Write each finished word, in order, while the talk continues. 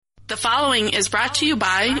The following is brought to you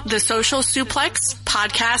by the Social Suplex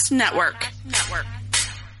Podcast Network.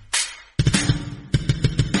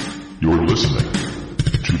 You're listening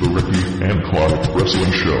to the Ricky and Clive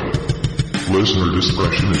Wrestling Show. Listener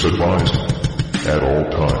discretion is advised at all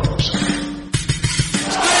times.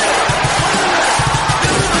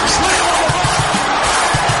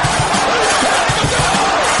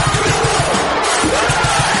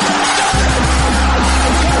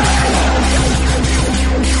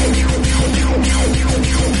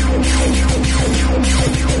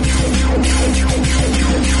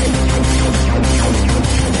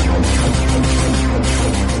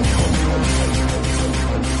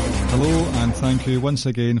 Hello and thank you once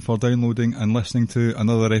again for downloading and listening to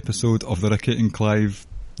another episode of the Ricky and Clive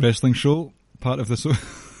Wrestling Show, part of the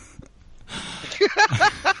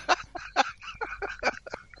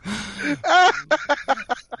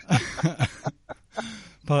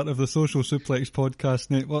part of the Social Suplex Podcast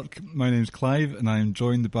Network. My name's Clive and I'm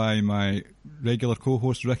joined by my regular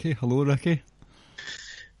co-host Ricky. Hello Ricky.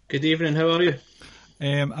 Good evening, how are you?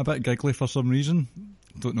 A bit giggly for some reason.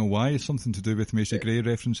 Don't know why. It's something to do with Macy Gray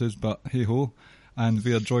references, but hey ho. And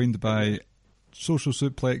we are joined by Social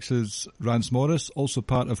Suplex's Rance Morris, also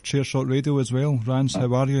part of Chairshot Radio as well. Rance,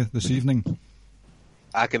 how are you this evening?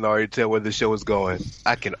 I can already tell where the show is going.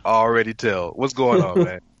 I can already tell. What's going on,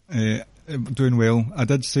 man? Doing well. I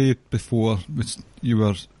did say before you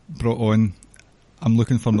were brought on, I'm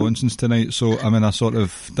looking for nonsense tonight, so I'm in a sort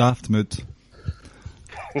of daft mood.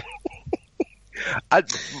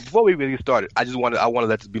 Before we really started, I want to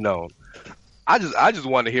let this be known. I just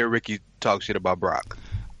want to hear Ricky talk shit about Brock.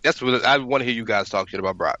 That's what I want to hear. You guys talk shit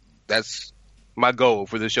about Brock. That's my goal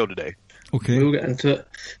for this show today. Okay, we'll get into it.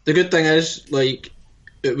 The good thing is, like,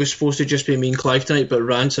 it was supposed to just be me and Clive tonight, but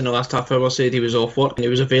Rance in the last half hour said he was off work and he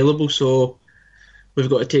was available, so we've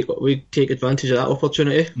got to take advantage of that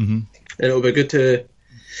opportunity. Mm-hmm. And it'll be good to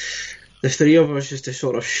the three of us just to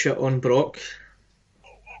sort of shit on Brock.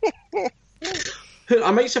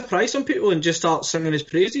 I might surprise some people and just start singing his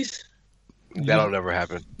praises. That'll never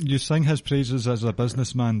happen. You sing his praises as a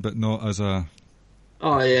businessman, but not as a...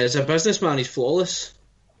 Oh yeah, as a businessman he's flawless.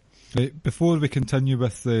 Right, before we continue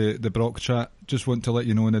with the Brock chat, just want to let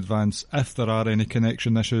you know in advance, if there are any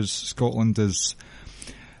connection issues, Scotland is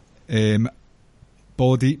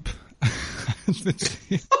ball deep.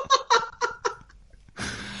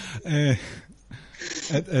 It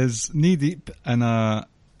is knee deep in a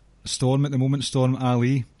storm at the moment, Storm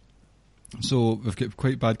Ali. So we've got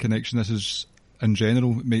quite bad connection. This is, in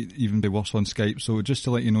general, it might even be worse on Skype. So just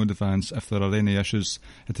to let you know in advance, if there are any issues,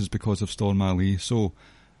 it is because of Storm Ali. So,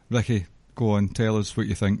 Ricky, go on, tell us what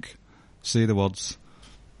you think. Say the words.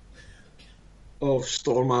 Of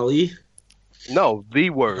Storm Ali? No, the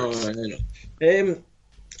words.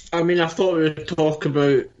 I mean, I thought we would talk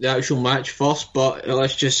about the actual match first, but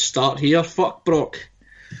let's just start here. Fuck Brock.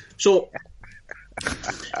 So...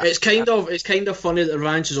 It's kind of funny that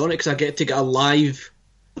Rance is on it because I get to get a live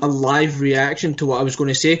reaction to what I was going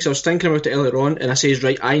to say, because I was thinking about it earlier on and I says,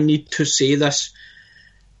 right, I need to say this.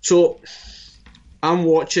 So I'm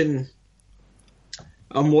watching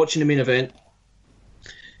the main event,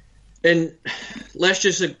 and let's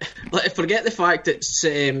just forget the fact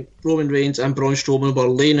that Roman Reigns and Braun Strowman were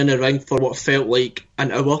laying in the ring for what felt like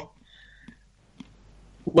an hour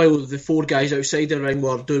while the four guys outside the ring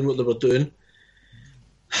were doing what they were doing.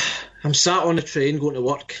 I'm sat on the train going to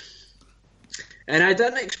work, and I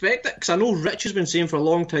didn't expect it because I know Rich has been saying for a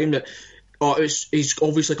long time that he's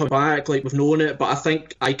obviously come back, like we've known it, but I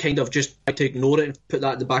think I kind of just had to ignore it and put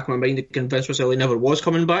that in the back of my mind to convince myself he never was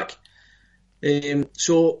coming back.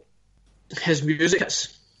 So his music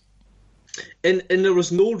hits, and there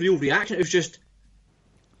was no real reaction.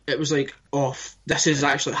 It was like, oh, this is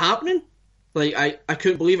actually happening. Like I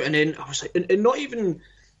couldn't believe it, and then I was like, and not even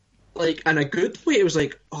like in a good way. It was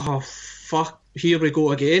like, oh fuck, here we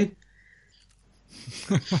go again.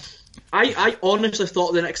 I honestly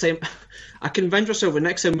thought the next time, I convinced myself the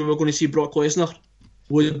next time we were going to see Brock Lesnar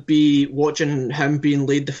would be watching him being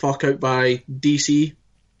laid the fuck out by DC.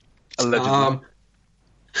 Allegedly.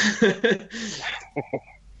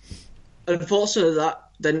 Unfortunately, that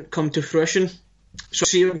didn't come to fruition. So I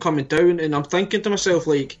see him coming down, and I'm thinking to myself,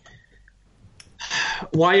 like,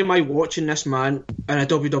 why am I watching this man in a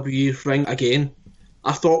WWE ring again?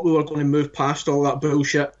 I thought we were going to move past all that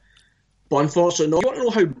bullshit, but unfortunately not. You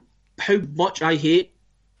want to know how much I hate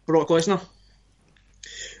Brock Lesnar?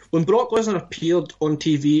 When Brock Lesnar appeared on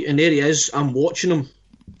TV, and there he is, I'm watching him,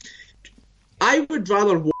 I would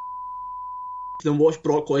rather watch than watch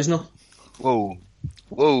Brock Lesnar. Whoa.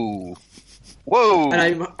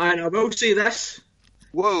 And I will say this,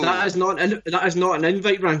 Whoa. That is not an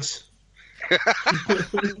invite, Rance.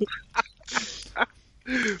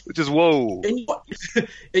 Which is whoa.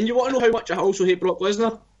 And you want to know how much I also hate Brock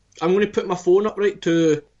Lesnar? I'm going to put my phone up right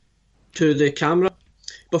to the camera.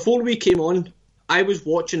 Before we came on, I was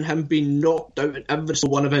watching him being knocked out in every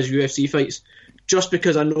single one of his UFC fights, just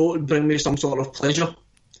because I know it would bring me some sort of pleasure.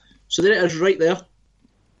 So there it is, right there.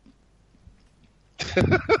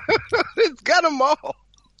 It's got them all.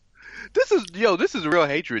 This is real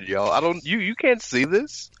hatred, y'all. You can't see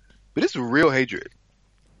this, but it's real hatred.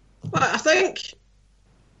 I think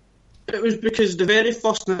it was because the very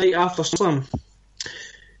first night after SummerSlam,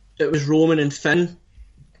 it was Roman and Finn,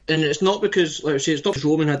 and it's not because, like I say, it's not because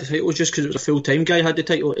Roman had the title, it's just because it was a full-time guy had the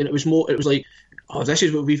title, and it was like, oh, this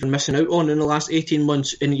is what we've been missing out on in the last 18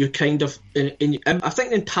 months, and you kind of, and I think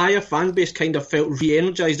the entire fan base kind of felt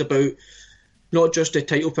re-energised about not just the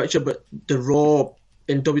title picture, but the Raw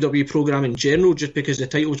and WWE program in general, just because the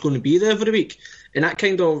title was going to be there every week, and that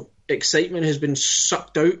kind of excitement has been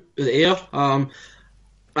sucked out of the air.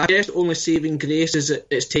 I guess the only saving grace is that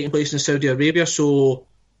it's taking place in Saudi Arabia, so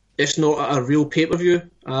it's not a real pay-per-view,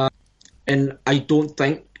 and I don't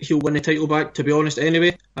think he'll win the title back, to be honest,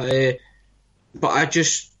 anyway. But I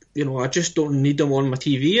just don't need him on my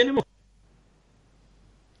TV anymore.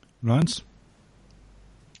 Rance?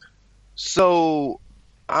 So,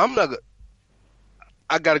 I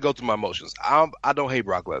got to go through my emotions. I don't hate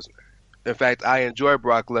Brock Lesnar. In fact, I enjoy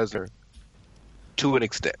Brock Lesnar to an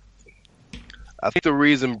extent. I think the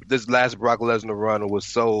reason this last Brock Lesnar run was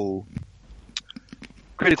so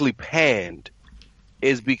critically panned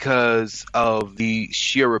is because of the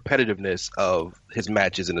sheer repetitiveness of his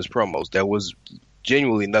matches and his promos. There was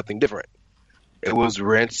genuinely nothing different. It was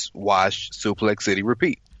rinse, wash, suplex, city,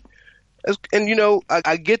 repeat. And,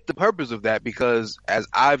 I get the purpose of that because as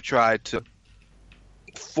I've tried to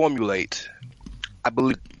formulate, I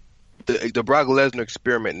believe the Brock Lesnar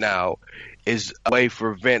experiment now is a way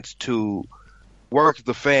for Vince to work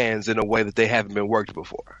the fans in a way that they haven't been worked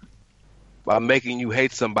before, by making you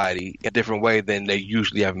hate somebody in a different way than they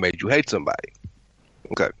usually have made you hate somebody.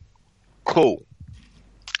 Okay, cool.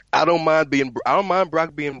 I don't mind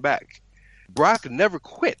Brock being back. Brock never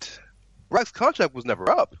quit. Brock's contract was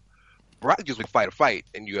never up. Brock just would fight a fight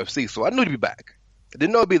in UFC, so I knew he'd be back. I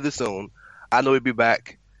didn't know it'd be this soon. I know he'd be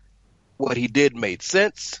back. What he did made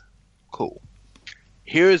sense. Cool.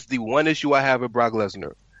 Here's the one issue I have with Brock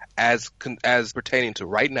Lesnar as pertaining to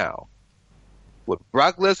right now. What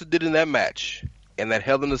Brock Lesnar did in that match, in that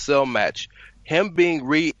Hell in a Cell match, him being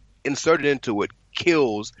reinserted into it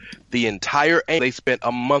kills the entire angle they spent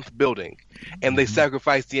a month building, and they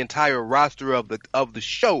sacrificed the entire roster of the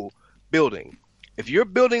show building. If you're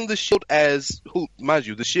building the Shield as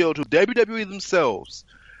the Shield who WWE themselves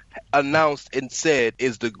announced and said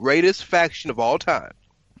is the greatest faction of all time.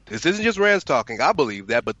 This isn't just Rance talking. I believe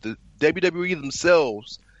that, but the WWE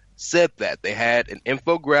themselves said that. They had an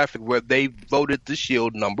infographic where they voted the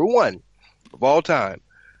Shield number 1 of all time.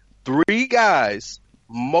 3 guys,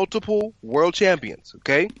 multiple world champions,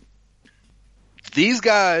 okay? These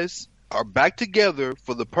guys are back together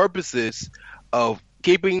for the purposes of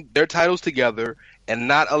keeping their titles together and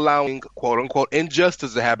not allowing, quote-unquote,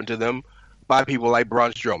 injustice to happen to them by people like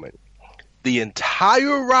Braun Strowman. The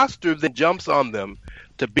entire roster then jumps on them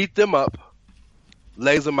to beat them up,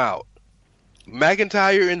 lays them out.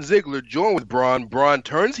 McIntyre and Ziggler join with Braun. Braun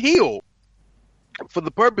turns heel for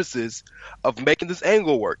the purposes of making this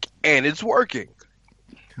angle work, and it's working.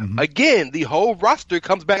 Mm-hmm. Again, the whole roster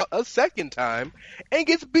comes back a second time and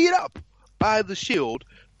gets beat up by the Shield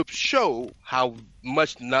to show how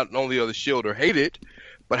much not only are the Shield are hated,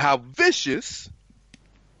 but how vicious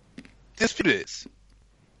this feud is.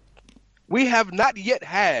 We have not yet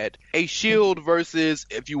had a Shield versus,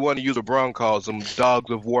 if you want to use a Braun calls them, Dogs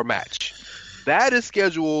of War match. That is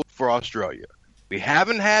scheduled for Australia. We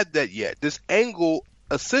haven't had that yet. This angle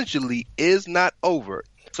essentially is not over.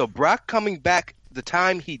 So Brock coming back the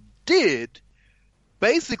time he did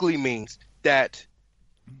basically means that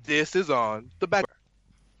this is on the back.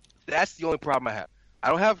 That's the only problem I have. I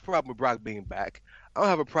don't have a problem with Brock being back. I don't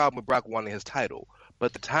have a problem with Brock wanting his title.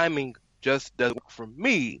 But the timing just doesn't work for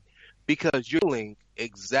me because you're doing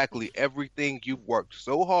exactly everything you've worked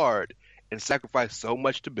so hard and sacrificed so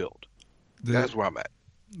much to build. That's where I'm at.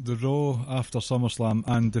 The Raw after SummerSlam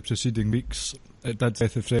and the preceding weeks, it did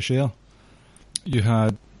breath of fresh air. You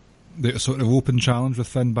had the sort of open challenge with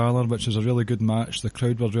Finn Balor, which was a really good match. The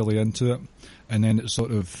crowd were really into it. And then it sort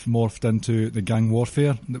of morphed into the gang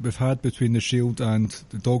warfare that we've had between the Shield and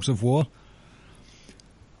the Dogs of War.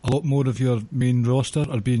 A lot more of your main roster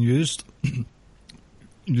are being used,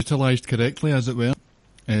 utilised correctly, as it were.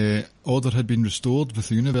 order had been restored with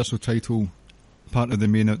the Universal title part of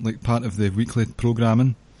the weekly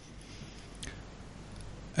programming.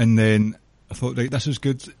 And then I thought, right, this is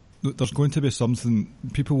good. There's going to be something.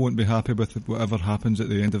 People won't be happy with whatever happens at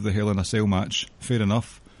the end of the Hell in a Cell match. Fair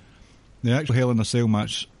enough. The actual Hell in a Cell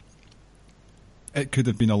match, it could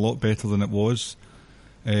have been a lot better than it was.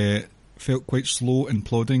 Felt quite slow and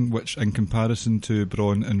plodding, which in comparison to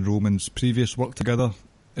Braun and Roman's previous work together,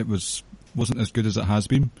 it wasn't as good as it has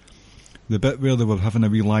been. The bit where they were having a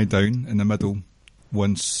wee lie down in the middle,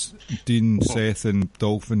 once Dean, Seth and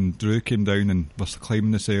Dolph and Drew came down and were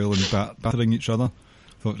climbing the cell and battering each other,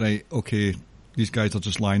 thought, right, okay, these guys are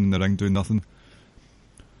just lying in the ring doing nothing.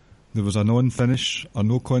 There was a non-finish, or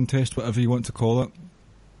no contest, whatever you want to call it.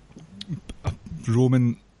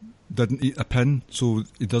 Roman didn't eat a pin, so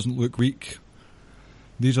he doesn't look weak.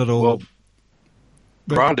 These are all... Well,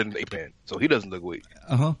 Braun didn't eat a pin, so he doesn't look weak.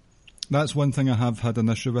 That's one thing I have had an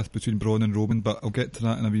issue with between Braun and Roman, but I'll get to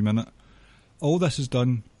that in a wee minute. All this is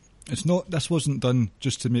done... This wasn't done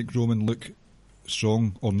just to make Roman look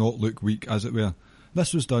strong, or not look weak, as it were.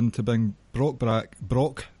 This was done to bring Brock back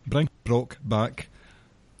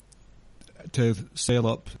to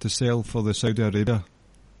sell for the Saudi Arabia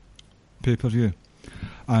pay-per-view,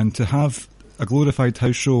 and to have a glorified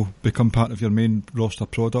house show become part of your main roster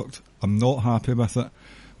product. I'm not happy with it.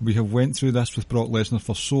 We have went through this with Brock Lesnar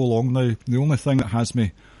for so long now. The only thing that has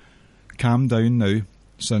me calmed down now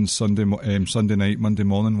since Sunday night, Monday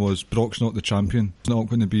morning, was Brock's not the champion. He's not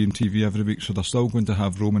going to be on TV every week, so they're still going to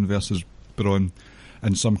have Roman versus Braun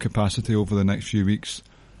in some capacity over the next few weeks.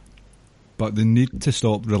 But they need to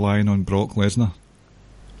stop relying on Brock Lesnar.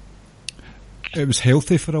 It was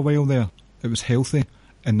healthy for a while there. It was healthy,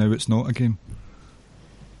 and now it's not again.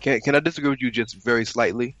 Can I disagree with you just very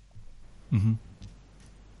slightly? Mm-hmm.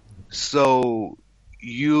 So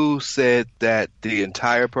you said that the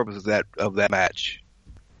entire purpose of that match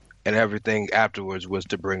and everything afterwards was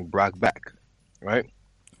to bring Brock back, right?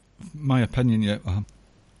 My opinion, yeah.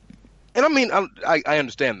 And I mean, I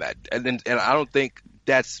understand that, and I don't think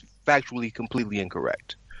that's factually completely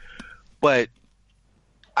incorrect. But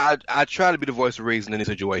I try to be the voice of reason in these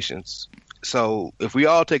situations. So if we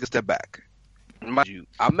all take a step back, mind you,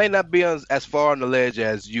 I may not be as far on the ledge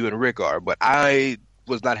as you and Rick are, but I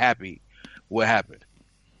was not happy what happened.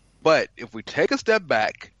 But if we take a step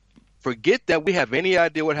back, forget that we have any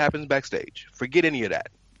idea what happens backstage. Forget any of that.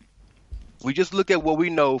 We just look at what we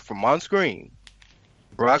know from on screen.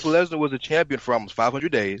 Brock Lesnar was a champion for almost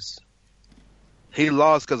 500 days. He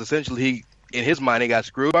lost because essentially in his mind, he got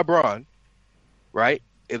screwed by Braun, right?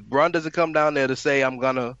 If Braun doesn't come down there to say, I'm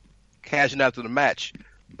going to cash in after the match,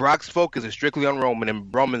 Brock's focus is strictly on Roman,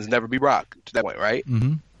 and Roman's never be Brock to that point, right?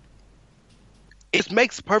 Mm-hmm. It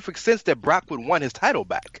makes perfect sense that Brock would want his title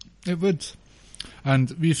back. It would. And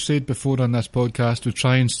we've said before on this podcast, we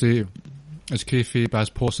try and stay as kayfabe as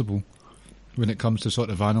possible when it comes to sort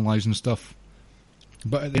of analysing stuff.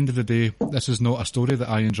 But at the end of the day, this is not a story that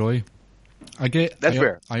I enjoy. That's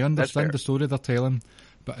fair. I understand the story they're telling,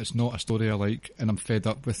 but it's not a story I like, and I'm fed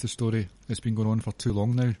up with the story. It's been going on for too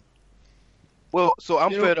long now. Well, so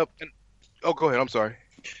I'm fed up. Go ahead. I'm sorry.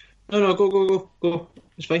 No, go.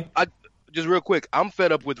 It's fine. Just real quick, I'm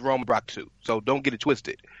fed up with Roman Brock too, so don't get it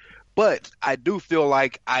twisted. But I do feel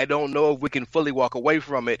like I don't know if we can fully walk away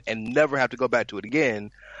from it and never have to go back to it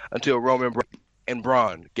again until Roman and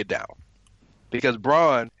Braun get down. Because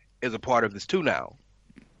Braun is a part of this too now.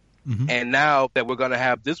 Mm-hmm. And now that we're going to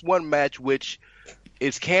have this one match, which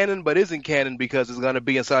is canon but isn't canon because it's going to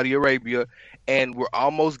be in Saudi Arabia, and we're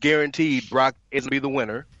almost guaranteed Brock is going to be the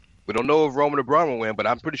winner. We don't know if Roman or Braun will win, but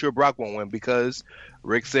I'm pretty sure Brock won't win because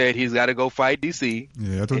Rick said he's got to go fight DC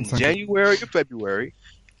in January or February.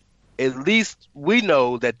 At least we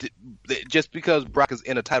know that just because Brock is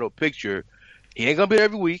in a title picture, he ain't going to be there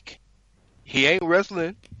every week. He ain't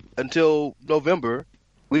wrestling until November.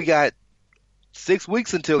 We got 6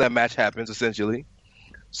 weeks until that match happens, essentially.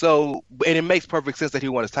 So, and it makes perfect sense that he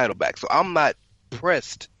won his title back. So I'm not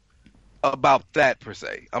pressed about that per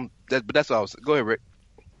se. But that's all I was saying. Go ahead, Rick.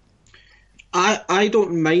 I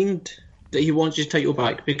don't mind that he wants his title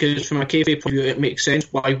back because from a kayfabe point of view, it makes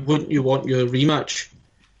sense. Why wouldn't you want your rematch?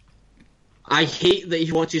 I hate that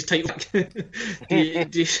he wants his title back.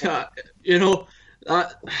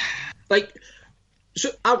 So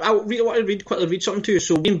I want to quickly read something to you.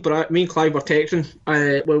 So me and Clive were texting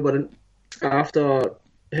while we were after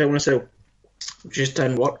Hell in a Cell, just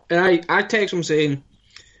didn't work. And I text him saying,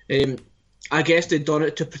 I guess they'd done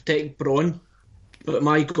it to protect Braun, but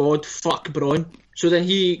my God, fuck Braun. So then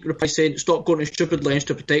he replied saying, stop going to stupid lengths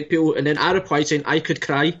to protect people. And then I replied saying, I could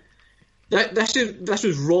cry. This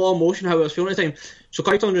was raw emotion, how I was feeling at the time. So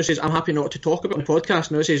Clive Thornton says, I'm happy not to talk about it on the podcast.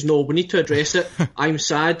 Now he says, no, we need to address it. I'm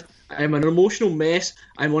sad. I'm an emotional mess.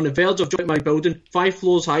 I'm on the verge of joining my building, 5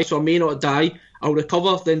 floors high, so I may not die. I'll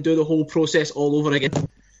recover, then do the whole process all over again.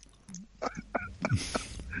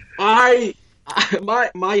 My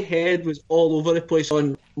head was all over the place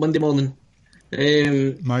on Monday morning.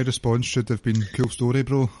 My response should have been, cool story,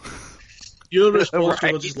 bro. Your response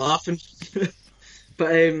was just laughing.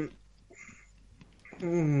 But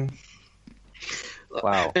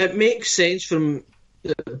wow, it makes sense from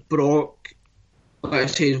Brock, like I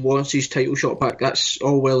say, wants his title shot back. That's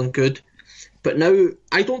all well and good. But now,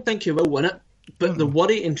 I don't think he will win it. But the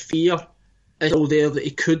worry and fear is all there that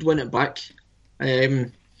he could win it back.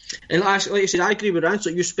 And like I said, I agree with Rance.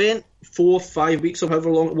 Like, you spent 4 or 5 weeks or however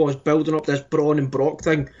long it was building up this Braun and Brock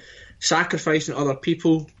thing, sacrificing other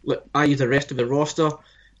people, like, i.e. the rest of the roster.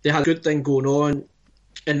 They had a good thing going on,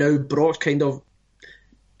 and now Brock's kind of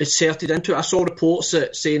inserted into it. I saw reports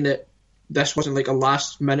saying that this wasn't like a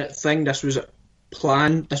last minute thing. This was a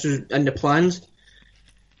plan. This was in the plans.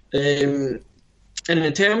 And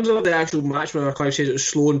in terms of the actual match, where Clive says it was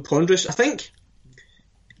slow and ponderous, I think,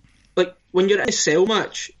 like, when you're in a cell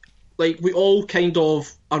match, like, we all kind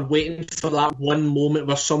of are waiting for that one moment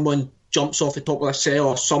where someone jumps off the top of a cell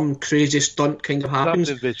or some crazy stunt kind of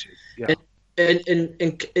happens. Yeah.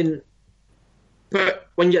 But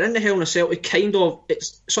when you're in the Hell in a Cell,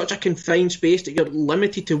 it's such a confined space that you're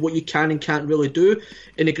limited to what you can and can't really do.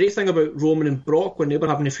 And the great thing about Roman and Brock, when they were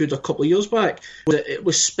having a feud a couple of years back, was that it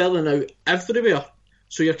was spilling out everywhere.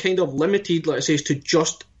 So you're kind of limited, like I say, to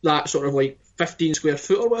just that sort of like 15 square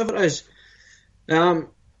foot or whatever it is. I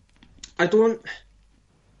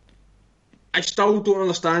still don't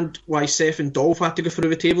understand why Seth and Dolph had to go through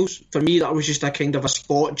the tables. For me, that was just a kind of a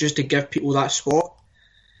spot just to give people that spot.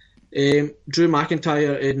 Drew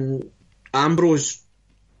McIntyre and Ambrose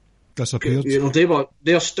disappeared.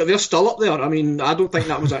 They're still up there. I mean, I don't think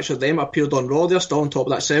that was actually them that appeared on Raw. They're still on top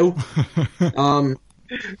of that cell.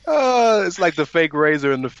 It's like the fake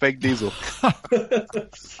Razor and the fake Diesel.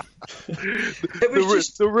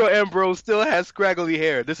 The real Ambrose still has scraggly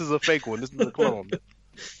hair. This is a fake one. This is a clone.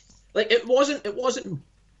 Like, it wasn't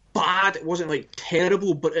bad. It wasn't like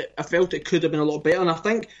terrible, but I felt it could have been a lot better. And I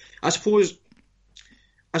suppose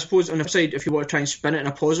on the side, if you want to try and spin it in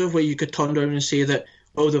a positive way, you could turn around and say that,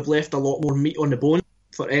 well, they've left a lot more meat on the bone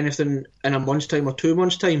for anything in a month's time or 2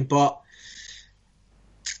 months' time. But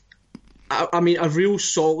I mean, a real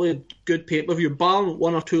solid, good pay-per-view, barring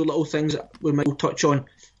 1 or 2 little things that we might touch on.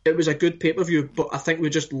 It was a good pay-per-view, but I think we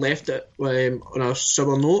just left it on a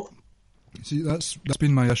sour note. See, that's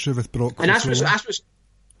been my issue with Brock. And I think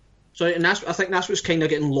that's what's kind of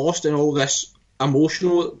getting lost in all this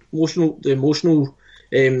emotional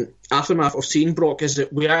aftermath of seeing Brock, is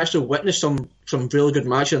that we actually witnessed some really good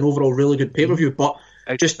matches and overall really good pay-per-view, but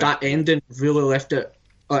just that ending really left it,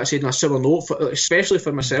 like I said, in a sour note, especially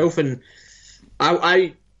for myself. And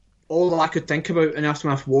I all I could think about in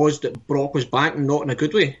aftermath was that Brock was back, and not in a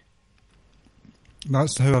good way.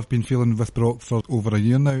 That's how I've been feeling with Brock for over a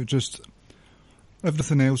year now. Just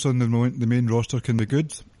everything else on the main roster can be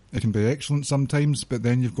good. It can be excellent sometimes, but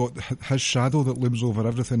then you've got his shadow that looms over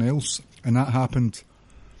everything else. And that happened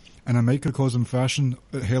in a microcosm fashion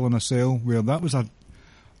at Hell in a Cell, where that was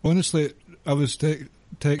honestly, I was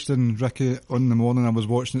texting Ricky on the morning, I was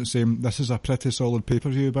watching it saying, this is a pretty solid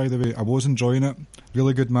pay-per-view, by the way. I was enjoying it.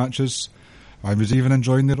 Really good matches. I was even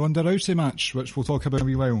enjoying the Ronda Rousey match, which we'll talk about in a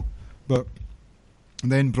wee while. But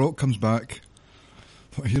then Brock comes back.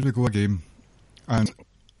 Here we go again. And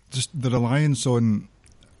just the reliance on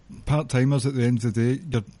part-timers at the end of the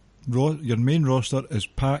day. Your main roster is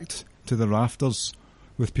packed to the rafters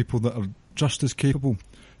with people that are just as capable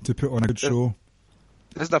to put on a good show.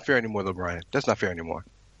 That's not fair anymore, though, Brian. That's not fair anymore.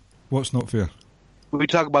 What's not fair? When we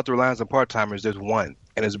talk about the reliance on part-timers, there's one,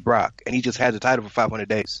 and it's Brock, and he just had the title for 500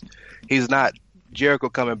 days. He's not Jericho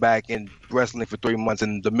coming back and wrestling for 3 months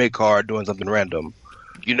in the mid-card doing something random,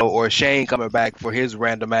 or Shane coming back for his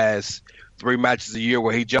random-ass 3 matches a year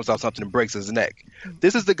where he jumps off something and breaks his neck.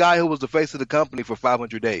 This is the guy who was the face of the company for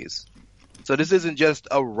 500 days. So this isn't just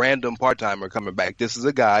a random part-timer coming back. This is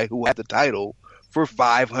a guy who had the title for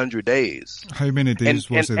 500 days. How many days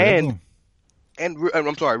was it there, And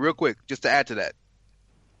I'm sorry, real quick, just to add to that.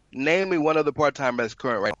 Name me one other part-timer that's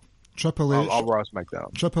current right now. Triple H. On Raw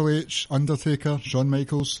SmackDown. Triple H, Undertaker, Shawn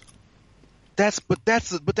Michaels. That's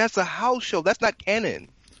a house show. That's not canon.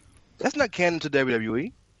 That's not canon to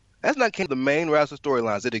WWE. That's not canon to the main roster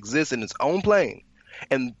storylines. It exists in its own plane.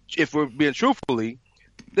 And if we're being truthfully,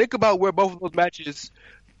 think about where both of those matches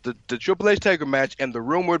the Triple H Taker match and the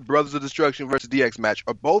rumored Brothers of Destruction versus DX match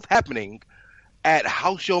are both happening at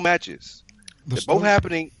house show matches. They're both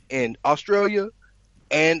happening in Australia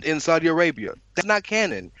and in Saudi Arabia. That's not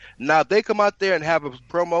canon. Now, if they come out there and have a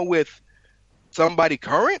promo with somebody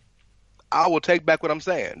current, I will take back what I'm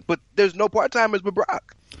saying. But there's no part-timers with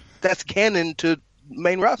Brock. That's canon to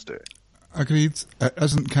main roster. Agreed. It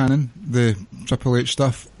isn't canon, the Triple H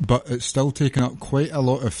stuff, but it's still taking up quite a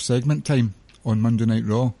lot of segment time on Monday Night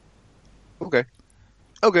Raw. Okay,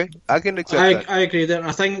 I can accept that. I agree there.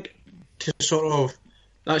 I think to sort of,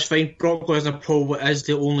 that's fine. Brock Lesnar probably is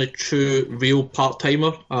the only true, real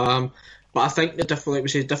part-timer. But I think the difference, like we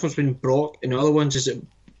said, the difference between Brock and the other ones is that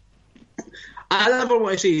I never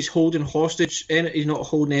want to say he's holding hostage. He's not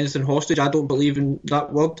holding anything hostage. I don't believe in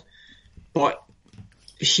that word. But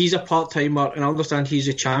he's a part-timer, and I understand he's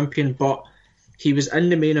a champion, but he was in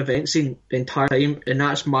the main event scene the entire time, and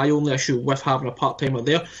that's my only issue with having a part-timer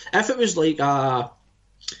there. If it was like a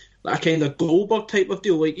kind of Goldberg type of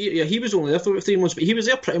deal, like he was only there for 3 months, but he was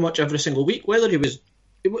there pretty much every single week, whether he was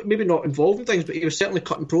maybe not involved in things, but he was certainly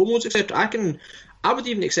cutting promos, etc. I would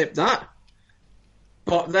even accept that.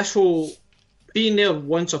 But this whole being there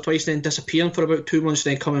once or twice, then disappearing for about 2 months,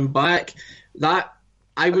 then coming back, that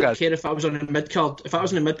I wouldn't care if I was on a mid card. If I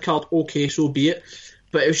was in a mid card, okay, so be it.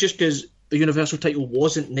 But it was just because the Universal title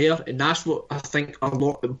wasn't there, and that's what I think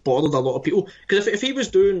bothered a lot of people. Because if he was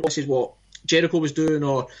doing, this is what Jericho was doing,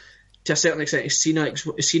 or to a certain extent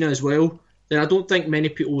Cena as well, then I don't think many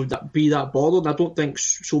people would be that bothered. I don't think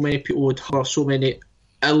so many people would have so many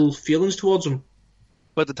ill feelings towards him.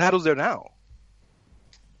 But the title's there now,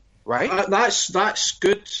 right? That's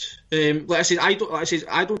good. Like I said,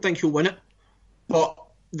 I don't think he'll win it, but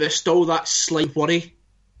there's still that slight worry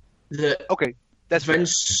that that's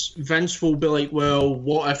Vince will be like, well,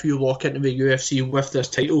 what if you walk into the UFC with this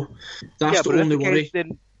title? That's the only worry.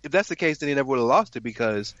 If that's the case, then he never would have lost it,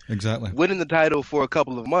 because exactly winning the title for a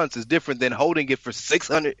couple of months is different than holding it for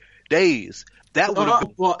 600 days. That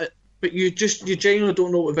would. But you genuinely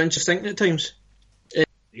don't know what Vince is thinking at times.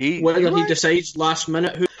 Whether he decides last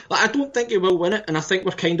minute. I don't think he will win it, and I think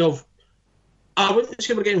we're kind of. I wouldn't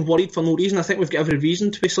say we're getting worried for no reason. I think we've got every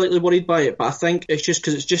reason to be slightly worried by it, but I think it's just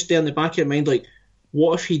because it's just there in the back of your mind, like,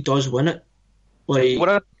 what if he does win it? Like,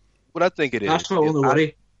 what I think it is. That's my only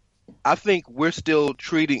worry. I think we're still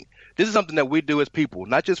treating. This is something that we do as people,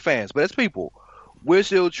 not just fans, but as people. We're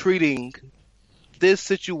still treating this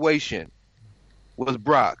situation with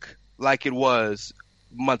Brock like it was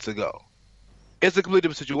months ago. It's a completely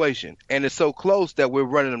different situation, and it's so close that we're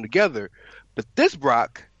running them together. But this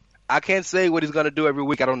Brock, I can't say what he's going to do every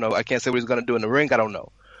week. I don't know. I can't say what he's going to do in the ring. I don't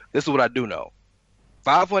know. This is what I do know.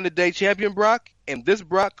 500-day champion Brock and this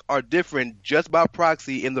Brock are different just by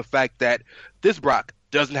proxy in the fact that this Brock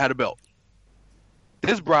doesn't have a belt.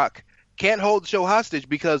 This Brock can't hold the show hostage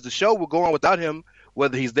because the show will go on without him,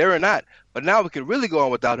 whether he's there or not. But now it can really go on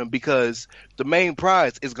without him because the main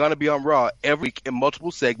prize is going to be on Raw every week in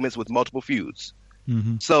multiple segments with multiple feuds.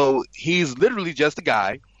 Mm-hmm. So he's literally just a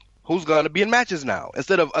guy who's going to be in matches now,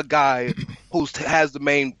 instead of a guy who has the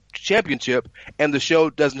main championship and the show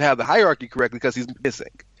doesn't have the hierarchy correctly because he's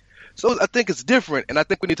missing. So I think it's different, and I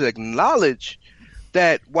think we need to acknowledge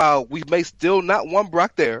that while we may still not want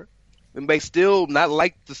Brock there, we may still not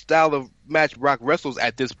like the style of match Brock wrestles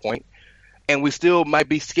at this point, and we still might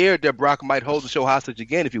be scared that Brock might hold the show hostage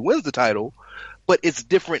again if he wins the title, but it's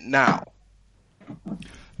different now.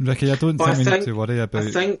 Ricky, I don't think we need to worry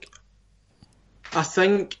about... I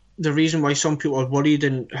think the reason why some people are worried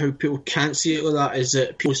and how people can't see it like that is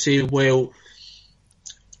that people say, well,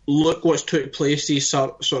 look what's took place these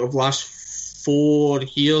sort of last 4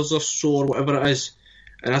 years or so, or whatever it is.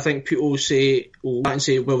 And I think people say, well,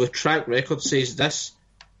 the track record says this.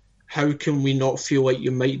 How can we not feel like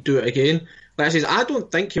you might do it again? Like I says, I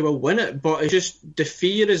don't think he will win it, but it's just the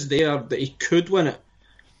fear is there that he could win it.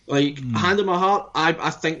 Like, hand on my heart,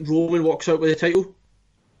 I think Roman walks out with the title.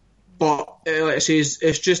 But, like I says,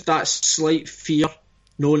 it's just that slight fear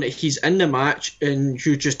knowing that he's in the match and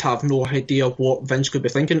you just have no idea what Vince could be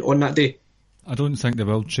thinking on that day. I don't think the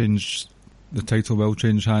title will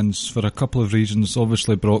change hands for a couple of reasons.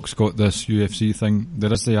 Obviously, Brock's got this UFC thing.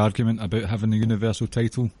 There is the argument about having the Universal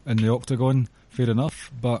title in the Octagon, fair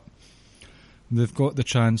enough, but they've got the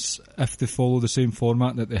chance, if they follow the same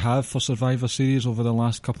format that they have for Survivor Series over the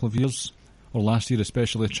last couple of years, or last year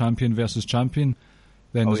especially, champion versus champion,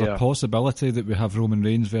 then there's a possibility that we have Roman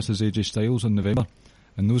Reigns versus AJ Styles in November,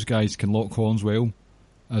 and those guys can lock horns well,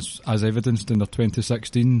 as evidenced in their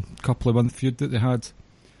 2016 couple of month feud that they had.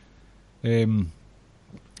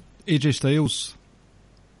 AJ Styles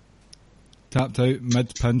tapped out mid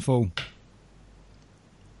pinfall.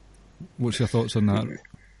 What's your thoughts on that?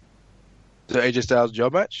 The AJ Styles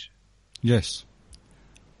Joe match? Yes.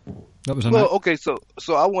 That was a Well, okay, so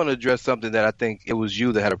I want to address something that I think it was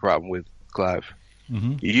you that had a problem with, Clive.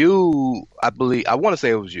 Mm-hmm. You, I want to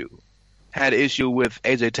say it was you, had an issue with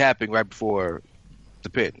AJ tapping right before the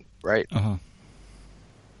pin, right? Uh-huh.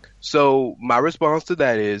 So my response to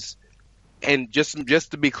that is, and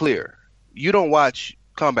just to be clear, you don't watch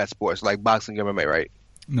combat sports like boxing, MMA, right?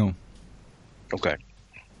 No. Okay.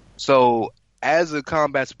 So as a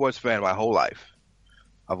combat sports fan my whole life,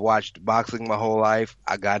 I've watched boxing my whole life.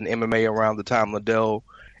 I got an MMA around the time Liddell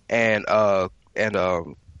and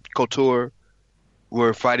Couture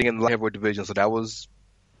were fighting in the light heavyweight division. So that was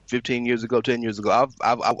 15 years ago, 10 years ago.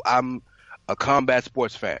 I'm a combat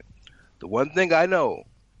sports fan. The one thing I know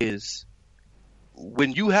is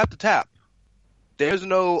when you have to tap, there's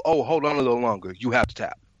no, hold on a little longer. You have to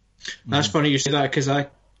tap. That's funny you say that, because I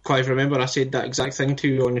quite remember I said that exact thing to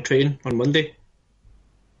you on the train on Monday.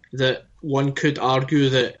 That one could argue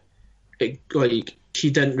that he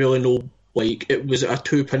didn't really know, it was a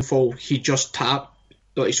 2 pinfall. He just tapped,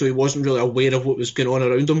 so he wasn't really aware of what was going on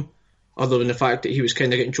around him, other than the fact that he was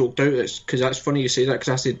kind of getting choked out. Because that's funny you say that, because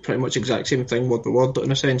I said pretty much the exact same thing word for word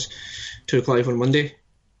in a sense to Clive on Monday.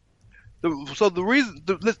 So the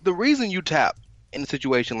reason you tap in a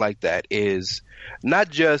situation like that is not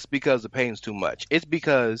just because the pain's too much. It's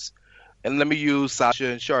because, and let me use Sasha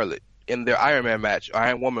and Charlotte in their Iron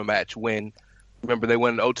Woman match, when, remember, they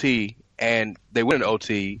went in OT, and they went in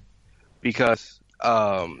OT because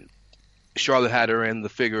Charlotte had her in the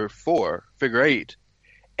figure 8,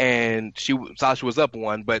 and Sasha was up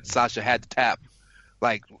 1, but Sasha had to tap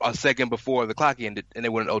like a second before the clock ended, and they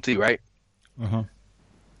went in OT, right? Uh-huh.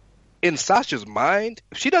 In Sasha's mind,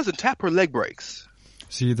 if she doesn't tap, her leg breaks.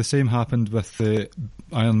 See, the same happened with the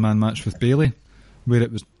Iron Man match with Bayley, where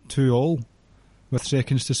it was 2-2 with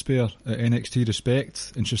seconds to spare at NXT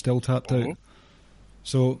Respect, and she still tapped out.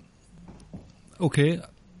 So, okay,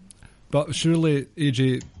 but surely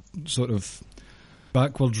AJ sort of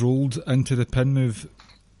backwards rolled into the pin move,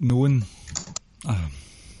 knowing.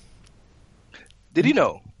 Did he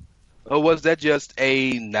know, or was that just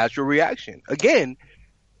a natural reaction? Again,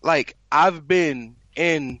 I'm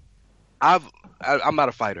not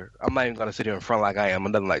a fighter. I'm not even gonna sit here in front like I am, or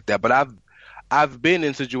nothing like that. But I've been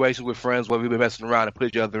in situations with friends where we've been messing around and put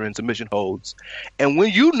each other in submission holds. And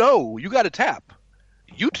when you know you got to tap,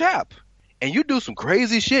 you tap, and you do some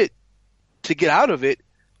crazy shit to get out of it,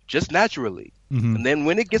 just naturally. Mm-hmm. And then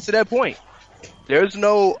when it gets to that point, there's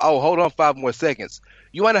no, hold on 5 more seconds.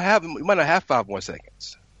 You might not have 5 more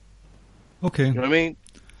seconds. Okay. You know what I mean?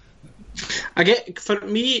 I get, for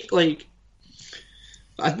me,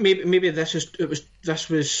 maybe this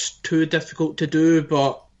was too difficult to do,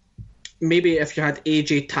 but maybe if you had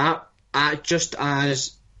AJ tap just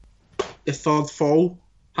as the third fall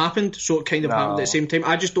happened, so it kind of happened at the same time.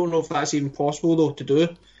 I just don't know if that's even possible though to do.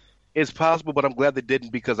 It's possible, but I'm glad they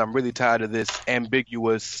didn't, because I'm really tired of this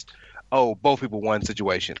ambiguous, both people won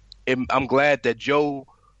situation. I'm glad that Joe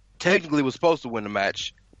technically was supposed to win the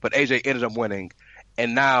match, but AJ ended up winning,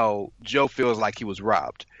 and now Joe feels like he was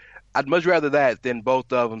robbed. I'd much rather that than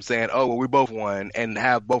both of them saying, we both won, and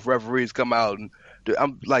have both referees come out and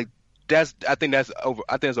I'm like, I think that's over.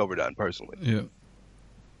 I think it's overdone, personally. Yeah.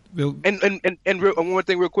 Well, and one more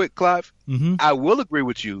thing, real quick, Clive. Mm-hmm. I will agree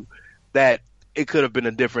with you that it could have been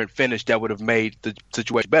a different finish that would have made the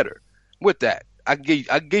situation better. With that, I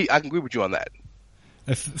can agree with you on that.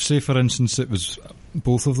 If, say, for instance, it was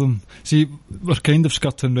both of them. See, we're kind of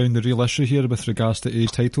skirting around the real issue here with regards to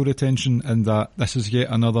Edge's title retention, and that this is yet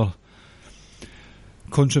another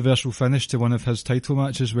controversial finish to one of his title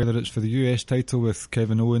matches, whether it's for the US title with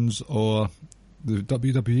Kevin Owens or the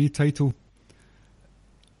WWE title.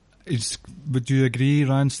 Would you agree,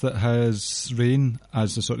 Rance, that his reign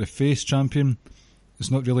as the sort of face champion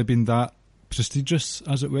has not really been that prestigious,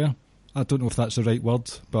 as it were? I don't know if that's the right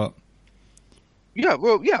word, but... Yeah,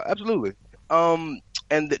 absolutely. First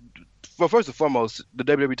and foremost, the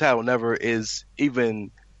WWE title never is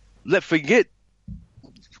even... Forget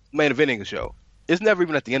main eventing the show. It's never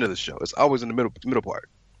even at the end of the show. It's always in the middle part.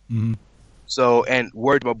 Mm-hmm. So, and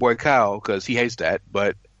word to my boy Kyle, because he hates that,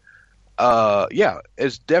 but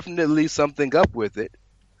it's definitely something up with it.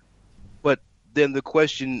 But then the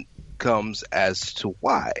question comes as to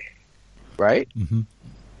why, right? Mm-hmm.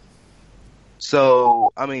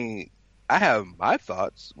 So, I mean, I have my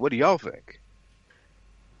thoughts. What do y'all think?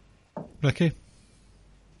 Ricky?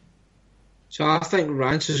 So I think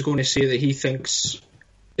Rance is going to say that he thinks,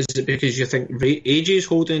 is it because you think AJ is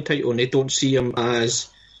holding the title and they don't see him as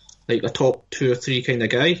like a top 2 or 3 kind of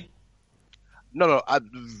guy? No.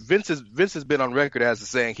 Vince has been on record as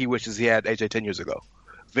saying he wishes he had AJ 10 years ago.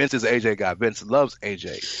 Vince is an AJ guy. Vince loves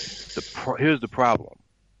AJ. Here's the problem.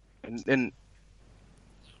 And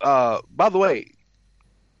by the way,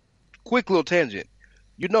 quick little tangent.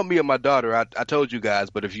 You know me and my daughter. I told you guys,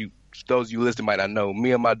 but those of you listening might not know.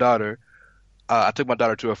 Me and my daughter, I took my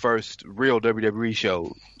daughter to her first real WWE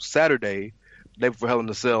show Saturday, day before Hell in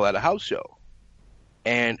a Cell at a house show.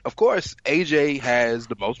 And of course, AJ has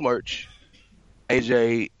the most merch.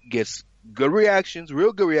 AJ gets good reactions,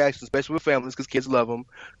 real good reactions, especially with families because kids love him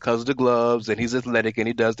because of the gloves and he's athletic and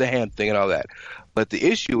he does the hand thing and all that. But the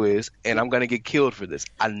issue is, and I'm going to get killed for this.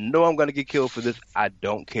 I know I'm going to get killed for this. I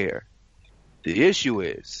don't care. The issue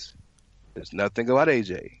is, there's nothing about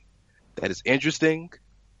AJ that is interesting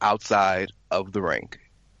outside of the ring.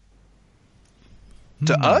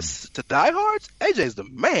 To us, to diehards, AJ's the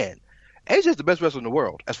man. AJ's the best wrestler in the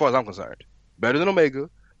world, as far as I'm concerned. Better than Omega,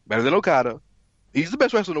 better than Okada. He's the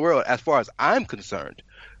best wrestler in the world, as far as I'm concerned.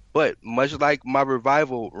 But much like my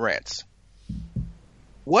revival rants,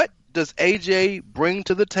 what does AJ bring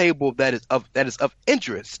to the table that is of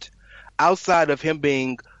interest outside of him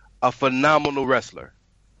being a phenomenal wrestler?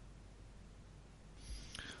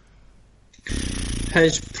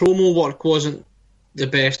 His promo work wasn't the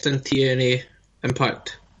best in TNA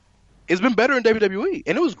Impact. It's been better in WWE,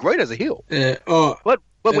 and it was great as a heel. But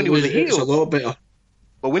when he was a heel, it was a lot better.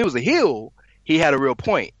 But when he was a heel, he had a real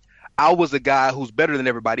point. I was a guy who's better than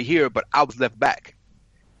everybody here, but I was left back.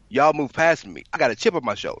 Y'all moved past me. I got a chip on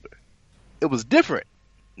my shoulder. It was different.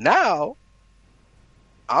 Now,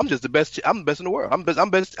 I'm just the best. I'm the best in the world. I'm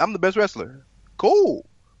the best wrestler. Cool.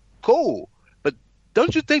 But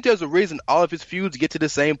don't you think there's a reason all of his feuds get to the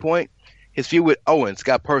same point? His feud with Owens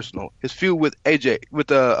got personal. His feud with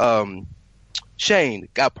Shane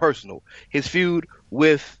got personal. His feud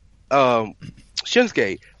with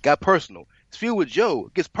Shinsuke got personal. His feud with Joe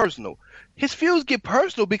gets personal. His feuds get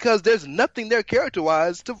personal because there's nothing there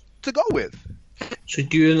character-wise to go with. So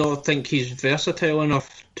do you not think he's versatile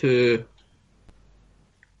enough to,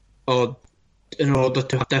 or in order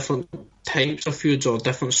to have different types of feuds or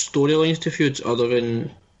different storylines to feuds other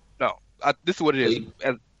than... No, this is what it is,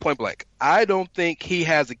 at point blank. I don't think he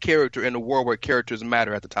has a character in a world where characters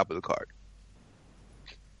matter at the top of the card.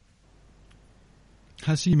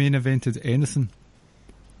 Has he main evented anything?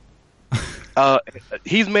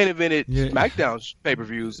 He's main evented SmackDown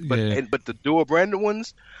pay-per-views, but the dual branded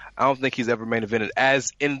ones, I don't think he's ever main evented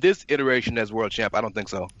as in this iteration as world champ. I don't think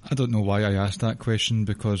so. I don't know why I asked that question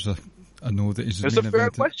because I know that he's It's main a fair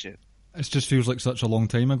evented. question. It just feels like such a long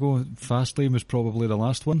time ago. Fastlane was probably the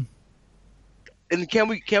last one. And can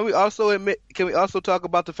we also talk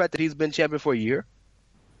about the fact that he's been champion for a year?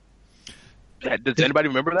 Does anybody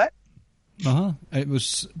remember that? It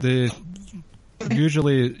was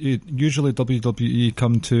usually WWE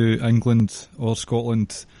come to England or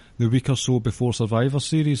Scotland the week or so before Survivor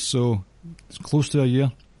Series, so it's close to a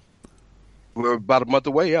year. We're about a month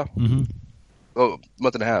away, yeah. Mm-hmm. Oh, a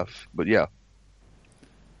month and a half, but yeah.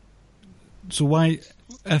 So why,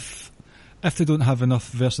 if they don't have enough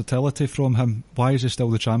versatility from him, why is he still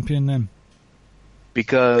the champion then?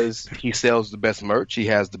 Because he sells the best merch, he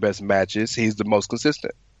has the best matches, he's the most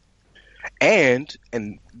consistent. And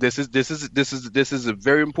this is a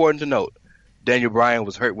very important to note. Daniel Bryan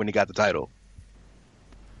was hurt when he got the title.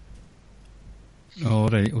 Oh,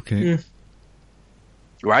 right, okay.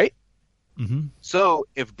 Right? Mm-hmm. So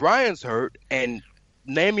if Bryan's hurt, and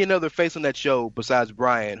name me another face on that show besides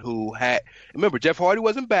Bryan who had... Remember, Jeff Hardy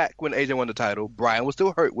wasn't back when AJ won the title. Bryan was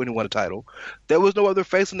still hurt when he won the title. There was no other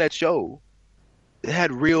face on that show that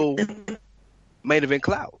had real main event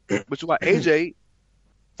clout, which is why AJ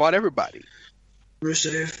fought everybody.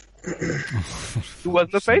 Rusev. He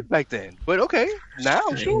wasn't a face back then, but okay,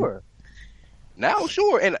 now sure.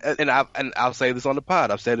 And I'll say this on the pod.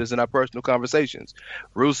 I've said this in our personal conversations.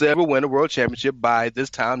 Rusev will win a world championship by this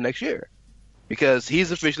time next year because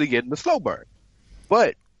he's officially getting the slow burn.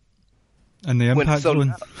 But in the Impact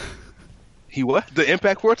Zone, he what? The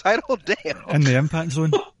Impact World title? Damn. In the Impact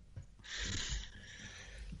Zone.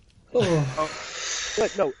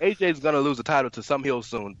 But no, AJ's gonna lose the title to some heel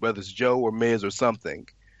soon, whether it's Joe or Miz or something.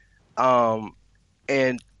 And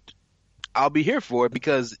I'll be here for it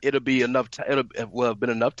because it'll be enough. It'll have been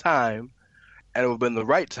enough time, and it'll have been the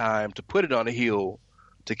right time to put it on a heel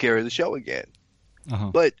to carry the show again.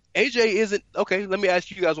 But AJ isn't okay. Let me ask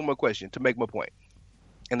you guys one more question to make my point,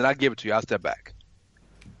 and then I'll give it to you. I'll step back.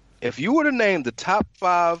 If you were to name the top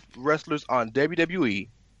 5 wrestlers on WWE,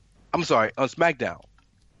 on SmackDown,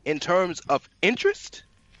 in terms of interest,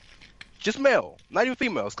 just male, not even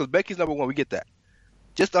females, because Becky's number 1, we get that.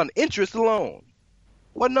 Just on interest alone,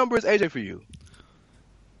 what number is AJ for you?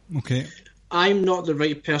 Okay. I'm not the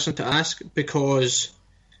right person to ask because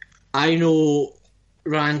I know,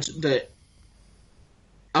 Rand, that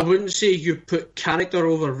I wouldn't say you put character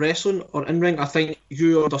over wrestling or in-ring. I think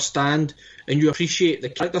you understand and you appreciate the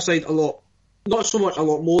character side a lot. Not so much, a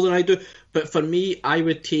lot more than I do. But for me, I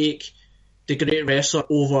would take the great wrestler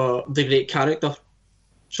over the great character.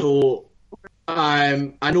 So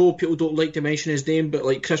I know people don't like to mention his name, but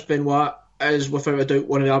like Chris Benoit is without a doubt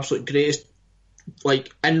one of the absolute greatest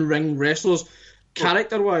like in-ring wrestlers.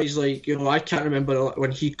 Character-wise, like, you know, I can't remember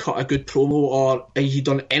when he cut a good promo or he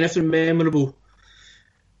done anything memorable.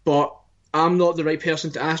 But I'm not the right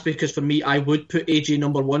person to ask because for me, I would put AJ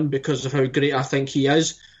number one because of how great I think he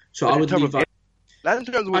is. So I would leave that. Not in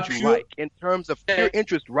terms of what you like, in terms of pure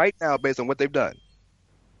interest right now based on what they've done.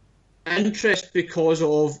 Interest because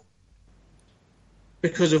of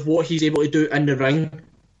what he's able to do in the ring.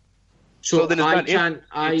 So then it's I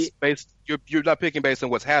can't. You're not picking based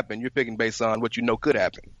on what's happened. You're picking based on what you know could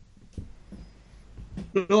happen.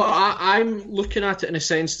 No, I'm looking at it in a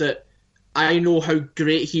sense that I know how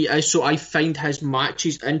great he is, so I find his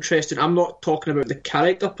matches interesting. I'm not talking about the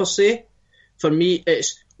character per se. For me,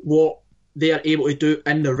 it's what they are able to do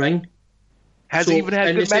in the ring. Has he even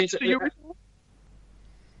had good matches to you?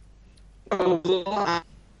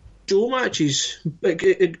 Joe matches.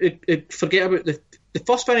 Forget about the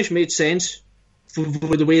first finish made sense for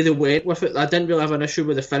the way they went with it. I didn't really have an issue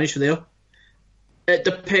with the finish there. It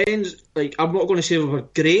depends. Like, I'm not going to say they were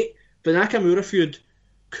great, but the Nakamura feud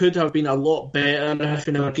could have been a lot better if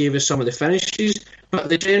he never gave us some of the finishes. But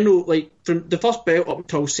the general, like, from the first belt up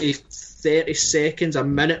until, say, 30 seconds, a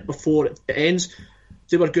minute before it ends,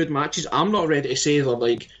 they were good matches. I'm not ready to say they're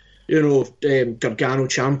like, you know, Gargano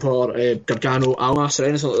Ciampa or Gargano Almas or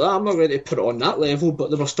anything like that. I'm not ready to put it on that level,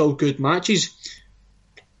 but they were still good matches.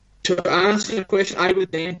 To answer your question, I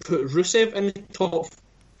would then put Rusev in the top.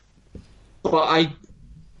 But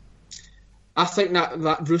I think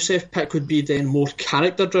that Rusev pick would be then more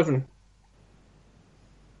character driven.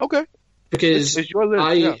 Okay. Because it's your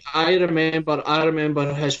list, I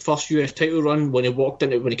remember his first US title run when he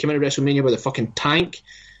came into WrestleMania with a fucking tank.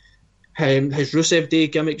 His Rusev Day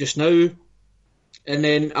gimmick just now. And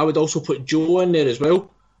then I would also put Joe in there as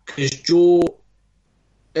well. Because Joe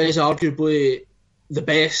is arguably the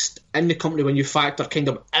best in the company when you factor kind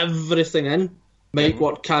of everything in. Mic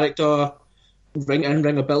work, character, ring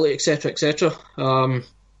ability, etc., etc.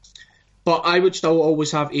 But I would still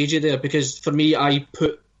always have AJ there because for me, I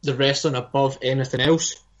put the wrestling above anything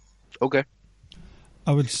else. Okay.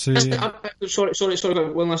 I would say. Sorry.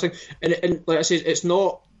 One last thing, and like I said, it's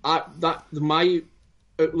not my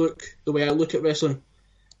outlook, the way I look at wrestling.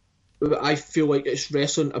 I feel like it's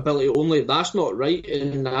wrestling ability only. That's not right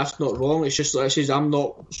and that's not wrong. It's just like I says, I'm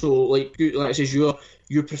not so like I says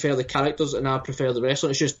you prefer the characters and I prefer the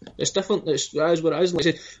wrestling. It's different. That is what it is. Like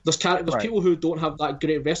I said, there's people who don't have that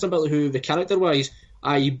great wrestling ability who the character wise,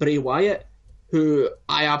 i.e. Bray Wyatt, who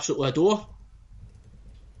I absolutely adore.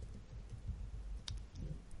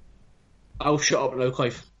 I'll shut up now,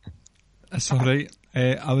 Clive. That's all right.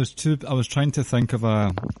 I was trying to think of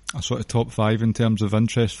a sort of top five in terms of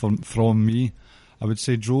interest from me. I would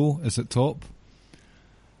say Joe is at top,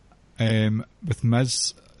 with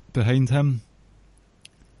Miz behind him,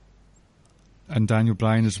 and Daniel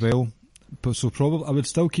Bryan as well. But so probably I would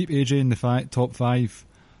still keep AJ in the top five,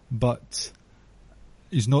 but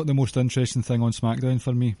he's not the most interesting thing on SmackDown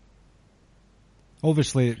for me.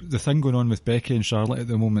 Obviously, the thing going on with Becky and Charlotte at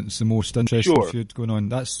the moment is the most interesting feud going on.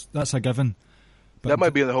 That's a given. But that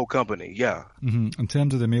might be in the whole company, yeah. In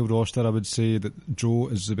terms of the male roster, I would say that Joe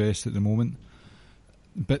is the best at the moment.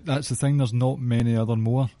 But that's the thing, there's not many other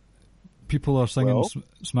more. People are singing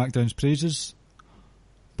SmackDown's praises,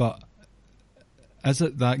 but is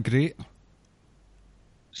it that great?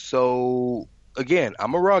 So, again,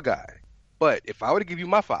 I'm a Raw guy, but if I were to give you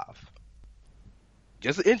my five,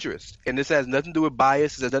 just interest, and this has nothing to do with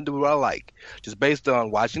bias, this has nothing to do with what I like, just based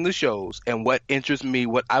on watching the shows and what interests me,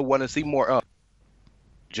 what I want to see more of.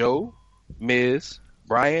 Joe, Miz,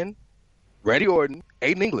 Bryan, Randy Orton,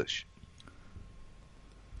 Aiden English.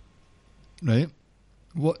 Right.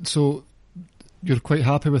 What? So you're quite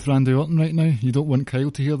happy with Randy Orton right now? You don't want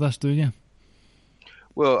Kyle to hear this, do you?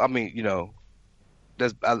 Well, I mean, you know,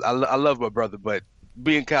 I love my brother, but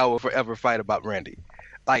me and Kyle will forever fight about Randy.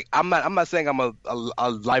 Like, I'm not saying I'm a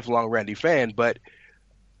lifelong Randy fan, but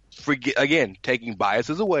taking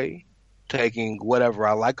biases away, taking whatever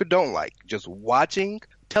I like or don't like, just watching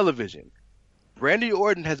television. Randy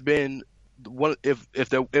Orton has been one. If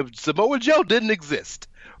Samoa Joe didn't exist,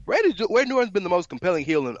 Randy Orton's been the most compelling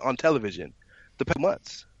heel on television the past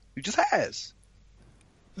months. He just has.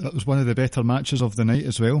 That was one of the better matches of the night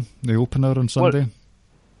as well. The opener on Sunday.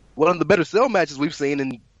 One of the better cell matches we've seen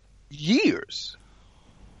in years.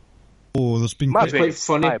 Oh, there's been My It's quite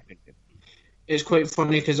funny. My opinion. It's quite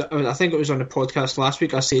funny because I think it was on the podcast last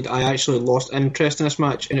week. I said I actually lost interest in this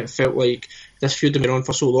match, and it felt like this feud had been on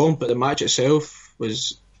for so long, but the match itself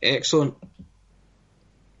was excellent.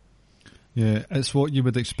 Yeah, it's what you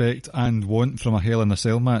would expect and want from a Hell in a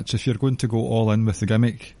Cell match. If you're going to go all in with the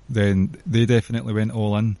gimmick, then they definitely went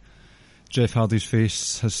all in. Jeff Hardy's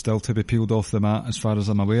face has still to be peeled off the mat, as far as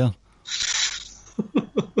I'm aware.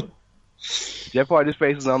 Jeff Hardy's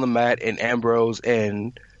face is on the mat, and Ambrose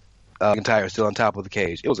and McIntyre are still on top of the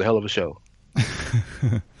cage. It was a hell of a show.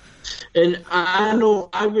 And I know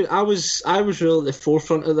I was really at the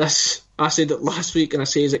forefront of this. I said it last week, and I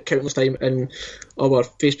said it countless time in our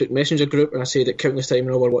Facebook Messenger group, and I said it countless time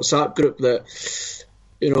in our WhatsApp group that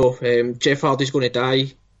Jeff Hardy's going to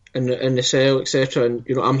die in the cell, etc. And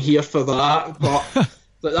I'm here for that,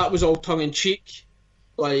 but that was all tongue in cheek.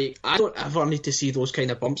 Like, I don't ever need to see those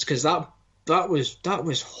kind of bumps because that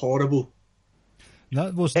was horrible.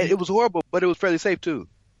 That was And it was horrible, but it was fairly safe too.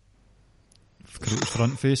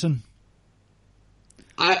 front facing.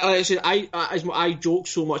 I joke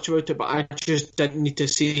so much about it, but I just didn't need to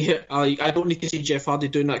see it. I don't need to see Jeff Hardy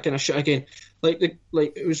doing that kind of shit again. Was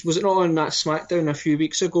it not on that SmackDown a few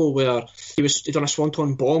weeks ago where he done a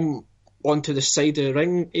swanton bomb onto the side of the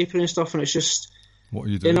ring apron and stuff, and it's just What are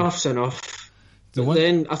you doing? enough's enough.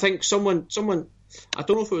 Then I think someone, I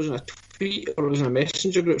don't know if it was in a tweet or it was in a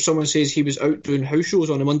messenger group, someone says he was out doing house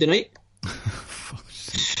shows on a Monday night.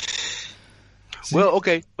 Well,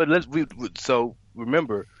 okay, but so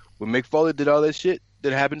remember when Mick Foley did all that shit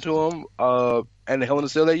that happened to him and the Hell in a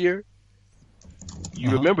Cell that year.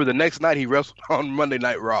 You remember the next night he wrestled on Monday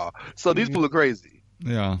Night Raw. So these people are crazy.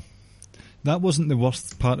 Yeah. That wasn't the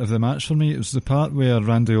worst part of the match for me. It was the part where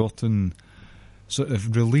Randy Orton sort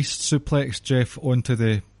of released suplex Jeff onto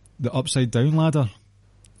the upside down ladder.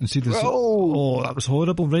 And see this. Oh, that was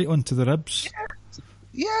horrible, right onto the ribs.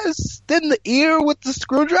 Yes. Then the ear with the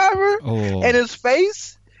screwdriver and his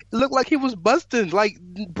face. It looked like he was busting. Like,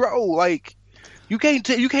 bro, like you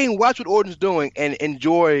can't watch what Orton's doing and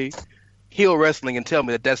enjoy heel wrestling and tell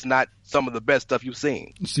me that that's not some of the best stuff you've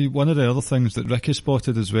seen. See, one of the other things that Ricky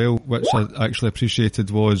spotted as well, which I actually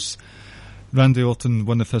appreciated, was Randy Orton,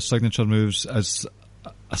 one of his signature moves is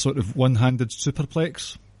a sort of one-handed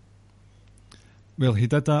superplex. Well, he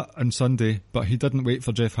did that on Sunday, but he didn't wait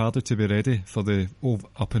for Jeff Hardy to be ready for the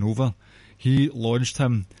up and over. He launched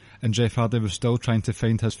him, and Jeff Hardy was still trying to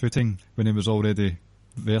find his footing when he was already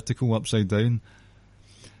vertical, upside down.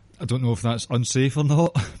 I don't know if that's unsafe or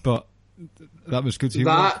not, but that was good.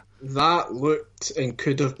 That looked and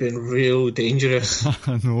could have been real dangerous.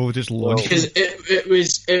 I know, just launched. Because it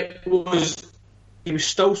was he was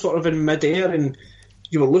still sort of in midair, and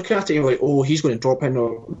you were looking at it, you're like, oh, he's going to drop in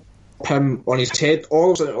or him on his head.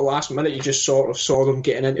 All of a sudden, at the last minute, you just sort of saw them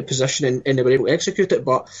getting into position and they were able to execute it.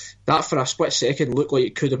 But that, for a split second, looked like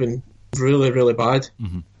it could have been really, really bad.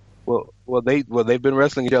 Mm-hmm. Well, they've been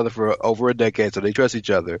wrestling each other for over a decade, so they trust each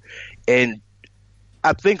other. And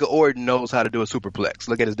I think Orton knows how to do a superplex.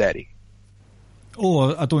 Look at his daddy.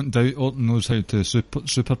 Oh, I don't doubt Orton knows how to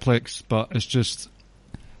superplex, but it's just...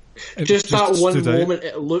 Just that one moment,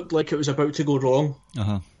 it looked like it was about to go wrong.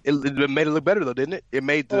 Uh-huh. It made it look better, though, didn't it? It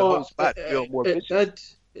made the whole spot feel more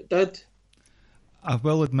vicious. It did. I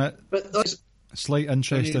will admit, But that's slight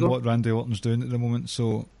interest in what Randy Orton's doing at the moment,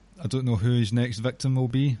 so I don't know who his next victim will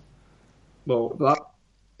be. well, that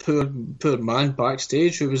poor man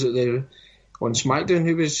backstage who was on SmackDown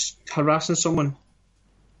who was harassing someone.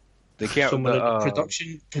 They can't. Someone in the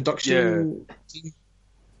production team.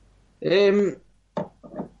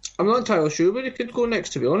 I'm not entirely sure where he could go next,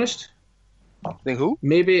 to be honest. Think who?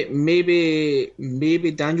 Maybe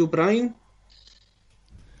Daniel Bryan.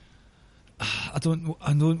 I don't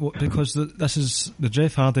because this is the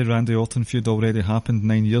Jeff Hardy Randy Orton feud already happened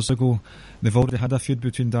 9 years ago. They've already had a feud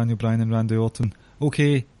between Daniel Bryan and Randy Orton.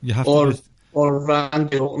 Okay, you have or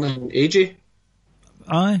Randy Orton and AJ.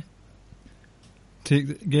 Aye.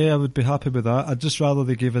 I would be happy with that. I'd just rather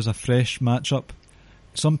they gave us a fresh matchup.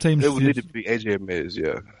 Sometimes it would need to be AJ and Miz,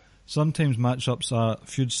 yeah. Sometimes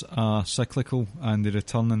feuds are cyclical and they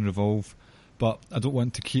return and revolve, but I don't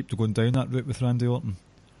want to keep going down that route with Randy Orton.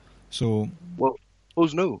 So, well,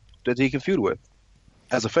 who's new that he can feud with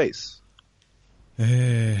as a face?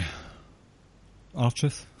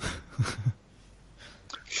 R-Truth.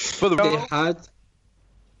 For the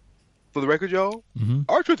record, y'all, mm-hmm.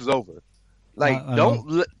 R-Truth is over. Like,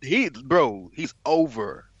 he's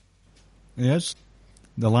over. Yes,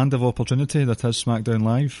 the land of opportunity that is SmackDown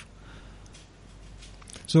Live.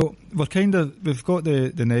 So we've got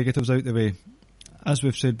the negatives out the way. As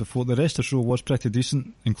we've said before, the rest of the show was pretty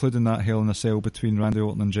decent, including that Hell in a Cell between Randy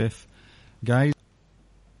Orton and Jeff. Guys,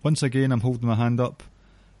 once again, I'm holding my hand up.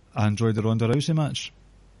 I enjoyed the Ronda Rousey match.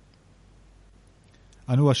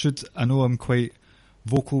 I know I'm quite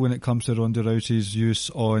vocal when it comes to Ronda Rousey's use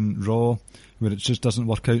on Raw, where it just doesn't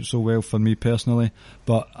work out so well for me personally.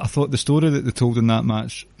 But I thought the story that they told in that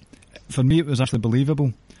match, for me, it was actually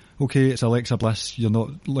believable. Okay, it's Alexa Bliss. You're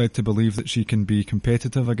not led to believe that she can be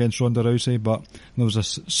competitive against Ronda Rousey, but there was a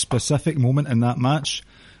specific moment in that match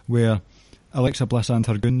where Alexa Bliss and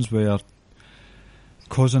her goons were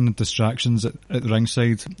causing distractions at the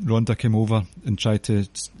ringside. Ronda came over and tried to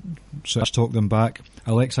talk them back.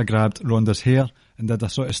 Alexa grabbed Ronda's hair and did a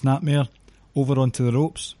sort of snapmare over onto the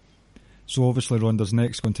ropes. So obviously Ronda's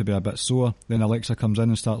neck's going to be a bit sore. Then Alexa comes in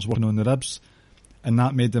and starts working on the ribs, and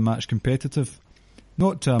that made the match competitive.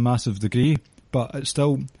 Not to a massive degree, but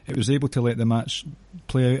it was able to let the match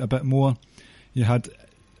play out a bit more. You had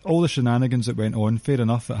all the shenanigans that went on. Fair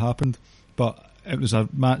enough, it happened, but it was a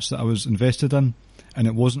match that I was invested in, and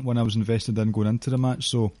it wasn't one I was invested in going into the match,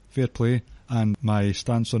 so fair play. And my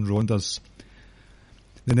stance on the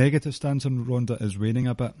negative stance on Ronda is waning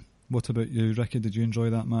a bit. What about you, Ricky? Did you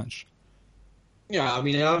enjoy that match? Yeah, I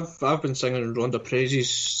mean, I've been singing Ronda praises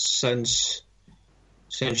since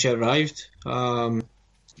she arrived.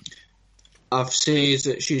 I've said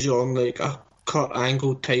that she's on like a Kurt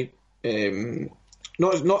Angle type, not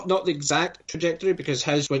the exact trajectory, because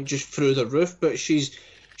his went just through the roof, but she's.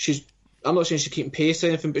 I'm not saying she's keeping pace or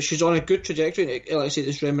anything, but she's on a good trajectory. Like I said,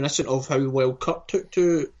 it's reminiscent of how well Kurt took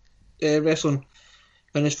to wrestling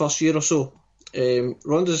in his first year or so.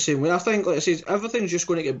 Ronda's the same way. I think, like I said, everything's just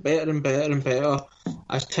going to get better and better and better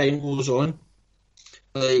as time goes on.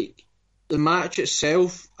 Like, the match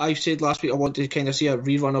itself, I said last week I wanted to kind of see a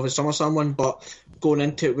rerun of a SummerSlam one, but going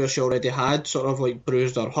into it where she already had sort of like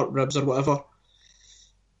bruised or hurt ribs or whatever,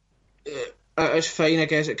 it's fine. I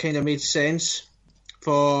guess it kind of made sense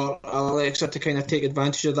for Alexa to kind of take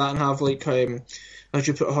advantage of that and have, like, as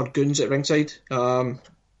you put, her goons at ringside.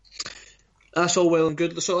 That's all well and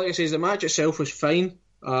good. So, like I say, the match itself was fine.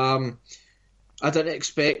 I didn't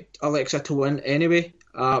expect Alexa to win anyway.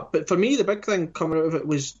 But for me, the big thing coming out of it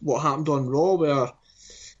was what happened on Raw, where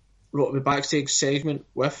the backstage segment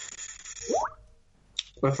with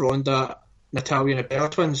Ronda, Natalya, and the Bella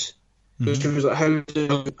Twins. It was like, how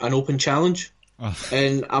to an open challenge.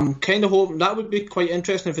 And I'm kind of hoping that would be quite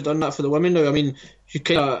interesting if they'd done that for the women now. I mean, you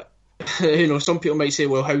kind of, some people might say,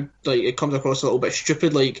 well, how, like, it comes across a little bit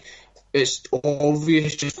stupid, like, it's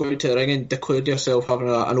obvious just go out to the ring and declare yourself having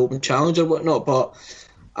an open challenge or whatnot, but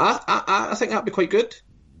I think that'd be quite good.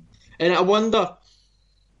 And I wonder,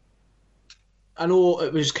 I know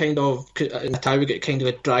it was kind of, Natalya got kind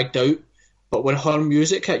of dragged out, but when her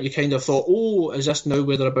music hit, you kind of thought, oh, is this now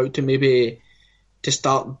where they're about to maybe to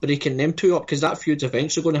start breaking them two up? Because that feud's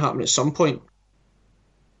eventually going to happen at some point.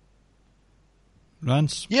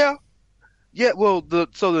 Rance? Yeah, well, the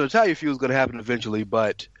Natalya feud is going to happen eventually,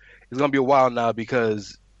 but it's going to be a while now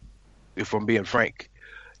because, if I'm being frank,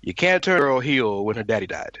 you can't turn a girl heel when her daddy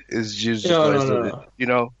died. It's just no. You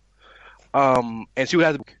know? And she would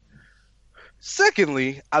have to.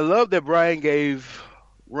 Secondly, I love that Brian gave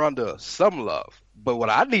Ronda some love, but what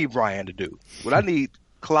I need Brian to do, what I need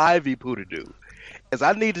Clive Poo to do, is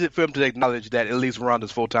I need for him to acknowledge that at least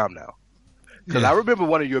Ronda's full-time now. Because I remember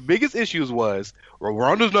one of your biggest issues was, well,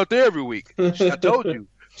 Ronda's not there every week. I told you.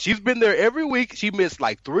 She's been there every week. She missed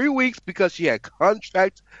like 3 weeks because she had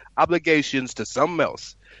contract obligations to something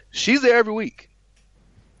else. She's there every week.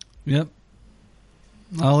 Yep.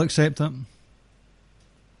 I'll accept it.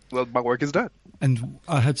 Well, my work is done. And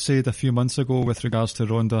I had said a few months ago with regards to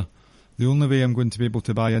Ronda, the only way I'm going to be able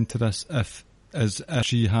to buy into this is if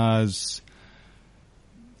she has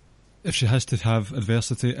to have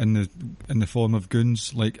adversity in the form of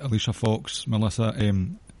goons like Alicia Fox, Melissa,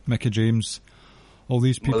 Mickie James, all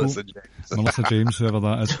these people, Melissa James, whoever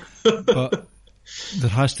that is. But there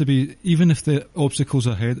has to be, even if the obstacles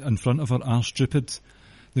ahead in front of her are stupid,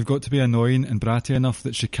 they've got to be annoying and bratty enough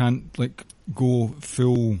that she can't, like, go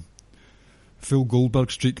full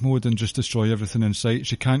Goldberg streak mode and just destroy everything in sight.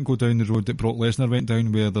 She can't go down the road that Brock Lesnar went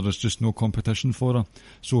down, where there is just no competition for her.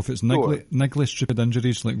 So if it's niggly stupid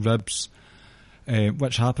injuries like ribs,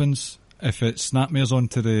 which happens, if it snapmares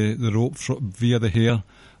onto the rope via the hair,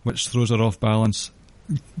 which throws her off balance,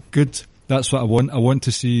 good. That's what I want. I want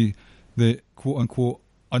to see the quote-unquote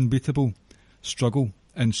unbeatable struggle,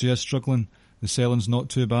 and she is struggling. The selling's not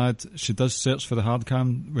too bad. She does search for the hard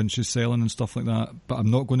cam when she's selling and stuff like that, but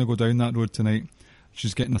I'm not going to go down that road tonight.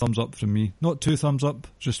 She's getting a thumbs up from me. Not 2 thumbs up,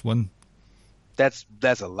 just 1. That's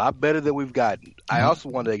a lot better than we've gotten. I also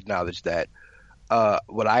want to acknowledge that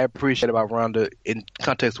what I appreciate about Ronda, in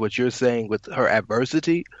context of what you're saying with her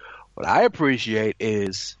adversity, what I appreciate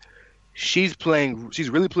is she's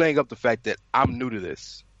really playing up the fact that I'm new to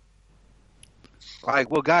this.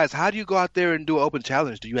 Like, well, guys, how do you go out there and do an open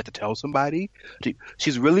challenge? Do you have to tell somebody?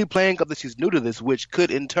 She's really playing up that she's new to this, which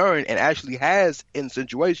could in turn, and actually has in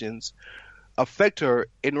situations, affect her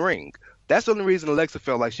in ring. That's the only reason Alexa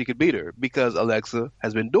felt like she could beat her, because Alexa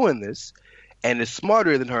has been doing this and is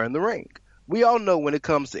smarter than her in the ring. We all know when it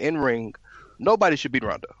comes to in-ring, nobody should beat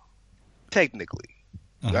Ronda, technically,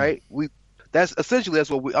 right? That's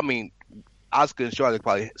what we. I mean, Asuka and Charlotte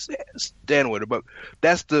probably stand with her, but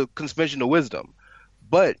that's the conventional wisdom.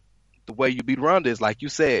 But the way you beat Ronda is, like you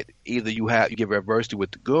said, either you give her adversity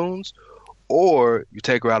with the goons, or you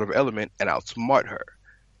take her out of her element and outsmart her.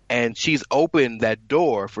 And she's opened that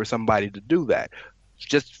door for somebody to do that.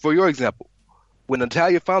 Just for your example, when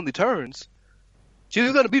Natalya finally turns,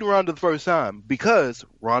 she's going to beat Ronda the first time because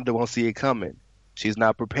Ronda won't see it coming. She's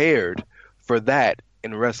not prepared for that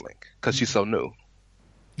in wrestling because she's so new.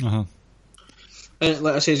 And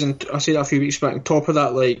like I said that a few weeks back, on top of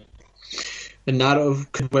that, like, the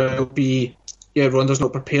narrative could well be, yeah, Ronda's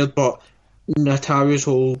not prepared, but Natalya's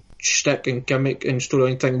whole shtick and gimmick and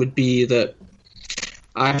storyline thing would be that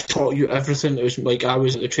I've taught you everything. It was like I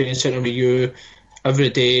was at the training centre with you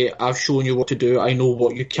every day. I've shown you what to do. I know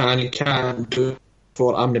what you can and can't do.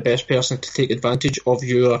 For I'm the best person to take advantage of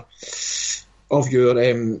your what's the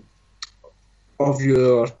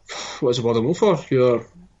word I'm looking for?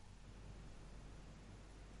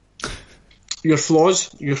 Your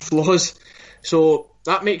flaws. So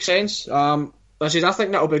that makes sense. I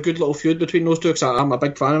think that'll be a good little feud between those two because I'm a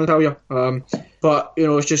big fan of Natalya. But you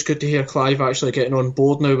know, it's just good to hear Clive actually getting on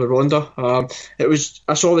board now with Ronda.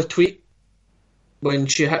 I saw the tweet when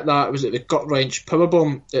she hit that. Was it the gut wrench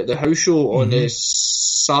powerbomb at the house show on the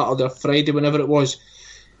Saturday or Friday, whenever it was?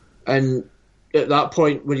 And at that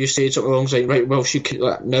point, when you said something along the lines, right, well, she could,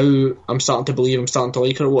 like, now I'm starting to believe, I'm starting to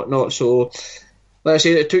like her or whatnot. So, like I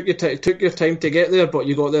said, it took your time to get there, but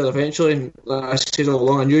you got there eventually. And like I said all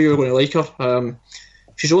along, I knew you were going to like her.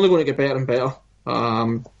 She's only going to get better and better.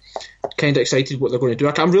 Kind of excited what they're going to do.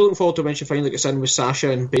 I'm really looking forward to when she finally gets in with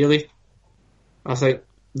Sasha and Bayley. I think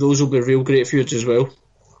those will be real great feuds as well.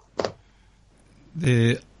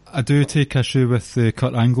 I do take issue with the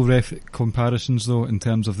Kurt Angle comparisons, though, in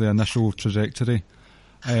terms of the initial trajectory.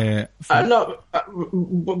 What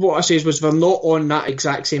I say was they're not on that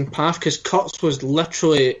exact same path, because Kurt's was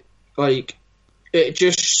literally like it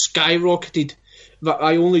just skyrocketed. But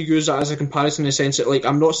I only use that as a comparison in the sense that, like,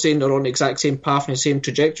 I'm not saying they're on the exact same path and the same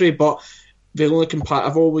trajectory, but the only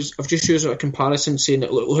I've just used it as a comparison, saying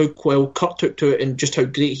that look how well Kurt took to it and just how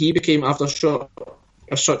great he became after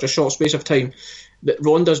such a short space of time. That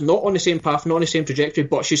Ronda's not on the same path, not on the same trajectory,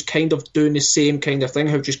 but she's kind of doing the same kind of thing.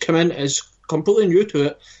 How she's come in as completely new to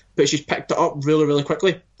it, but she's picked it up really, really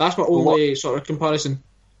quickly. That's my only sort of comparison.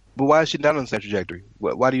 But why is she not on the same trajectory?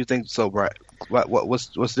 Why do you think so, Brad?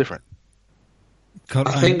 What's different?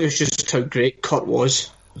 I think it was just how great Kurt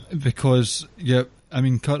was. Because,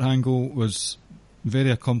 Kurt Angle was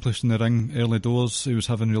very accomplished in the ring early doors. He was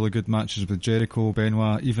having really good matches with Jericho,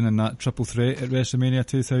 Benoit, even in that triple threat at WrestleMania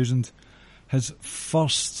 2000. His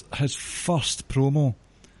first promo,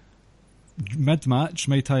 mid-match,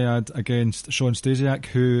 might I add, against Sean Stasiak,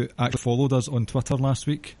 who actually followed us on Twitter last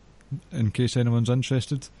week, in case anyone's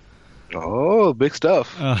interested. Oh, big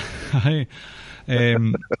stuff.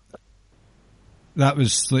 That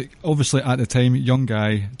was, like, obviously at the time, young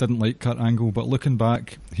guy, didn't like Kurt Angle, but looking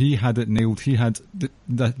back, he had it nailed. He had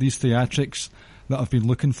these theatrics that I've been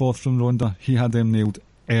looking for from Ronda. He had them nailed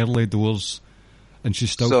early doors, and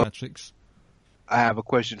she's still theatrics. I have a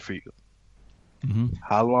question for you. Mm-hmm.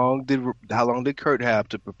 How long did Kurt have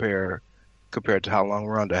to prepare compared to how long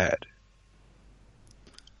Ronda had?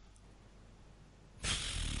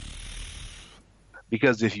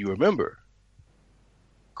 Because if you remember,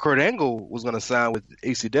 Kurt Angle was going to sign with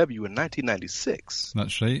ACW in 1996.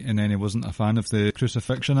 That's right, and then he wasn't a fan of the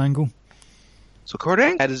crucifixion angle. So Kurt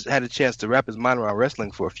Angle had a chance to wrap his mind around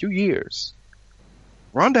wrestling for a few years.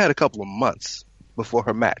 Ronda had a couple of months before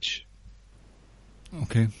her match.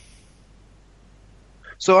 Okay.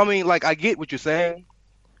 So, I mean, like, I get what you're saying.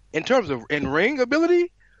 In terms of in-ring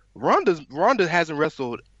ability, Ronda hasn't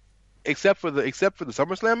wrestled, except for the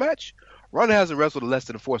SummerSlam match, Ronda hasn't wrestled less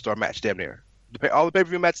than a 4-star match, damn near. All the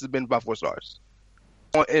pay-per-view matches have been about 4 stars.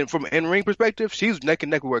 And from an in-ring perspective, she's neck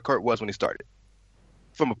and neck with where Kurt was when he started.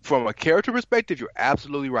 From a character perspective, you're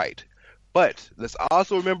absolutely right. But let's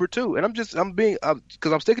also remember, too, and because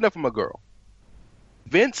I'm sticking up for my girl.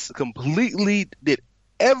 Vince completely did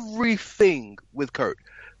everything with Kurt.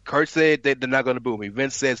 Kurt said that they're not going to boo me.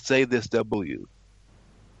 Vince said, say this, they'll boo you.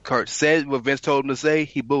 Kurt said what Vince told him to say,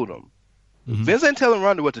 he booed him. Mm-hmm. Vince ain't telling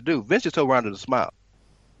Ronda what to do. Vince just told Ronda to smile.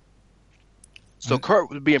 So Kurt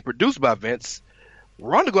was being produced by Vince.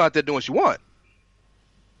 Ronda go out there doing what she want.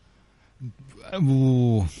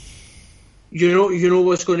 Ooh. You know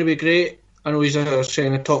what's going to be great? I know he's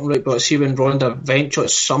saying the top right, but see when Ronda eventually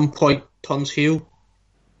at some point turns heel,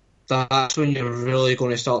 that's when you're really going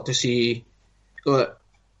to start to see. Like,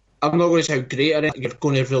 I'm not going to say how great her is. You're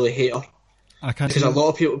going to really hate her. Because a lot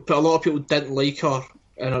of people didn't like her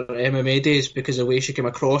in her MMA days because of the way she came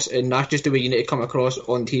across, and that's just the way you need to come across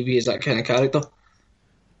on TV as that kind of character.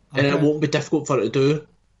 And it won't be difficult for her to do.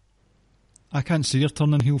 I can't see her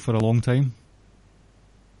turning heel for a long time.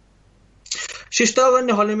 She's still in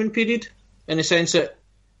the honeymoon period, in the sense that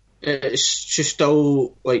she's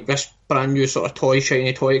still like this brand new sort of toy,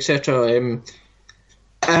 shiny toy, etc.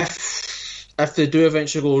 If they do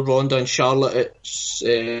eventually go Ronda and Charlotte at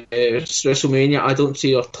WrestleMania, I don't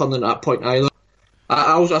see her turning at that point either.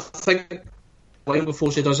 I think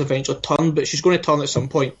before she does eventually turn, but she's going to turn at some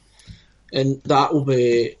point, and that will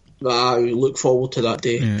be. I look forward to that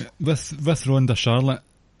day. Yeah. With Ronda Charlotte,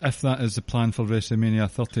 if that is the plan for WrestleMania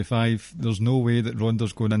 35, there's no way that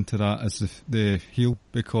Ronda's going into that as the heel,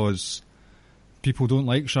 because people don't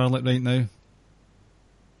like Charlotte right now.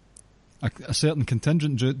 A certain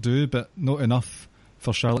contingent do, but not enough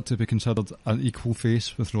for Charlotte to be considered an equal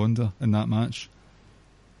face with Ronda in that match.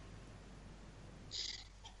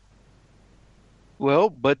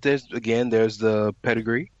 Well, but there's the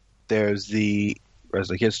pedigree, there's the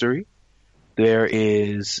wrestling history, there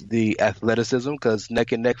is the athleticism, because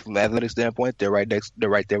neck and neck from an athletic standpoint, they're right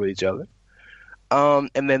there with each other.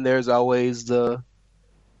 And then there's always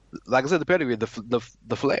like I said, the pedigree, the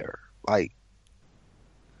flair. Like,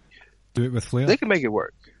 do it with flair. They can make it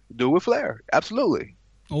work. Do it with flair, absolutely.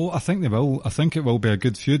 Oh, I think they will. I think it will be a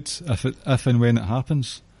good feud if and when it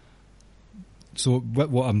happens. So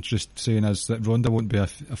what I'm just saying is that Ronda won't be a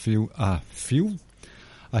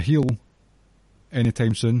heel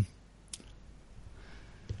anytime soon.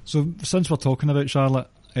 So since we're talking about Charlotte,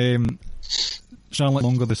 Charlotte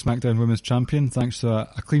longer the SmackDown Women's Champion thanks to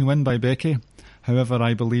a clean win by Becky. However,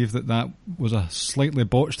 I believe that was a slightly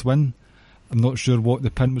botched win. I'm not sure what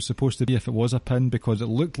the pin was supposed to be, if it was a pin, because it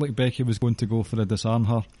looked like Becky was going to go for a disarm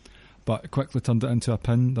her, but quickly turned it into a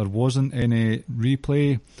pin. There wasn't any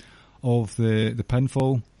replay of the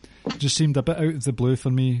pinfall. It just seemed a bit out of the blue for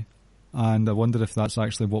me, and I wonder if that's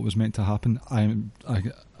actually what was meant to happen.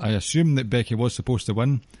 I assume that Becky was supposed to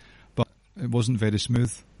win, but it wasn't very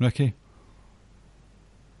smooth. Ricky?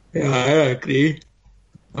 Yeah, I agree.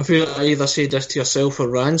 I feel like I either say this to yourself or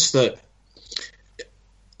Rance, that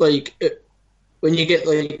when you get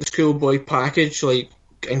like the schoolboy package, like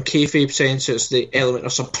in kayfabe sense, it's the element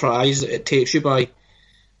of surprise that it takes you by,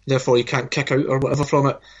 therefore you can't kick out or whatever from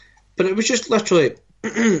it. But it was just literally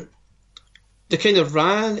they kind of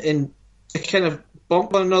ran and they kind of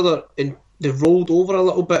bumped one another and they rolled over a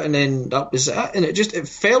little bit, and then that was it. And it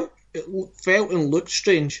felt and looked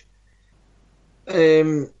strange. I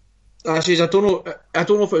don't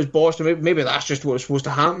know if it was botched. Maybe that's just what was supposed to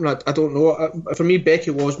happen. I don't know. For me, Becky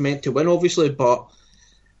was meant to win, obviously, but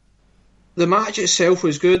the match itself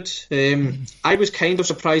was good. I was kind of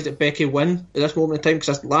surprised that Becky won at this moment in time,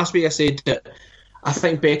 because last week I said that I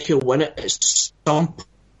think Becky will win it at some point.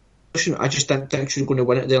 I just didn't think she was going to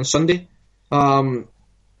win it there on Sunday. And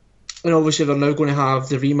obviously they're now going to have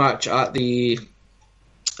the rematch at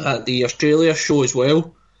the Australia show as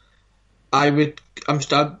well. I'd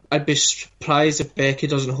be surprised if Becky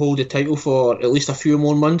doesn't hold the title for at least a few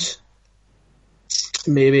more months,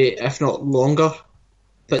 maybe if not longer.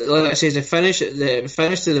 But like I say, the finish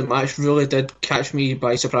to the match really did catch me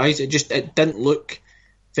by surprise. It didn't look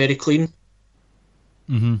very clean.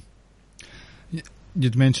 Mm-hmm.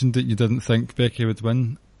 You'd mentioned that you didn't think Becky would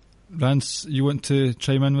win. Rance, you want to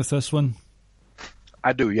chime in with this one?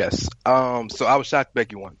 I do, yes. So I was shocked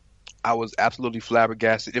Becky won. I was absolutely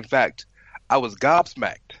flabbergasted. In fact, I was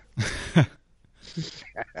gobsmacked.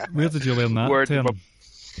 Where did you learn that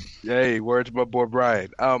term? Word to my boy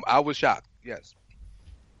Brian. I was shocked, yes.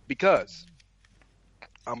 Because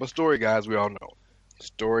I'm a story guy, as we all know.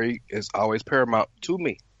 Story is always paramount to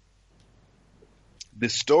me. The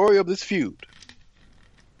story of this feud,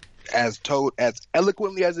 as told, as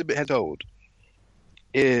eloquently as it has told,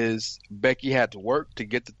 is Becky had to work to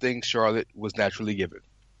get the things Charlotte was naturally given.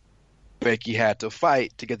 Becky had to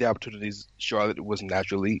fight to get the opportunities Charlotte was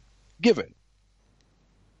naturally given.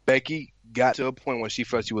 Becky got to a point where she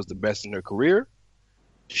felt she was the best in her career.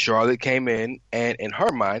 Charlotte came in and, in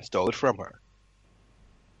her mind, stole it from her.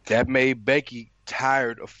 That made Becky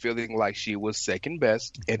tired of feeling like she was second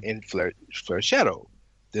best and in Flair's shadow.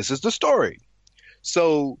 This is the story.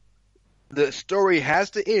 So the story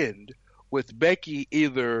has to end with Becky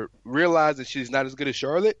either realizing she's not as good as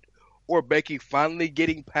Charlotte, or Becky finally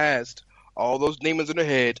getting past all those demons in her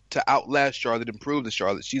head to outlast Charlotte and prove to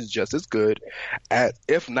Charlotte she's just as good,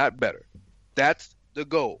 if not better. That's the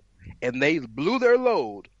goal. And they blew their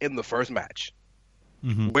load in the first match.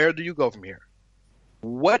 Mm-hmm. Where do you go from here?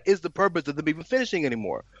 What is the purpose of them even finishing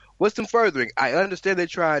anymore? What's them furthering? I understand they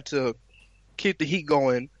tried to keep the heat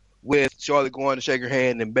going with Charlotte going to shake her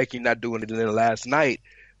hand and Becky not doing it, and then last night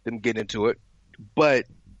them getting into it. But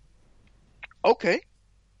okay,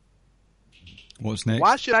 what's next?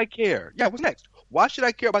 Why should I care? Yeah, what's next? Why should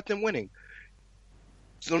I care about them winning?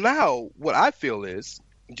 So now what I feel is,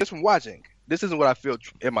 just from watching, this isn't what I feel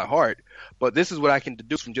in my heart, but this is what I can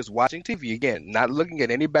deduce from just watching TV. Again, not looking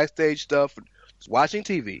at any backstage stuff, just watching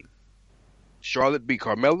TV. Charlotte beat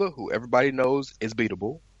Carmella, who everybody knows is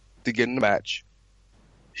beatable, to get in the match.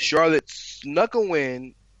 Charlotte snuck a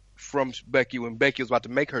win from Becky when Becky was about to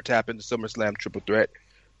make her tap into SummerSlam triple threat,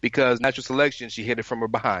 because natural selection, she hit it from her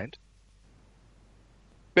behind.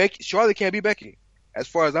 Charlotte can't be Becky, as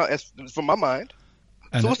far as from my mind.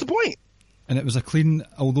 And so what's the point? And it was a clean,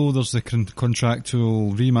 although there's the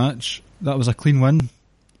contractual rematch, that was a clean win.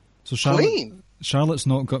 So Charlotte's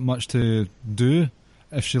not got much to do.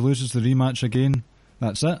 If she loses the rematch again,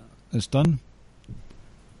 that's it. It's done.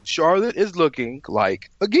 Charlotte is looking like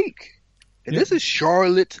a geek. And This is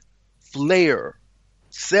Charlotte Flair.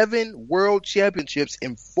 7 world championships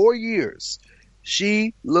in 4 years.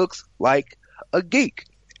 She looks like a geek.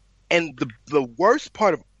 And the worst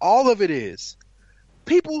part of all of it is,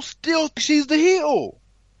 people still think she's the heel.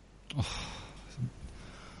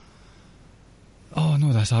 Oh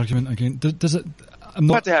no, this argument again. Does it? I'm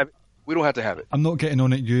not. Have to have it. We don't have to have it. I'm not getting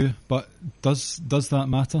on at you, but does that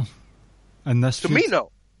matter? And this to me,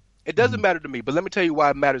 no. It doesn't matter to me. But let me tell you why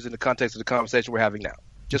it matters in the context of the conversation we're having now.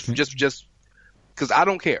 Just because I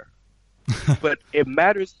don't care. But it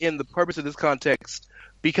matters in the purpose of this context,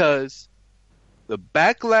 because the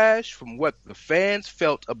backlash from what the fans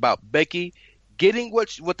felt about Becky getting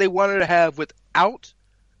what they wanted to have without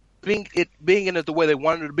being in it the way they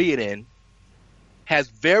wanted to be it in has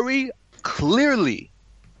very clearly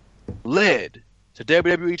led to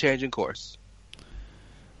WWE changing course.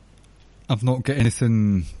 I've not got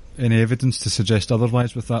any evidence to suggest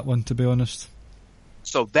otherwise with that one, to be honest.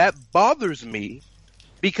 So that bothers me,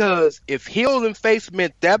 because if heel and face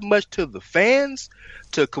meant that much to the fans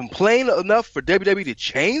to complain enough for WWE to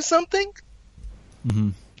change something,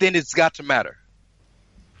 then it's got to matter.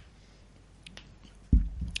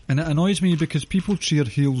 And it annoys me because people cheer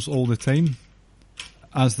heels all the time,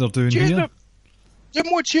 as they're doing here. Get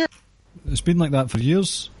more cheer. It's been like that for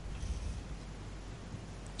years.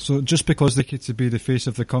 So just because they get to be the face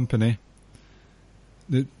of the company,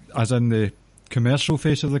 as in the commercial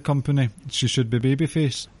face of the company, she should be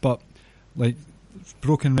babyface. But, like,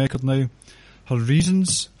 broken record now, her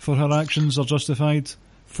reasons for her actions are justified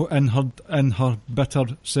in her bitter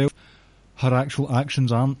self. Her actual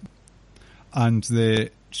actions aren't. And the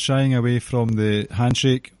shying away from the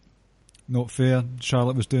handshake, not fair.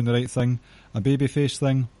 Charlotte was doing the right thing. A babyface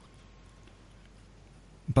thing.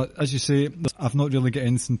 But as you say, I've not really got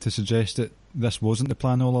anything to suggest that this wasn't the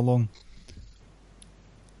plan all along.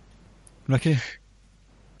 Ricky?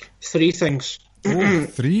 3 things. Oh,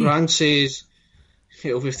 3? Rand says,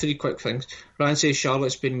 it'll be 3 quick things. Rand says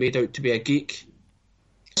Charlotte's been made out to be a geek.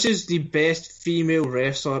 This is the best female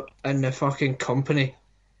wrestler in the fucking company.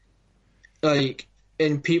 Like,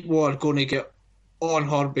 and people are going to get on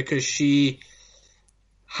her because she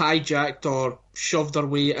hijacked or shoved her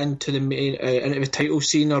way into the main into the title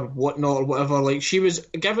scene or whatnot or whatever. Like, she was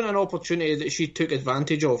given an opportunity that she took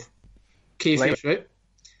advantage of. Kayfabe, right?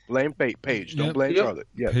 Blame Paige. Don't blame Charlotte.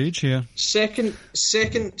 Yes. Paige here. Second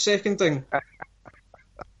thing.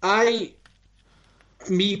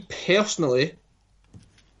 Me personally,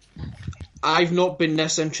 I've not been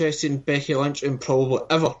this interested in Becky Lynch in probably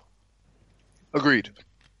ever. Agreed.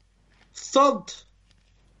 Third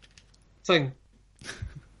thing.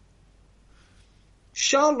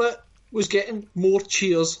 Charlotte was getting more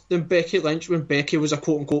cheers than Becky Lynch when Becky was a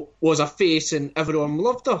quote-unquote was a face and everyone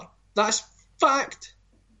loved her. That's fact.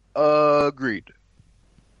 Agreed.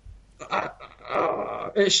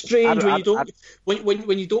 It's strange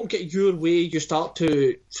when you don't get your way, you start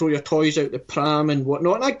to throw your toys out the pram and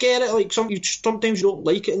whatnot. And I get it. Like sometimes you don't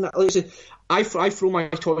like it. And like I said, I throw my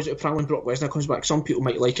toys out the pram when Brock Lesnar comes back. Some people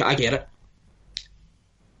might like it. I get it.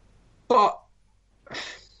 But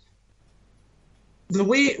the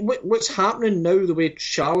way what's happening now, the way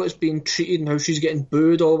Charlotte's being treated and how she's getting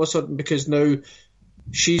booed all of a sudden because now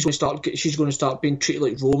she's going to start being treated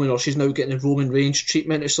like Roman, or she's now getting the Roman Reigns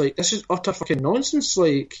treatment. It's like, this is utter fucking nonsense.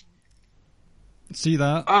 Like, see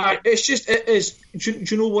that? It's just, it is. Do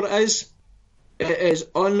you know what it is? It is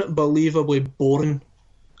unbelievably boring.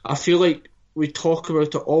 I feel like we talk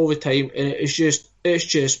about it all the time, and it's just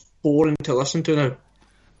boring to listen to now.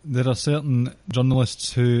 There are certain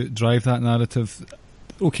journalists who drive that narrative.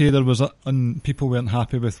 Okay, there was people weren't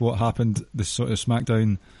happy with what happened, this sort of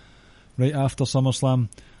SmackDown right after SummerSlam,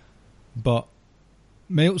 but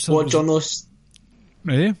Meltzer... What journalists?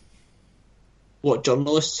 Eh? What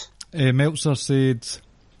journalists? Meltzer said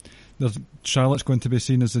Charlotte's going to be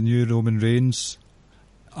seen as the new Roman Reigns,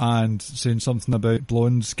 and saying something about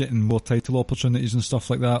blondes getting more title opportunities and stuff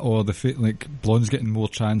like that, or blondes getting more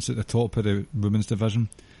chance at the top of the women's division.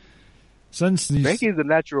 Since these... Becky's a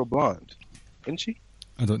natural blonde, isn't she?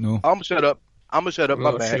 I don't know. I'm gonna shut up.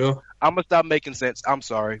 My bad. Sure. I'm gonna stop making sense. I'm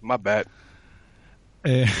sorry. My bad.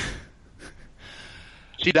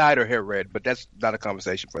 She dyed her hair red, but that's not a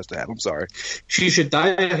conversation for us to have. I'm sorry. She should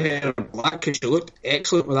dye her hair black because she looked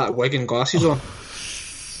excellent with that wig and glasses on.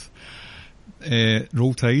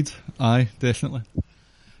 Roll Tide, aye, definitely.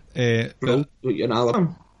 Roll in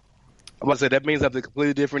Alabama. I'm about to say that means something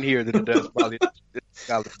completely different here than it does probably.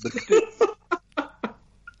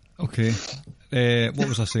 Okay. What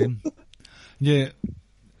was I saying? Yeah.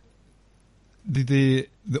 The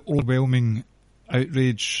overwhelming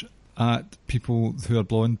outrage at people who are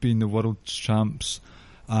blonde being the world's champs,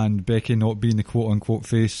 and Becky not being the quote unquote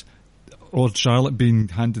face, or Charlotte being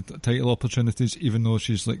handed title opportunities even though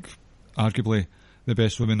she's like arguably the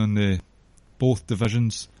best woman on both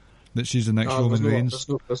divisions, that she's the next Roman Reigns.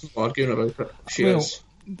 There's no arguing about it. She is.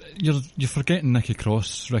 You're forgetting Nikki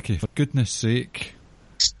Cross, Ricky, for goodness sake.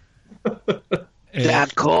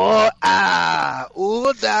 Dakota!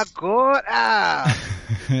 Ooh, Dakota!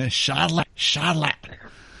 Charlotte!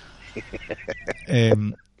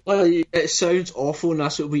 Well, it sounds awful, and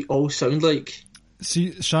that's what we all sound like.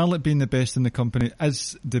 See, Charlotte being the best in the company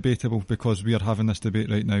is debatable because we are having this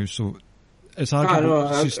debate right now, so it's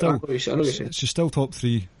arguable. She's still top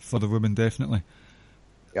 3 for the women, definitely.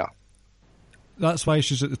 Yeah. That's why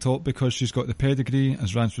she's at the top, because she's got the pedigree,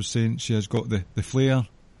 as Rance was saying. She has got the flair,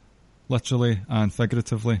 literally and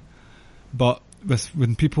figuratively. But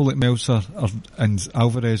when people like Meltzer and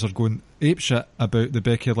Alvarez are going apeshit about the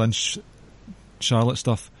Becky Lynch Charlotte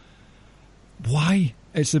stuff, why?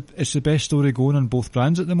 It's the best story going on both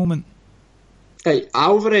brands at the moment. Hey,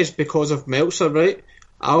 Alvarez, because of Meltzer, right?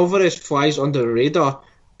 Alvarez flies under the radar,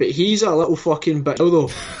 but he's a little fucking bitch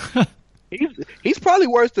though. He's probably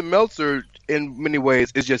worse than Meltzer in many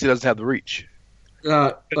ways. It's just he doesn't have the reach.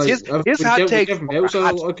 His hot take. Give Meltzer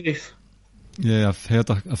a lot of grief. Yeah,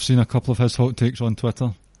 I've seen a couple of his hot takes on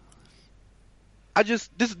Twitter. This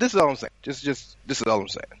is all I'm saying. This is all I'm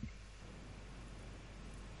saying.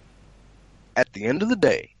 At the end of the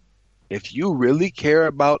day, if you really care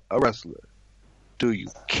about a wrestler, do you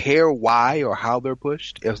care why or how they're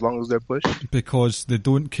pushed, as long as they're pushed? Because they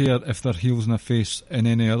don't care if they're heels in a face in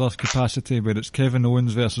any other capacity, where it's Kevin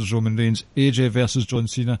Owens versus Roman Reigns, AJ versus John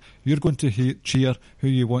Cena. You're going to cheer who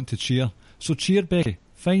you want to cheer. So cheer Becky.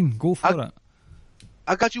 Fine, go for it.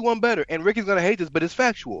 I got you one better, and Ricky's going to hate this, but it's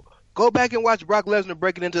factual. Go back and watch Brock Lesnar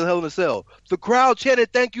breaking into the Hell in a Cell. The crowd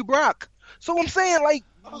chanted, "Thank you, Brock." So I'm saying, like,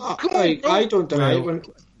 come on, bro. I don't deny it.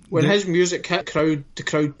 When his music hit, the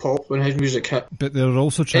crowd popped when his music hit. But they're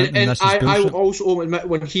also chanting, and this is bullshit. I will also admit,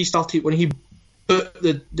 when he put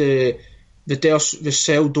the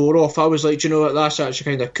cell door off, I was like, do you know what, that's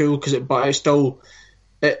actually kind of cool, but it still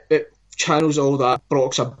it channels all that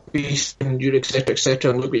Brock's a beast and you're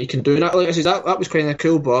etc, and look what you can do. And like I said, that was kind of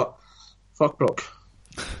cool, but fuck Brock.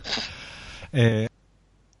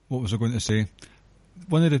 What was I going to say?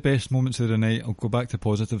 One of the best moments of the night, I'll go back to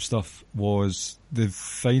positive stuff, was the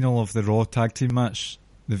final of the Raw tag team match.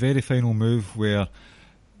 The very final move where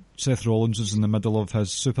Seth Rollins was in the middle of his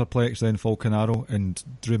superplex, then Falcon Arrow, and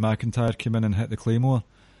Drew McIntyre came in and hit the Claymore.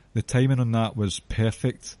 The timing on that was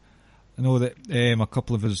perfect. I know that a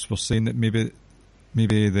couple of us were saying that maybe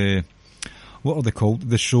the, what are they called?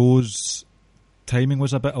 The show's timing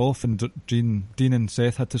was a bit off and Dean and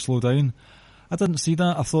Seth had to slow down. I didn't see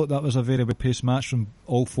that. I thought that was a very well-paced match from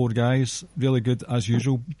all 4 guys. Really good, as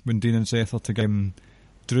usual, when Dean and Seth are together.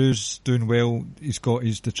 Drew's doing well. He's got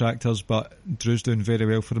his detractors, but Drew's doing very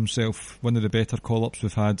well for himself. One of the better call-ups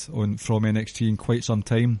we've had from NXT in quite some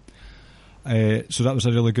time. So that was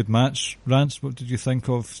a really good match. Rance, what did you think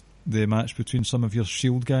of the match between some of your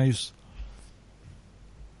Shield guys?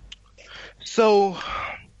 So,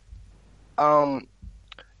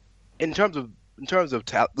 in terms of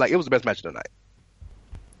like, it was the best match of the night.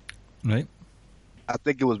 Right. I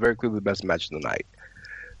think it was very clearly the best match of the night.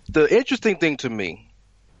 The interesting thing to me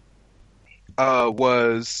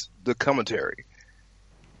was the commentary,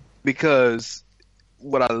 because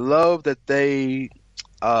what I love that they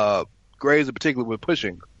Graves in particular were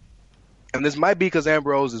pushing, and this might be because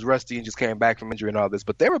Ambrose is rusty and just came back from injury and all this,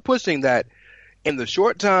 but they were pushing that in the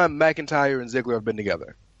short time McIntyre and Ziggler have been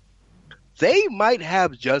together, they might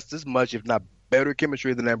have just as much, if not better,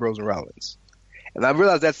 chemistry than Ambrose and Rollins. And I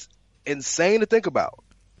realize that's insane to think about,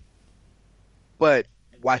 but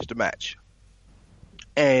watch the match.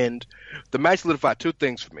 And the match solidified two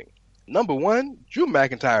things for me. Number one, Drew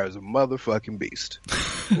McIntyre is a motherfucking beast.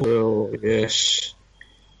 Oh, yes.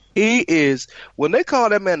 He is, when they call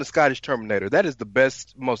that man the Scottish Terminator, that is the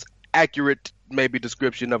best, most accurate, maybe,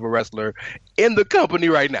 description of a wrestler in the company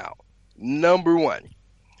right now. Number one.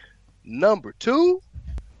 Number two,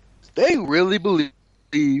 they really believe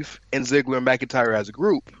in Ziggler and McIntyre as a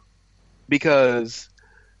group, because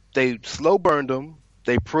they slow burned them.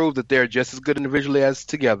 They proved that they're just as good individually as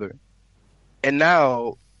together. And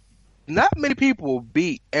now, not many people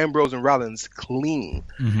beat Ambrose and Rollins clean.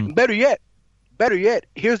 Mm-hmm. Better yet,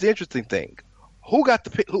 here's the interesting thing: who got the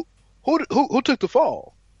pick? Who took the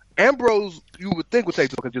fall? Ambrose, you would think, would take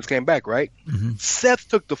the fall because he just came back, right? Mm-hmm. Seth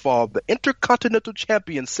took the fall. The Intercontinental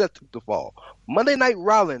Champion Seth took the fall. Monday Night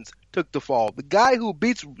Rollins took the fall. The guy who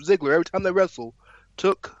beats Ziggler every time they wrestle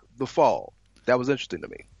took the fall. That was interesting to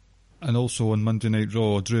me. And also on Monday Night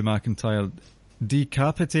Raw, Drew McIntyre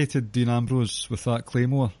decapitated Dean Ambrose with that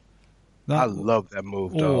Claymore. I love that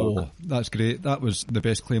move, dog. Oh, that's great. That was the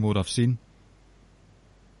best Claymore I've seen.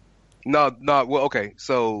 No, well, okay.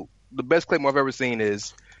 So the best Claymore I've ever seen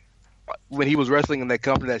is when he was wrestling in that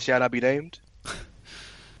company that shall not be named.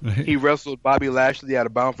 Right. He wrestled Bobby Lashley out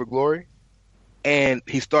of Bound for Glory, and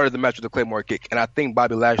he started the match with a Claymore kick. And I think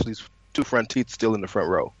Bobby Lashley's two front teeth still in the front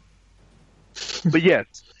row. But yes,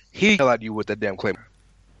 he hell out you with that damn Claymore.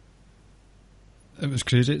 It was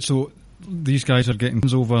crazy. So these guys are getting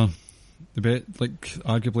over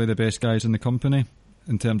arguably the best guys in the company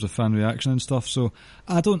in terms of fan reaction and stuff. So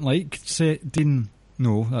I don't like Dean.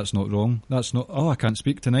 No, that's not wrong. That's not. Oh, I can't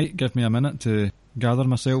speak tonight. Give me a minute to gather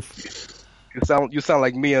myself. You sound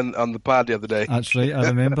like me on the pod the other day. That's right. I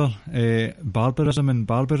remember barbarism and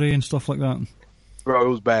Barbary and stuff like that. Bro, it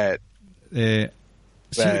was bad. Bad.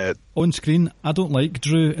 See, on screen, I don't like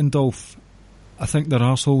Drew and Dolph. I think they're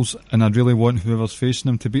arseholes, and I really want whoever's facing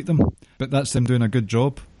them to beat them. But that's them doing a good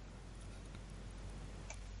job.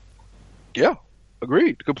 Yeah,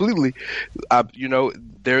 agreed completely.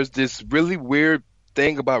 There's this really weird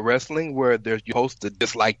thing about wrestling where you're supposed to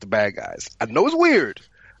dislike the bad guys. I know it's weird.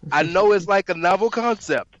 I know it's like a novel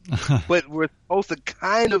concept, but we're supposed to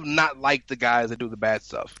kind of not like the guys that do the bad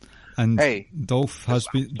stuff. And hey, Dolph has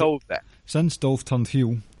been told that since Dolph turned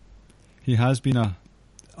heel, he has been a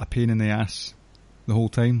pain in the ass the whole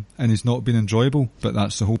time, and he's not been enjoyable. But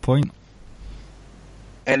that's the whole point.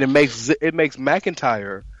 And it makes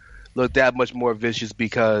McIntyre look that much more vicious,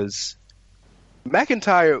 because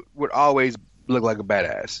McIntyre would always look like a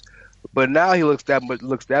badass, but now he looks that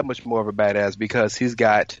much more of a badass because he's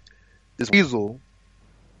got this weasel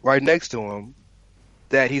right next to him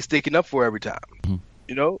that he's sticking up for every time. Mm-hmm.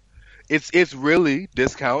 You know, it's really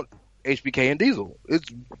discount HBK and Diesel. It's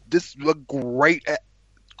this a great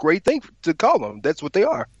thing to call them. That's what they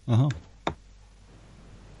are. Uh-huh.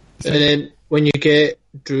 And then when you get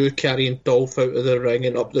Drew carrying Dolph out of the ring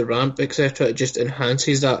and up the ramp, etc., it just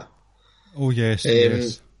enhances that. Oh, yes,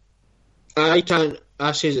 yes. I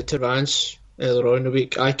said it to Rance earlier on in the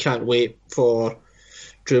week, I can't wait for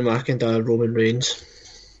Drew McIntyre, Roman Reigns.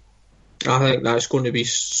 I think that's going to be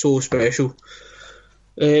so special.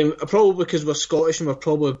 Probably because we're Scottish and we're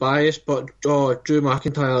probably biased, but Drew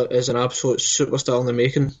McIntyre is an absolute superstar in the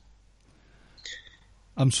making.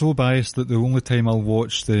 I'm so biased that the only time I'll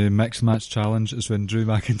watch the Mixed Match Challenge is when Drew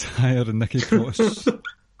McIntyre and Nikki Cross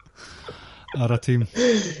are a team.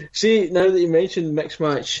 See, now that you mentioned Mixed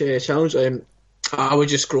Match Challenge, I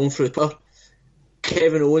was just scrolling through Twitter.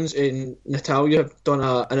 Kevin Owens and Natalya have done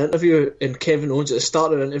an interview, and Kevin Owens at the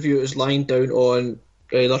start of the interview is lying down on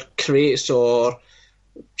either crates or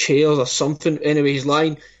chairs or something. Anyway, he's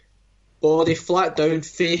lying body flat down,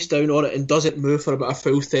 face down on it, and doesn't move for about a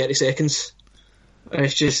full 30 seconds.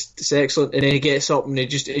 It's excellent. And then he gets up and it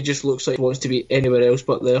just looks like he wants to be anywhere else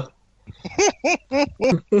but there.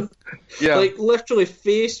 Yeah, like literally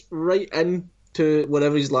face right into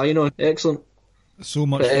whatever he's lying on. Excellent. So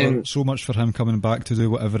much for him coming back to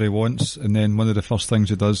do whatever he wants, and then one of the first things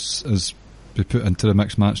he does is be put into the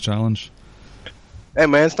Mixed Match Challenge. Hey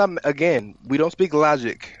man, stop again. We don't speak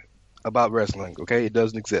logic. about wrestling. Okay, it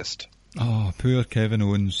doesn't exist. Oh, poor Kevin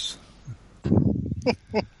Owens.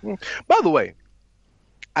 By the way,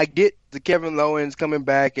 I get the Kevin Owens coming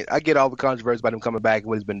back, and I get all the controversy about him coming back and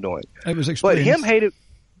what he's been doing. It was explained. But him hated.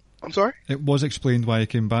 I'm sorry? It was explained why he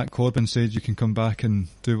came back. Corbin said you can come back and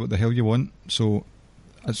do what the hell you want, so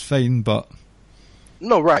it's fine, but...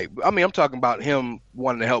 No, right. I mean, I'm talking about him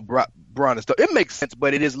wanting to help Braun and stuff. It makes sense,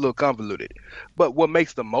 but it is a little convoluted. But what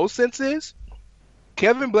makes the most sense is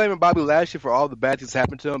Kevin blaming Bobby Lashley for all the bad things that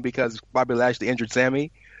happened to him because Bobby Lashley injured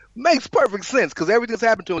Sammy. Makes perfect sense, because everything that's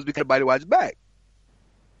happened to him is because Bobby Lashley's back.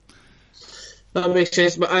 That makes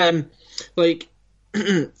sense, but like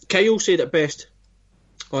Kyle said it best,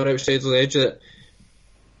 or outside the edge, that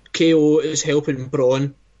KO is helping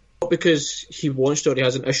Braun not because he wants to or he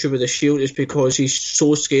has an issue with the Shield, it's because he's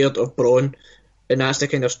so scared of Braun, and that's the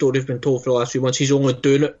kind of story we've been told for the last few months. He's only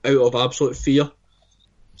doing it out of absolute fear.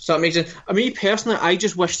 So that makes sense. I mean, personally, I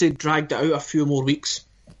just wish they dragged it out a few more weeks.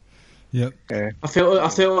 Yep. I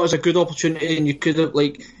felt it was a good opportunity, and you could have,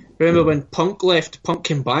 like, remember when Punk left, Punk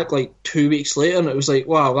came back like 2 weeks later, and it was like,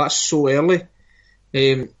 wow, that's so early.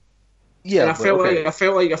 I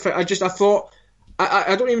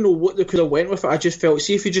don't even know what they could have went with it. I just felt,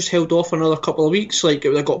 see if you just held off another couple of weeks, like, it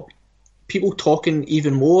would have got people talking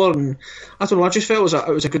even more, and I don't know, I just felt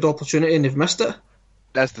it was a good opportunity, and they've missed it.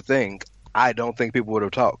 That's the thing. I don't think people would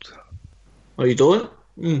have talked. Oh, you don't?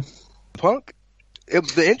 Punk,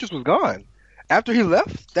 the interest was gone. After he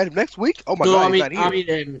left, that next week, oh my God, he's not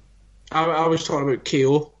here. I was talking about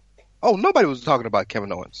KO. Oh, nobody was talking about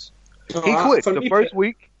Kevin Owens. No, He quit the first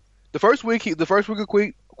week. The first week he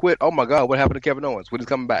quit. Oh my God, what happened to Kevin Owens? When he's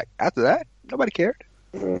coming back? After that, nobody cared.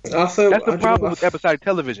 That's the problem with episodic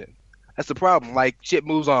television. That's the problem. Like, shit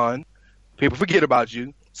moves on. People forget about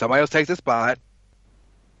you. Somebody else takes his spot.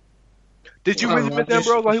 Did you really miss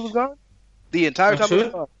Ambrose while he was gone? The entire time he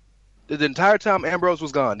was gone. The entire time Ambrose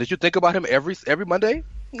was gone. Did you think about him every Monday?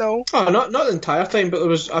 No. Oh, not the entire time, but there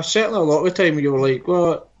was certainly a lot of the time where you were like,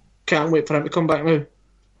 well, can't wait for him to come back now.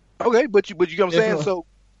 Okay, but you get what I'm saying?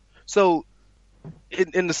 So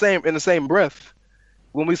in the same breath,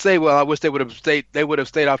 when we say, well, I wish they would have stayed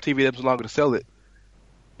off TV that much longer to sell it,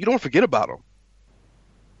 you don't forget about them.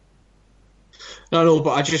 No,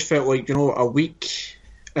 but I just felt like, a week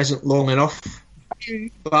isn't long enough.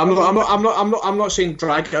 But I'm not saying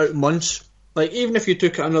drag it out months. Like, even if you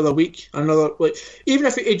took it another week, even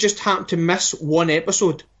if it just happened to miss one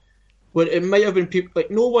episode, where it might have been people,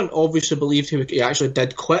 like, no one obviously believed he actually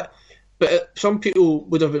did quit, but some people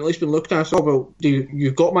would have at least been looking at us, oh, well,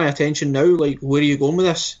 you got my attention now, like, where are you going with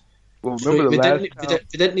this? Well, remember they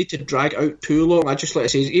didn't need to drag it out too long. I just like to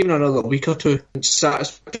say, even another week or two, it's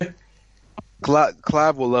satisfactory.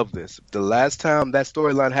 Clive will love this. The last time that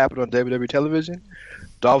storyline happened on WWE television,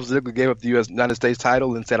 Dolph Ziggler gave up the United States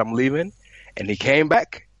title and said, I'm leaving, and he came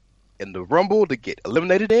back in the Rumble to get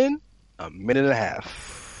eliminated in a minute and a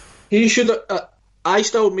half. He should have, I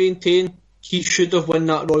still maintain he should have won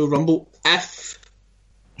that Royal Rumble if,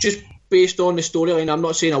 just based on the storyline, I'm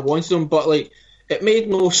not saying I wanted him, but like, it made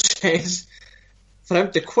no sense for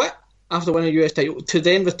him to quit after winning a US title to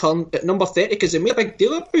then return at number 30, because they made a big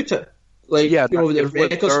deal about it. Like, with the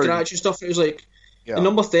record scratch and stuff, it was like, the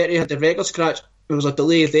number 30 had the record scratch, there was a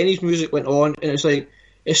delay, then his music went on, and it's like,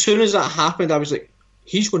 as soon as that happened, I was like,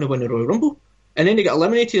 he's going to win the Royal Rumble. And then he got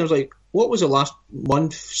eliminated, and I was like, what was the last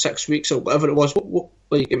month, 6 weeks, or whatever it was? What,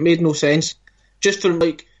 like, it made no sense. Just from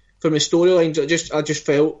his storylines, I just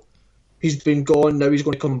felt he's been gone, now he's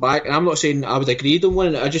going to come back. And I'm not saying I would agree on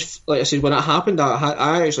winning it, I just, like I said, when it happened,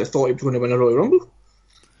 I actually thought he was going to win a Royal Rumble.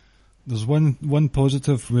 There's one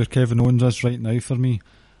positive where Kevin Owens is right now for me,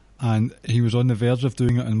 and he was on the verge of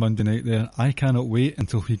doing it on Monday night there. I cannot wait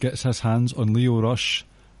until he gets his hands on Lio Rush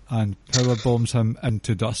and powerbombs him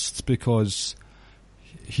into dust, because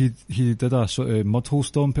he did a sort of mudhole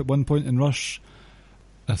stomp at one point in Rush.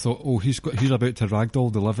 I thought, he's about to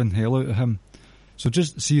ragdoll the living hell out of him. So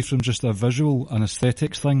just see from just a visual and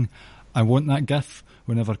aesthetics thing, I want that gif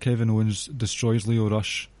whenever Kevin Owens destroys Lio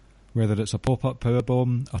Rush. Whether it's a pop-up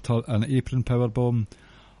powerbomb, an apron powerbomb,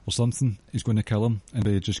 or something, he's going to kill him, and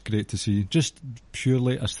it'd be just great to see. Just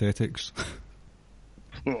purely aesthetics.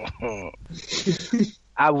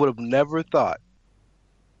 I would have never thought,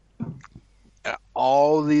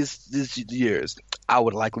 all these years, I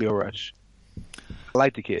would like Lio Rush. I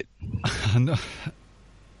like the kid. And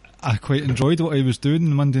I quite enjoyed what he was doing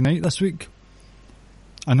on Monday night this week.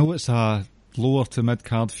 I know it's a lower to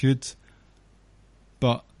mid-card feud,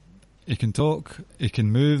 but he can talk, he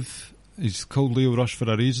can move, he's called Lio Rush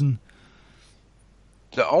for a reason.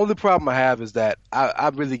 The only problem I have is that I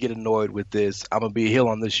really get annoyed with this. I'm going to be a heel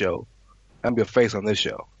on this show. I'm going to be a face on this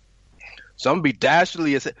show. So I'm gonna be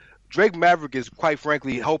dastardly. Drake Maverick is quite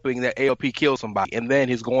frankly hoping that AOP kills somebody, and then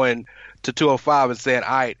he's going to 205 and saying, "All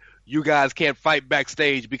right, you guys can't fight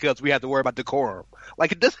backstage because we have to worry about decorum."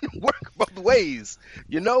 Like, it doesn't work both ways,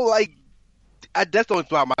 Like, that's the only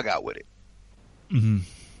problem I got with it. Mm-hmm.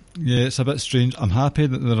 Yeah, it's a bit strange. I'm happy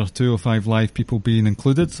that there are 205 Live people being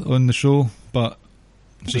included on the show, but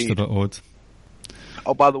it's just a bit odd.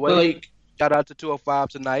 Oh, by the way, shout out to 205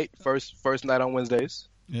 tonight. First night on Wednesdays.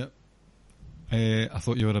 Yep. I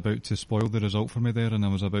thought you were about to spoil the result for me there, and I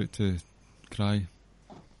was about to cry.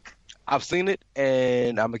 I've seen it,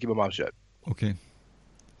 and I'm gonna keep my mouth shut. Okay,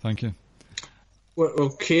 thank you. Well,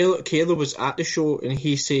 Caleb was at the show, and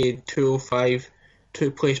he said 205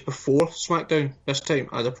 took place before SmackDown this time,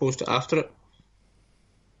 as opposed to after it.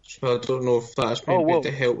 So I don't know if that's maybe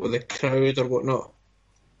to help with the crowd or whatnot.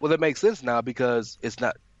 Well, that makes sense now because it's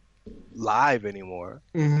not live anymore.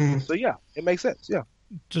 Mm-hmm. So yeah, it makes sense. Yeah.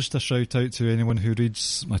 Just a shout out to anyone who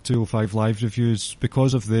reads my 205 Live reviews.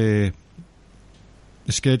 Because of the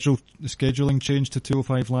scheduling change to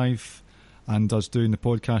 205 Live and us doing the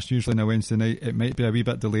podcast usually on a Wednesday night, it might be a wee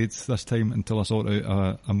bit delayed this time until I sort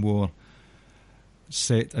out a more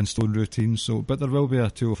set in stone routine. But there will be a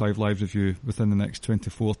 205 Live review within the next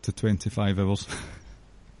 24 to 25 hours.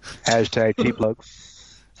 Hashtag cheap plug.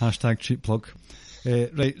 Hashtag cheap plug.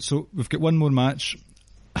 Right, so we've got one more match.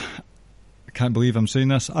 I can't believe I'm saying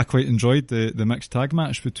this. I quite enjoyed the mixed tag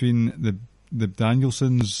match between the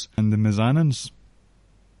Danielsons and the Mizanins.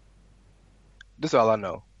 This is all I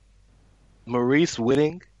know. Maurice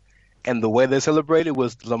winning and the way they celebrated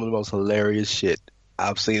was some of the most hilarious shit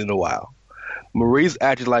I've seen in a while. Maurice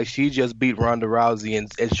acted like she just beat Ronda Rousey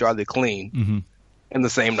and Charlotte clean in the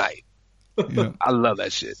same night. Yeah. I love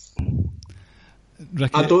that shit.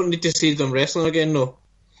 Ricky, I don't need to see them wrestling again, though.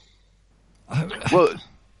 Well,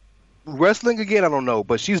 wrestling again, I don't know,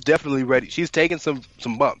 but she's definitely ready. She's taken some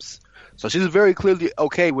bumps, so she's very clearly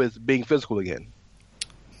okay with being physical again.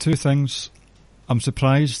 Two things. I'm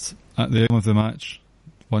surprised at the end of the match.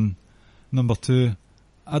 One. Number two,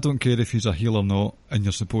 I don't care if he's a heel or not, and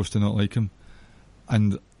you're supposed to not like him.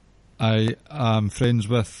 And I am friends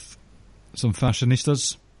with some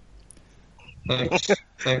fashionistas.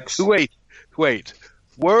 Thanks. Wait.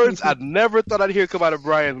 Words I never thought I'd hear come out of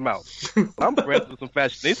Brian's mouth. I'm friends with some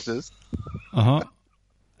fashionistas.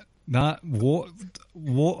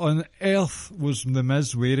 What on earth was The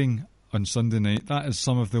Miz wearing on Sunday night? That is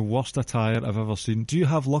some of the worst attire I've ever seen. Do you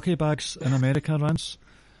have lucky bags in America, Rance?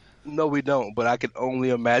 No, we don't, but I can only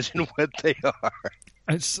imagine what they are.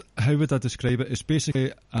 How would I describe it? It's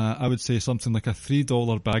basically, I would say something like a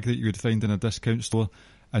 $3 bag that you would find in a discount store,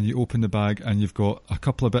 and you open the bag and you've got a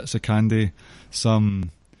couple of bits of candy,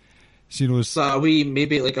 some zeros. So a wee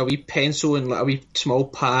pencil and like a wee small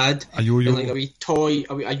pad, a yo-yo, and like a wee toy,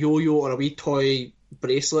 a yo-yo or a wee toy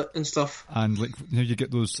bracelet and stuff. And like you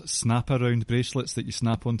get those snap around bracelets that you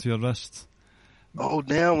snap onto your wrist. Oh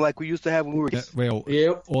damn! Like we used to have when we were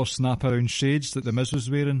yep. Or snap around shades that the Miz was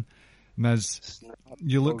wearing. Miz,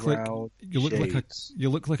 you look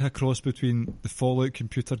like a cross between the Fallout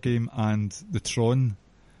computer game and the Tron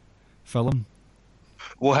film.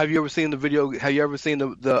 Well, have you ever seen the video? Have you ever seen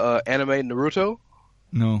the anime Naruto?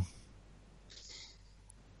 No.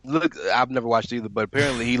 Look, I've never watched either, but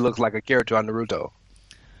apparently he looks like a character on Naruto.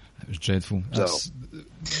 It was dreadful. So,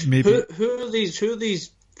 maybe who are these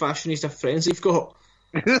fashionista friends you've got?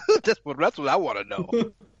 that's what I want to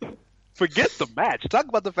know. Forget the match. Talk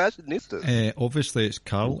about the fashionistas. Obviously, it's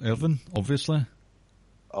Carl Irvin. Obviously.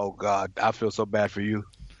 Oh God, I feel so bad for you.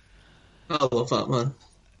 I love that man.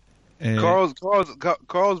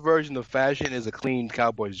 Carl's version of fashion is a clean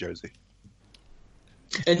Cowboys jersey.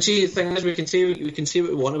 And see, the thing is, we can say what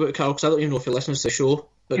we want about Carl, because I don't even know if he listens to the show.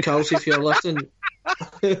 But Carl, see if you're listening,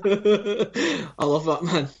 I love that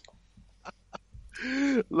man.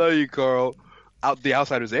 Love you, Carl. The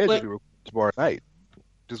Outsider's Edge will be tomorrow night.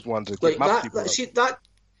 Just wanted to like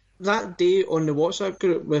that day on the WhatsApp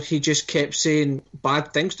group where he just kept saying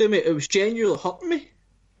bad things to me. It was genuinely hurting me.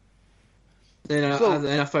 Then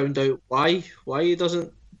I found out why he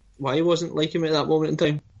wasn't liking me at that moment in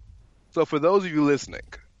time. So for those of you listening,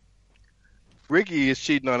 Ricky is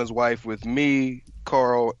cheating on his wife with me,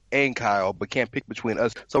 Carl, and Kyle, but can't pick between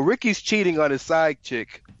us. So Ricky's cheating on his side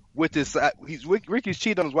chick with his side. Ricky's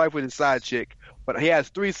cheating on his wife with his side chick, but he has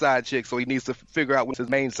 3 side chicks, so he needs to figure out what's his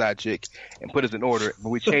main side chick and put it in order. But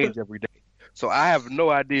we change every day, so I have no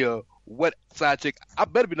idea what side chick. I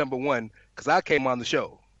better be number 1 because I came on the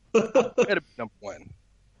show. I better be number 1.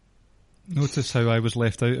 Notice how I was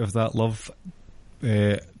left out of that love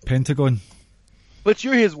Pentagon. But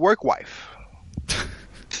you're his work wife.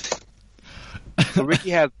 So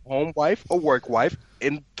Ricky has a home wife, a work wife,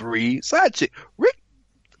 and 3 side chicks. Rick,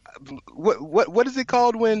 what is it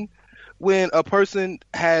called when a person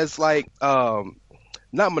has like not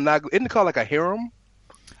monogamy? Isn't it called like a harem?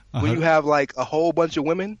 When you have like a whole bunch of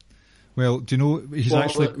women. Well, do you know he's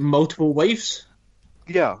actually multiple wives?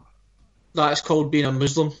 Yeah, that's called being a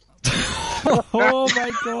Muslim. Oh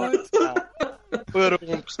my god! But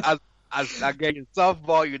I gave you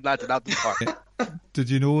softball. You knocked it out the park. Did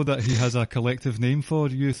you know that he has a collective name for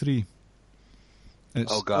you 3?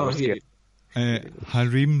 It's, oh god, I'm scared.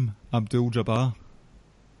 Harim Abdul-Jabbar.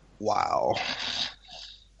 Wow.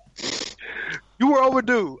 You were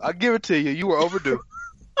overdue. I give it to you. You were overdue.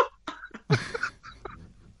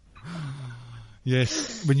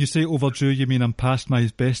 Yes. When you say overdue, you mean I'm past my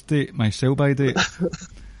best date, my sell-by date.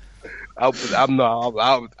 I'm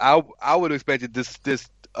not. I would expect this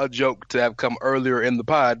a joke to have come earlier in the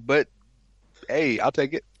pod, but hey, I'll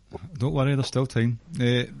take it. Don't worry, there's still time.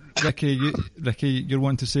 Ricky, you're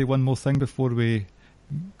wanting to say one more thing before we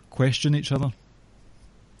question each other?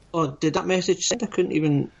 Oh, did that message send? I can't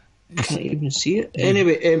even see it.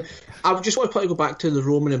 Anyway, I just want to go back to the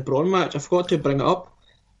Roman and Braun match. I forgot to bring it up.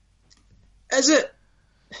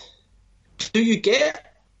 Do you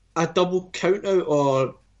get a double count out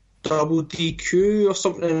or double DQ or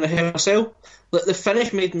something in the Hell in a Cell? Like, the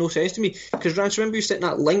finish made no sense to me, because Rance, remember you sent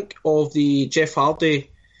that link of the Jeff Hardy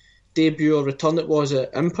debut or return that was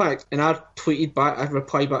at Impact, and I replied back, I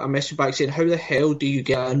messaged back saying, how the hell do you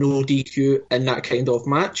get a no DQ in that kind of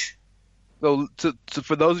match? So,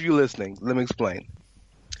 for those of you listening, let me explain.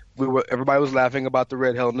 Everybody was laughing about the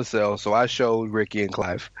red Hell in a Cell, so I showed Ricky and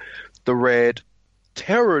Clive the red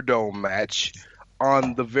Terror Dome match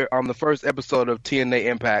on the first episode of TNA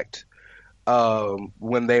Impact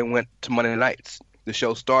when they went to Monday nights. The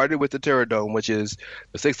show started with the Terror Dome, which is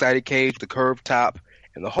the 6-sided cage, the curved top,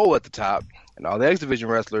 and the hole at the top, and all the X Division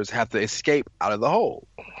wrestlers have to escape out of the hole.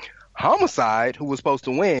 Homicide, who was supposed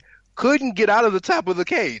to win, couldn't get out of the top of the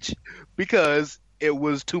cage because it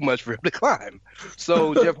was too much for him to climb.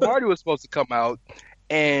 So Jeff Hardy was supposed to come out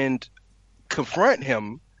and confront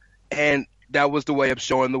him, and that was the way of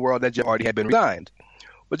showing the world that Jeff Hardy had been resigned.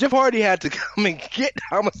 But Jeff Hardy had to come and get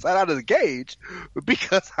Homicide out of the cage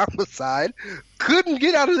because Homicide couldn't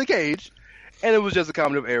get out of the cage, and it was just a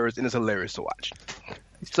comedy of errors, and it's hilarious to watch.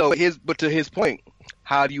 So, to his point,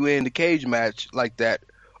 how do you end a cage match like that,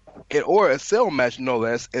 or a cell match, no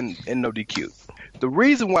less, in no DQ? The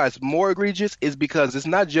reason why it's more egregious is because it's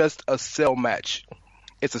not just a cell match.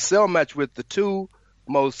 It's a cell match with the 2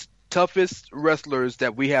 most toughest wrestlers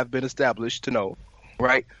that we have been established to know,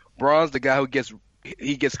 right? Braun's the guy who gets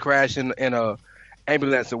crashed in a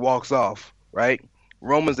ambulance and walks off, right?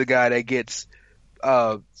 Roman's the guy that gets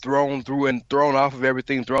thrown off of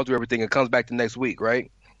everything, thrown through everything, and comes back the next week,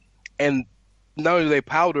 right? And not only do they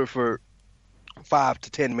powder for 5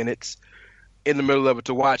 to 10 minutes in the middle of it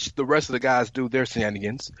to watch the rest of the guys do their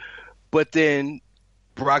shenanigans, but then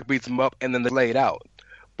Brock beats them up and then they lay it out.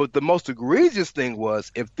 But the most egregious thing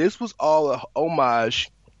was, if this was all a homage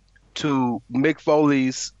to Mick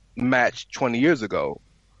Foley's match 20 years ago,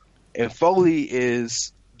 and Foley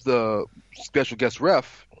is the special guest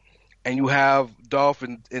ref, and you have Dolph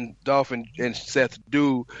and Seth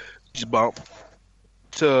do bump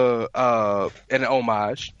to an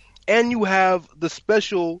homage, and you have the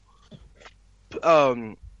special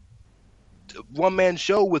one-man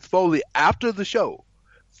show with Foley after the show,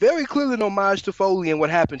 very clearly an homage to Foley and what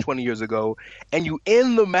happened 20 years ago, and you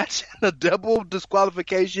end the match in a double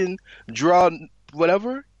disqualification, draw,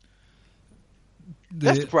 whatever.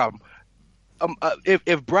 That's the problem.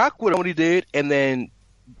 If Brock would have what he did, and then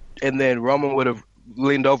Roman would have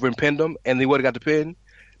leaned over and pinned him, and he would have got the pin,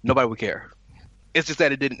 nobody would care. It's just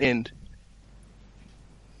that it didn't end.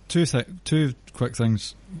 Two quick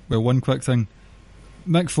things. Well, one quick thing.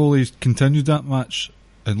 Mick Foley's continued that match,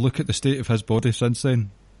 and look at the state of his body since then.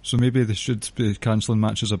 So maybe they should be cancelling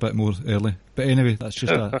matches a bit more early. But anyway, that's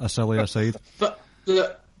just a silly aside. But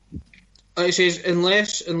like it says,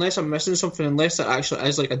 unless I'm missing something, unless it actually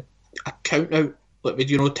is like a count out, like with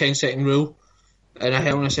 10-second rule in a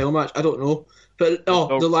Hell in a Cell match, I don't know. But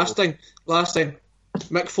the last thing,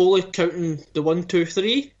 Mick Foley counting the 1, 2,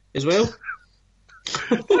 3 as well.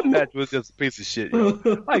 That match was just a piece of shit, yo.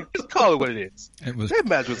 Like, just call it what it is. That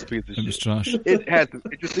match was a piece of shit. It was trash. It had some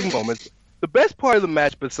interesting moments. The best part of the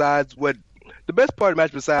match, besides what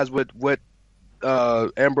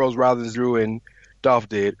Ambrose, Rollins, Drew, and Dolph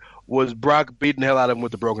did, was Brock beating the hell out of him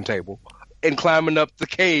with the broken table and climbing up the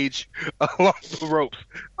cage along the ropes.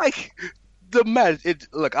 Like, the match.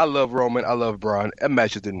 Look, I love Roman, I love Braun. That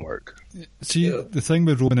match just didn't work. See, the thing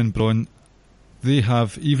with Roman and Braun, they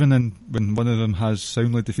have, even when one of them has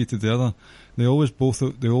soundly defeated the other, they always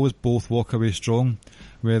both walk away strong.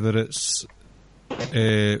 Whether it's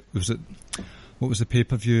what was the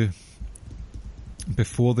pay-per-view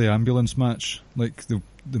before the ambulance match, like the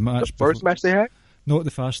match, the first match they had? Not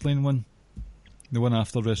the Fastlane one, the one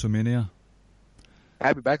after WrestleMania.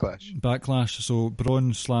 Happy Backlash. So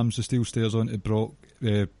Braun slams the steel stairs onto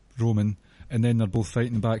Roman, and then they're both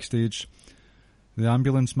fighting backstage. The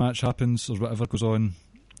ambulance match happens, or whatever goes on,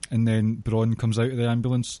 and then Braun comes out of the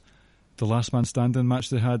ambulance. The last man standing match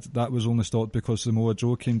they had, that was only stopped because Samoa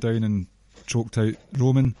Joe came down and choked out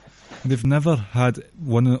Roman. They've never had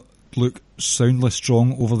one look soundly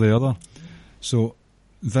strong over the other. So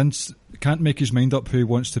Vince can't make his mind up who he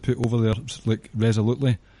wants to put over there, like,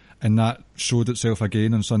 resolutely, and that showed itself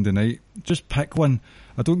again on Sunday night. Just pick one.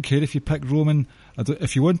 I don't care if you pick Roman.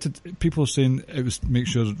 If you wanted, people are saying it was make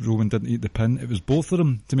sure Roman didn't eat the pin. It was both of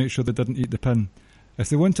them to make sure they didn't eat the pin. If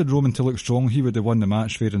they wanted Roman to look strong, he would have won the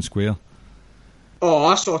match fair and square. Oh,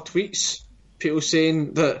 I saw tweets, people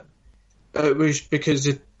saying that it was because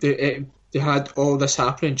they had all this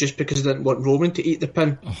happening just because they didn't want Roman to eat the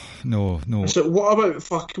pin. Oh, no. So what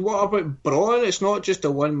about Braun? It's not just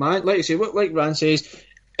a one man. Like I say, like Rand says,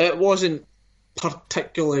 it wasn't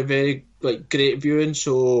particularly very great viewing.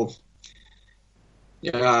 So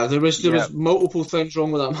yeah, there was multiple things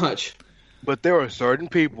wrong with that match. But there are certain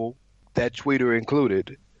people, that tweeter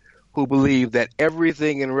included, who believe that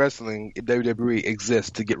everything in wrestling in WWE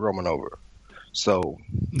exists to get Roman over. So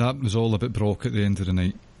that was all a bit Brock at the end of the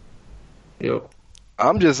night. Yep.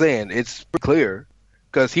 I'm just saying, it's clear,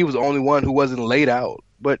 because he was the only one who wasn't laid out.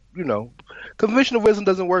 But, conventional wisdom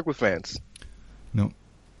doesn't work with fans. No.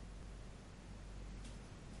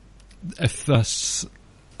 If this...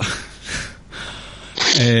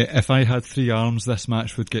 if I had 3 arms, this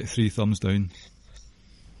match would get 3 thumbs down.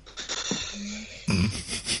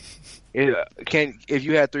 If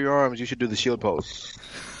you had 3 arms, you should do the shield pose.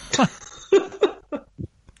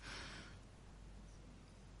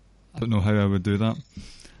 I don't know how I would do that.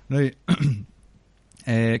 Right.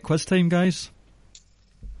 Quiz time, guys.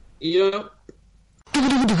 Yep.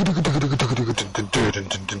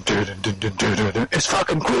 It's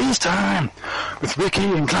fucking quiz time with Ricky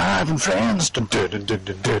and Clive and friends. A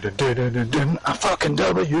fucking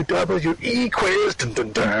WWE quiz.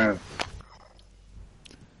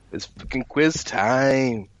 It's fucking quiz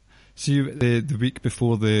time. See, the week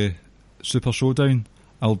before the Super Showdown,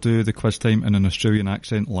 I'll do the quiz time in an Australian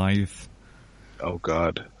accent live. Oh,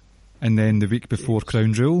 God. And then the week before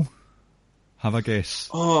Crown Jewel, have a guess.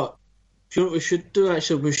 Oh, do you know what we should do,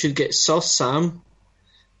 actually? We should get Sir Sam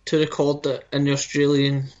to record it in the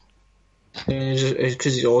Australian, because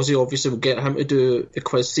he's Aussie, obviously. We'll get him to do the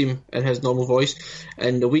quiz theme in his normal voice.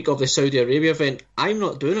 And the week of the Saudi Arabia event, I'm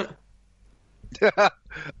not doing it. I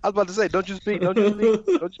was about to say, don't you speak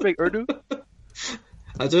Urdu?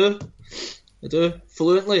 I do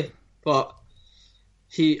fluently, but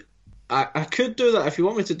I could do that if you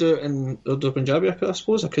want me to do it in Urdu Punjabi. I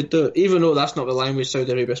suppose I could do it, even though that's not the language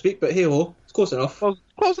Saudi Arabia speak. But hey ho, it's close enough. Well,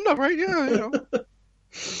 close enough, right? Yeah,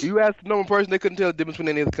 You asked the normal person, they couldn't tell the difference between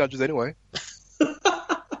any of the countries anyway.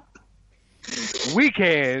 We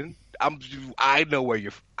can. I know where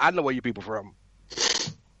you people from.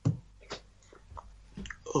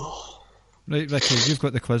 Right, Ricky, you've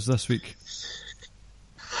got the quiz this week.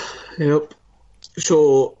 Yep.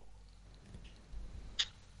 So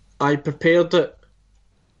I prepared it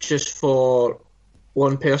just for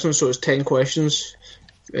one person, so it's 10 questions.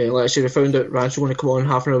 Like I said, we found out Rance was going to come on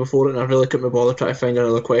half an hour before it, and I really couldn't be bothered trying to find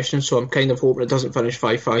another question, so I'm kind of hoping it doesn't finish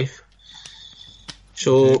 5-5.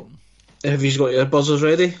 So, have you got your buzzers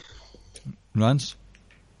ready? Rance?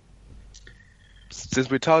 Since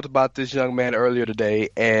we talked about this young man earlier today,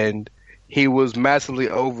 and he was massively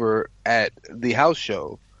over at the house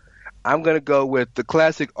show, I'm going to go with the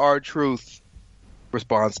classic R-Truth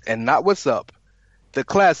response, and not what's up. The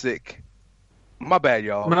classic, my bad,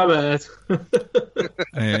 y'all. My bad.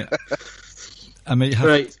 I might have...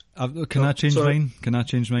 Right. Can I change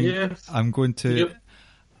mine? Yeah. I'm going to... Yep.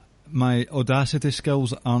 My Audacity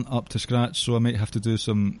skills aren't up to scratch, so I might have to do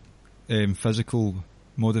some physical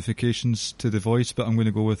modifications to the voice, but I'm going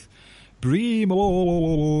to go with Brie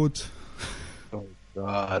mode. Oh,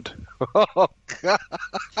 God. Oh, God.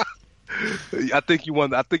 I think you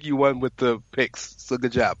won with the picks, so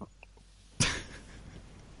good job.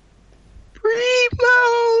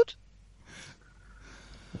 Reload.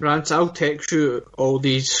 Rance, I'll text you all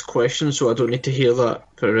these questions so I don't need to hear that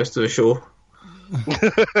for the rest of the show.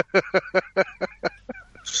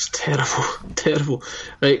 It's terrible.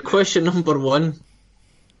 Right, question number 1.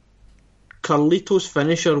 Carlito's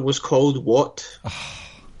finisher was called what?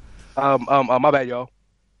 My bad, y'all.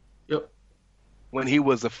 Yep. When he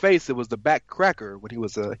was a face, it was the back cracker. When he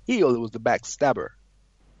was a heel, it was the back stabber.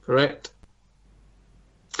 Correct.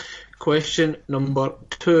 Question number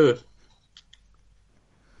 2.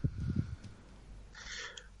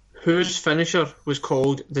 Whose finisher was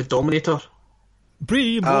called the Dominator?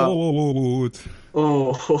 Breamode.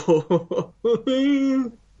 Oh.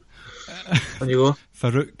 There you go.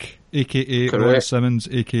 Farouk, a.k.a. Ron Correct. Simmons,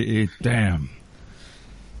 a.k.a. Damn.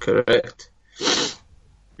 Correct.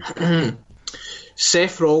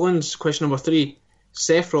 Seth Rollins, question number 3.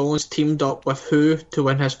 Seth Rollins teamed up with who to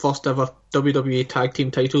win his first ever WWE Tag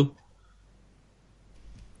Team title?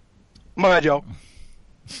 My bad, y'all.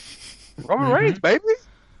 Roman Reigns, baby.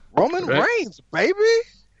 Roman Correct. Reigns, baby.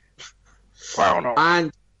 I don't know.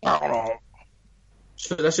 And I don't know.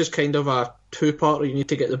 so this is kind of a two-parter. You need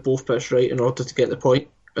to get the both bits right in order to get the point,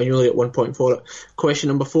 and you only get 1 point for it. Question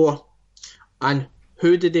number 4. And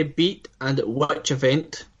who did they beat and at which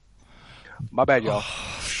event? My bad, y'all.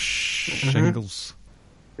 Shingles.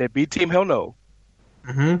 They beat Team Hell No.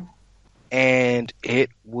 Mm-hmm. And it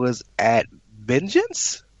was at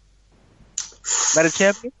Vengeance? Not a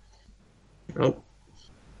champion? Nope.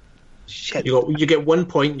 Shit. You get 1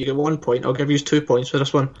 point. You get 1 point. I'll give you 2 points for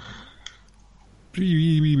this one.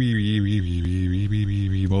 Breamode.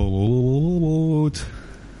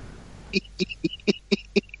 I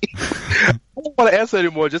don't want to answer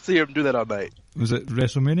anymore just to hear him do that all night. Was it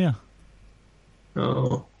WrestleMania?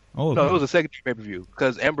 No. Oh, No, it was a secondary pay-per-view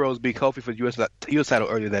because Ambrose beat Kofi for the US title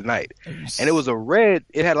earlier that night. And it was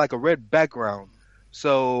it had like a red background.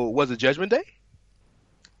 So, was it Judgment Day?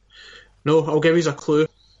 No, I'll give you a clue.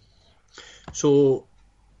 So,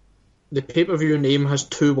 the pay-per-view name has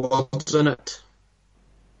 2 words in it.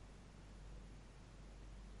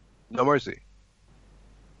 No Mercy.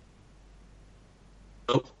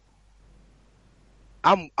 Nope.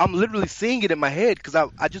 I'm literally seeing it in my head because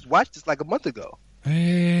I just watched this like a month ago.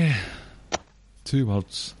 2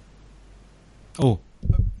 words. Oh,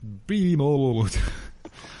 Breamode.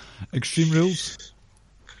 Extreme Rules.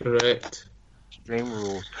 Correct. Extreme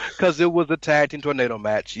Rules. Because it was a tag team tornado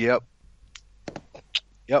match. Yep.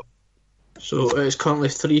 So, it's currently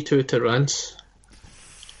 3-2 to Rance.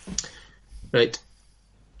 Right.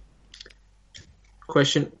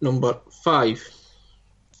 Question number 5.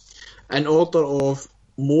 In order of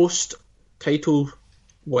most title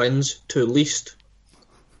wins to least,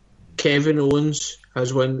 Kevin Owens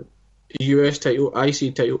has won the US title,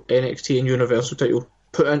 IC title, NXT and Universal title.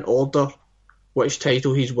 Put in order which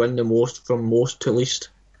title he's won the most from most to least.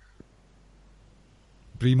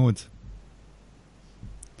 Breamode.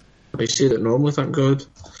 I say that normally, thank God.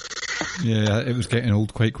 Yeah, it was getting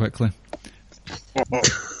old quite quickly.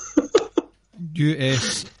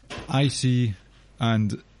 US, IC,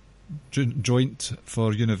 and joint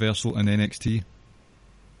for Universal and NXT.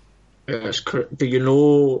 That's correct. Do you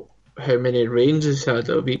know how many reigns he's had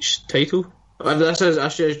of each title? I'm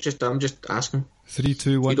just asking. 3,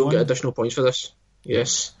 2, 1, You don't 1. get additional points for this.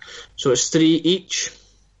 Yes. So it's 3 each.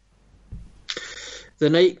 The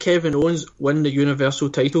night Kevin Owens won the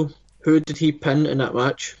Universal title, who did he pin in that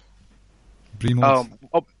match? Breamode.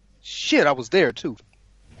 Oh, shit, I was there too.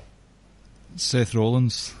 Seth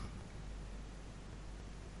Rollins.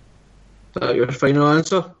 Is that your final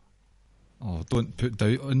answer? Oh, don't put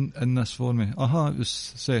doubt in this for me. It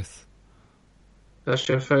was Seth. That's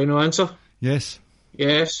your final answer? Yes.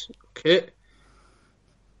 Yes. Okay.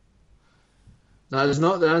 That is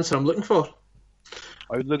not the answer I'm looking for.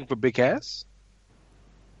 Are you looking for Big Cass?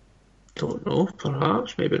 Don't know.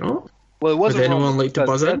 Perhaps. Maybe not. Well, it wasn't Would anyone Roman like to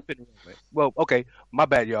because buzz in? Seth Roman. Well, okay, my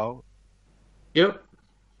bad, y'all. Yep.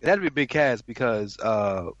 It had to be Big Cass because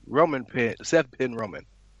Seth pinned Roman.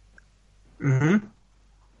 Mm-hmm.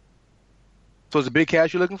 So is it Big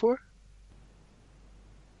Cass you're looking for?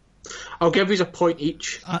 I'll give you a point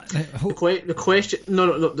each. Hold- The question, no.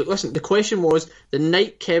 Listen, the question was the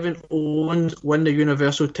night Kevin Owens won the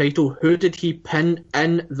Universal title. Who did he pin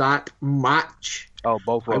in that match? Oh,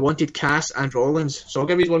 both of I them. wanted Cass and Rollins, so I'll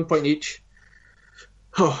give you 1 point each.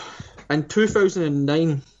 In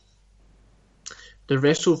 2009, the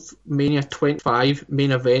WrestleMania 25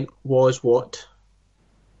 main event was what?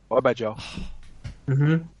 What about y'all?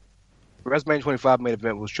 Mm-hmm. WrestleMania 25 main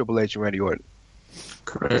event was Triple H and Randy Orton.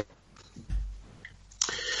 Correct.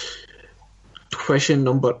 Question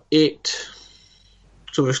number 8.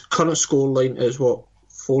 So his current scoreline is what?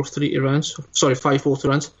 4-3 to Rance? Sorry, 5-4 to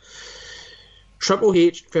Rance. Triple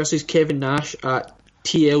H versus Kevin Nash at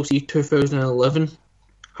TLC 2011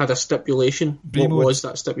 had a stipulation. Breamode. What was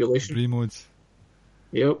that stipulation? Breamode.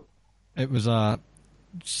 Yep. It was a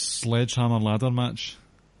Sledgehammer ladder match.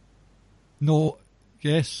 No.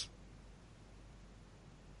 Yes.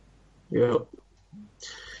 Yeah.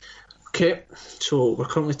 Okay, so we're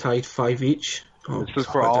currently tied 5 each. Oh, This is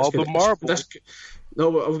for all the marbles.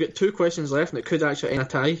 No, I've got 2 questions left, and it could actually end a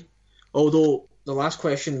tie. Although the last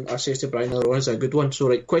question I say to Brian earlier on is a good one. So,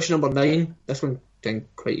 right, question number 9. This one, I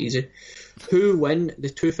think, quite easy. Who won the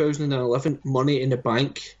 2011 Money in the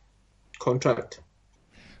Bank contract?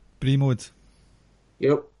 Bremode.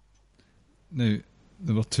 Yep. Now,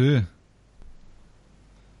 there were 2.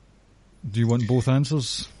 Do you want both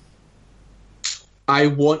answers? I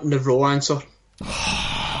want the raw answer.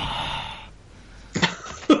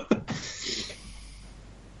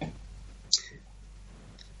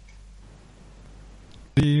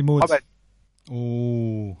 Bremode. bad.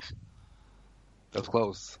 Oh. That's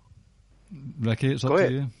close. Ricky, it's up Go to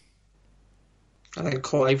ahead. you. I think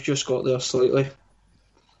Clive just got there slightly.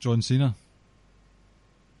 John Cena.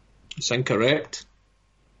 It's incorrect.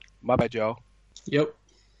 My bad, y'all. Yep.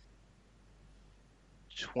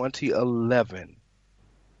 2011.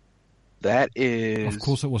 That is. Of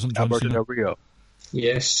course it wasn't John Alberto Cena. Del Rio.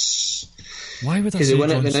 Yes. Why would I Because say he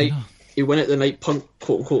won it John the Cena? night. He won it the night Punk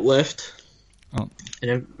quote unquote left. Oh.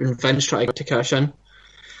 And then Vince tried to cash in.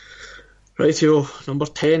 Rightio, number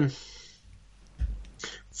 10.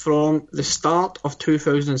 From the start of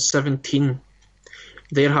 2017,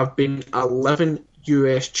 there have been 11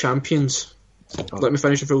 US champions. Let me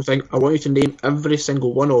finish the full thing. I want you to name every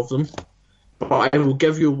single one of them, but I will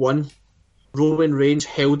give you one. Roman Reigns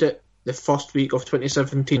held it the first week of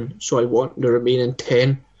 2017, so I want the remaining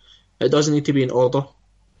 10. It doesn't need to be in order.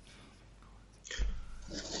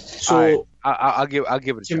 So, All right. I'll give it a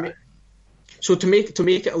to try. ma- so to make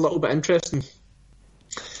it a little bit interesting,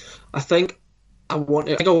 I think I'll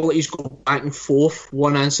let you go back and forth,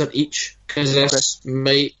 one answer each, because this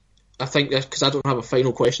might. I think this because I don't have a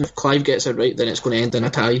final question. If Clive gets it right, then it's going to end in a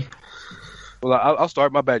tie. Well, I'll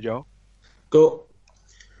start. My bad, y'all. Go.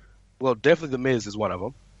 Well, definitely The Miz is one of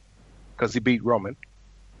them because he beat Roman.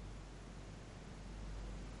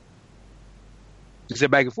 You said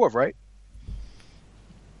back and forth, right?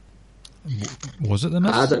 Was it the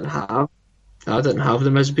Miz? I didn't have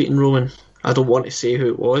the Miz beating Roman. I don't want to say who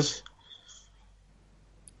it was.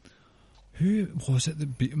 Who was it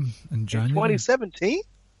that beat him in January? 2017?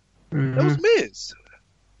 Mm-hmm. That was Miz.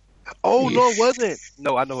 Oh, no, it wasn't.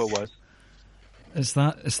 No, I know who it was. Is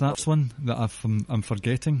that one that I'm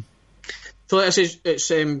forgetting? So like I say, it's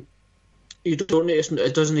you don't need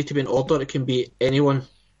it doesn't need to be in order. It can be anyone.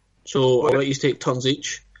 So I'll let you take turns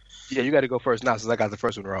each. Yeah, you got to go first now since I got the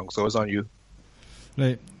first one wrong, so it's on you.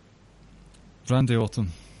 Right. Randy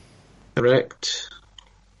Orton. Correct.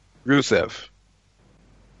 Rusev.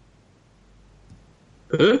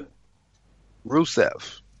 Who?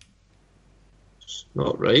 Rusev.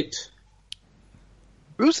 Not right.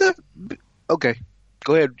 Rusev? Okay.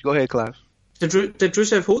 Go ahead, Clive. Did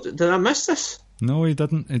Rusev hold it? Did I miss this? No, he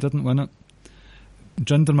didn't. He didn't win it.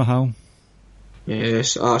 Jinder Mahal.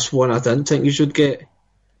 Yes, that's one I didn't think you should get.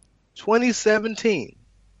 2017.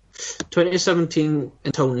 2017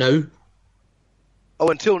 until now. Oh,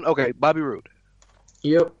 okay, Bobby Roode.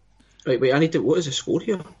 Yep. Right, wait, I need to. What is the score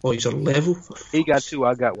here? Oh, he's on level. He got 2,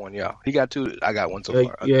 I got 1, yeah. He got 2, I got 1 so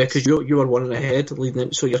far. Yeah, because you were 1 ahead leading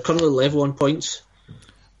it. So you're currently level on points.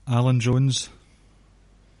 Alan Jones.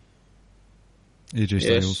 AJ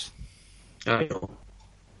Styles. I know.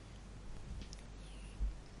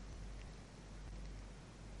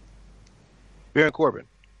 Baron Corbin.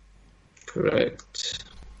 Correct.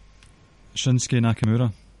 Shinsuke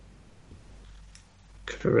Nakamura.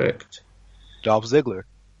 Correct. Dolph Ziggler.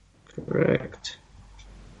 Correct.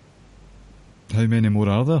 How many more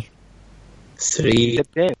are there? 3.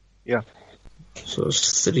 Hit 10. Yeah. So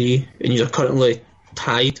it's 3. And you're currently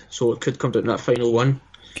tied, so it could come down to that final one.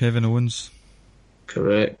 Kevin Owens.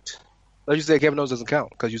 Correct. Like you said, Kevin Owens doesn't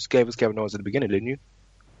count because you gave us Kevin Owens at the beginning, didn't you?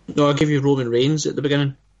 No, I'll give you Roman Reigns at the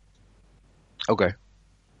beginning. Okay.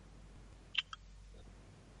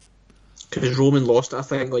 Because Roman lost, I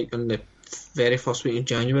think, like in the very first week in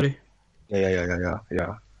January.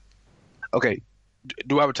 Yeah. Okay.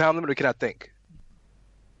 Do I have a time limit or can I think?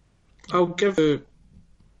 I'll give you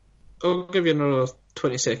another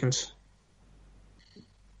 20 seconds.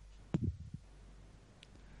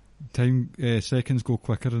 Seconds go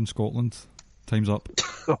quicker in Scotland. Time's up.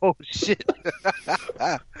 Oh shit.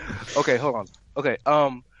 Okay, hold on. Okay,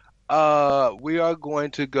 we are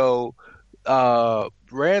going to go.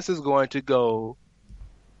 Rance is going to go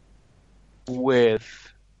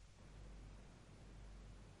with.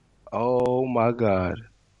 Oh my God,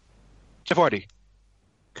 Jeff Hardy.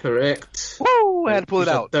 Correct. Woo! I had to pull it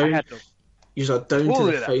You're out. down. I had to. You are down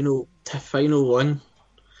to the final one.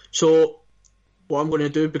 So what I'm going to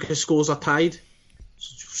do, because scores are tied,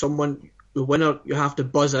 the winner, you have to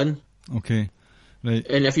buzz in. Okay, right.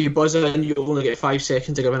 And if you buzz in, you only get 5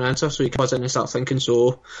 seconds to give an answer, so you can buzz in and start thinking.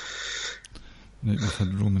 So, right, we've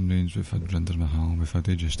had Roman Reigns, we've had Jinder Mahal, we've had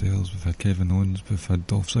AJ Styles, we've had Kevin Owens, we've had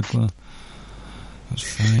Dolph Ziggler. That's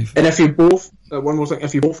 5. And if you both, one more thing,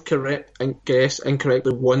 if you both guess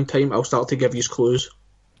incorrectly one time, I'll start to give you clues.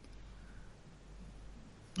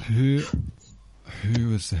 Who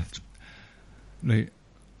was that? Right.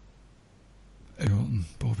 Elton,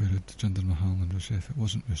 Bobby Roode, Jinder Mahal and Rusev. It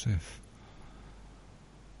wasn't Rusev.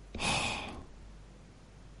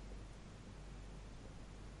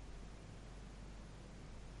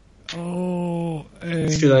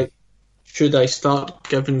 Should I start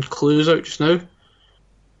giving clues out just now?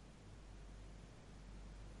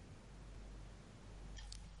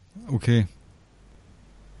 Okay.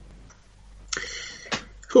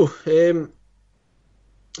 Cool.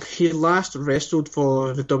 He last wrestled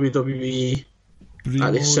for the WWE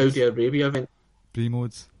at the Saudi Arabia event.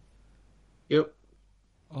 B-Modes. Yep.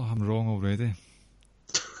 Oh, I'm wrong already.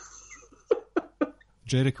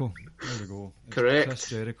 Jericho. There we go. It's Correct. Chris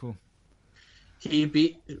Jericho. He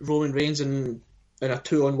beat Roman Reigns in a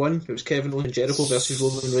 2-on-1. It was Kevin Owens and Jericho versus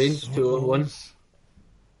Roman Reigns, 2-on-1.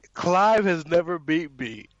 Clive has never beat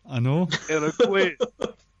me. I know. In a quiz.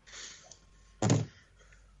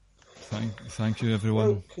 Thank you, everyone.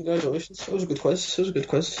 Well, congratulations. That was a good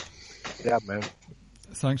quiz. Yeah, man.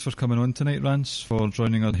 Thanks for coming on tonight, Rance, for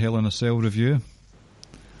joining our Hell in a Cell review.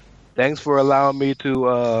 Thanks for allowing me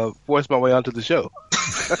to force my way onto the show.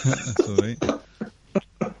 That's all right.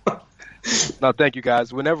 No, thank you,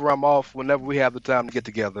 guys. Whenever I'm off, whenever we have the time to get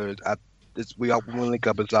together, we all link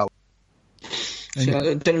up. It's out. See,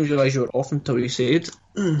 I didn't realise you were off until you said.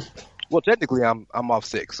 Well, technically, I'm off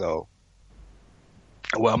sick, so.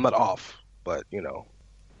 Well, I'm not off, but you know,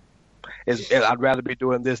 I'd rather be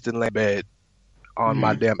doing this than lay in bed on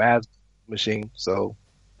my damn asthma machine. So.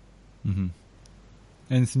 Mm-hmm.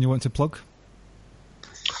 Anything you want to plug?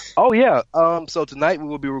 Oh yeah. So tonight we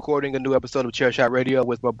will be recording a new episode of Chair Shot Radio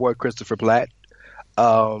with my boy Christopher Platt.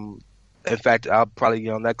 In fact, I'll probably be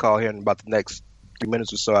on that call here in about the next 3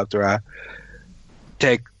 minutes or so after I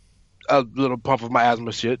take a little pump of my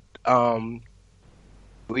asthma shit.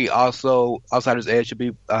 We also, Outsiders Edge should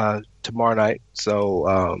be tomorrow night.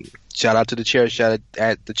 So shout out to the Chair Shot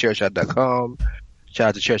at thechairshot.com. Shout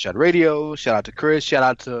out to Chair Shot Radio. Shout out to Chris. Shout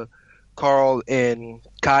out to Carl and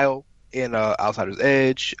Kyle in Outsiders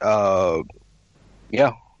Edge.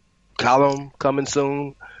 Yeah, column coming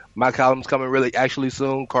soon. My column's coming actually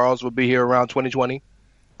soon. Carl's will be here around 2020.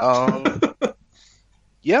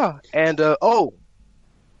 Yeah, and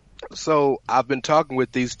so I've been talking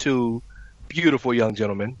with these two beautiful young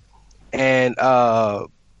gentlemen, and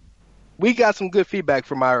we got some good feedback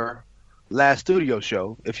from our last studio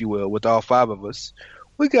show, if you will, with all 5 of us.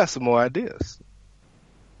 We got some more ideas.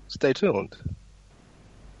 Stay tuned.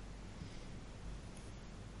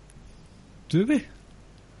 Do we?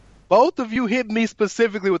 Both of you hit me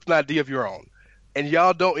specifically with an idea of your own, and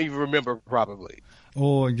y'all don't even remember probably.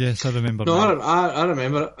 Oh, yes, I remember. No, I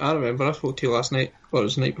remember. I spoke to you last night, or it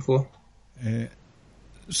was the night before.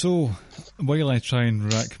 So, while I try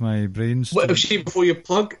and rack my brains... Well, before you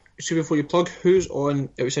plug, who's on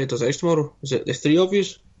Outsiders Edge tomorrow? Is it the 3 of you?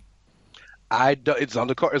 It's up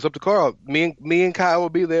to Carl. Me and Kyle will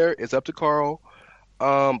be there. It's up to Carl.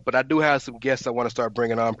 But I do have some guests I want to start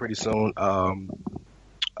bringing on pretty soon.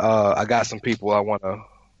 I got some people I want to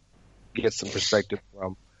get some perspective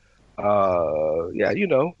from. Yeah, you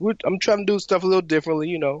know, I'm trying to do stuff a little differently.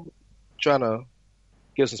 You know, trying to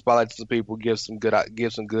give some spotlights to people, give some good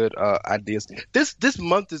ideas. This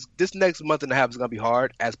next month and a half is gonna be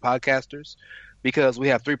hard as podcasters because we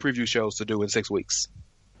have 3 preview shows to do in 6 weeks.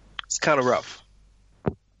 It's kind of rough.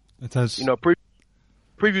 It has. You know,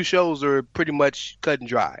 preview shows are pretty much cut and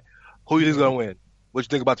dry. Who you think's gonna win? What you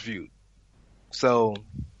think about the feud? So,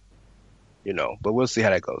 you know, but we'll see how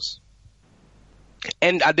that goes.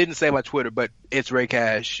 And I didn't say my Twitter, but it's Ray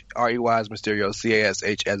Cash, REY's Mysterio,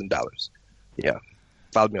 CASH as in dollars. Yeah,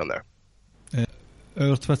 follow me on there.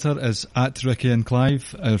 Our Twitter is at Ricky and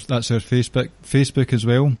Clive. That's our Facebook as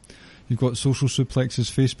well. You've got Social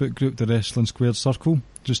Suplex's Facebook group, the Wrestling Squared Circle.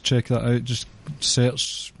 Just check that out. Just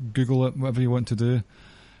search, Google it, whatever you want to do.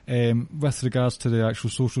 With regards to the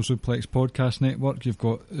actual Social Suplex podcast network, you've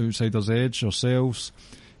got Outsiders Edge, ourselves.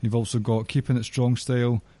 You've also got Keeping It Strong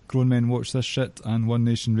Style, Grown Men Watch This Shit, and One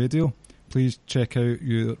Nation Radio. Please check out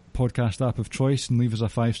your podcast app of choice and leave us a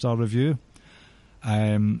 5-star review.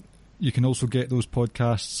 You can also get those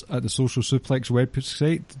podcasts at the Social Suplex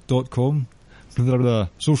website.com.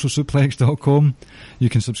 socialsuplex.com. You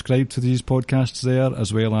can subscribe to these podcasts there,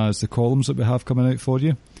 as well as the columns that we have coming out for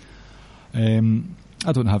you.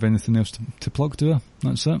 I don't have anything else to plug, do I?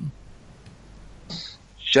 That's it.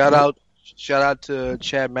 Shout out to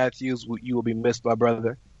Chad Matthews. You will be missed, my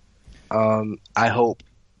brother. I hope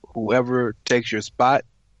whoever takes your spot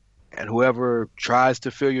and whoever tries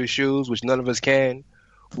to fill your shoes, which none of us can,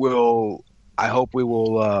 whoever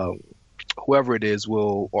it is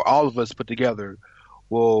or all of us put together,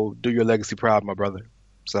 will do your legacy proud, my brother.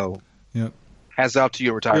 So, yep. Hats off to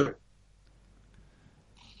your retirement.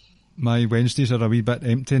 My Wednesdays are a wee bit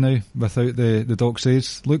empty now without the Doc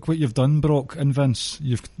Says. Look what you've done, Brock and Vince.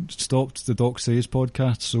 You've stopped the Doc Says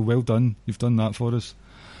podcast, so well done. You've done that for us.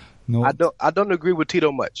 No, I don't agree with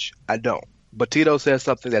Tito much. I don't. But Tito says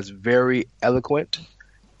something that's very eloquent,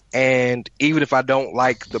 and even if I don't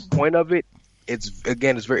like the point of it, it's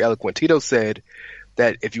very eloquent. Tito said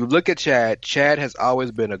that if you look at Chad has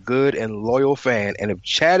always been a good and loyal fan, and if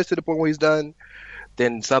Chad is to the point where he's done,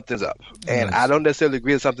 then something's up. And I don't necessarily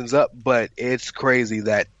agree that something's up, but it's crazy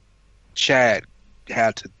that Chad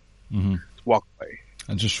had to walk away.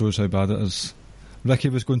 It just shows how bad it is. Ricky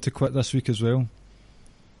was going to quit this week as well.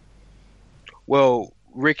 Well,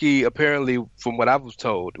 Ricky, apparently, from what I was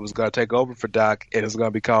told, was going to take over for Doc, and it's going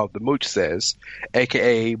to be called The Mooch Says,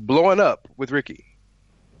 a.k.a. Blowing Up with Ricky.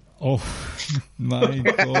 Oh, my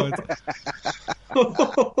God.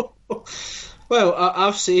 Well,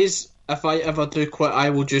 I've says if I ever do quit,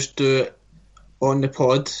 I will just do it on the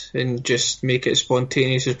pod and just make it as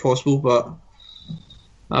spontaneous as possible, but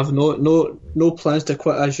I've no plans to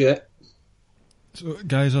quit as yet. So,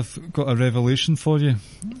 guys, I've got a revelation for you.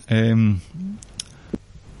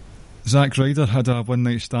 Zack Ryder had a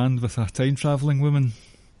one-night stand with a time-travelling woman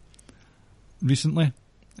recently.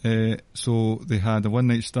 So they had a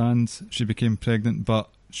one-night stand, she became pregnant, but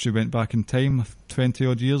she went back in time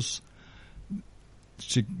 20-odd years.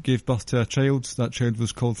 She gave birth to a child. That child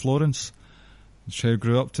was called Florence. The child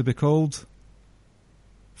grew up to be called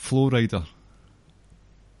Flo Rida.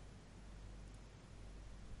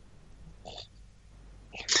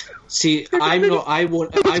 See, I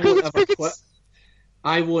won't ever quit.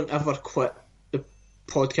 I won't ever quit the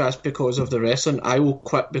podcast because of the wrestling. I will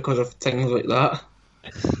quit because of things like that.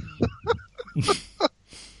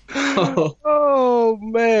 Oh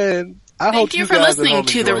man. Thank you for listening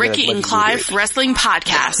to the Ricky and Clive Wrestling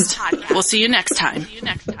Podcast. We'll see you next time.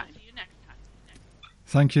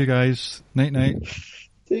 Thank you, guys. Night night.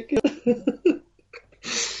 Take it.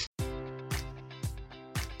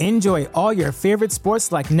 Enjoy all your favorite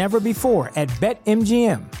sports like never before at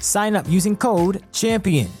BetMGM. Sign up using code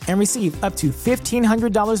CHAMPION and receive up to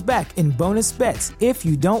 $1,500 back in bonus bets if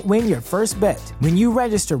you don't win your first bet. When you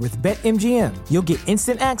register with BetMGM, you'll get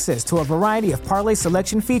instant access to a variety of parlay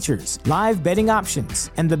selection features, live betting options,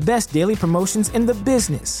 and the best daily promotions in the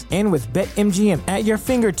business. And with BetMGM at your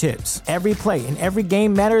fingertips, every play and every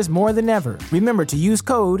game matters more than ever. Remember to use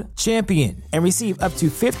code CHAMPION and receive up to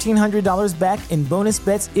 $1,500 back in bonus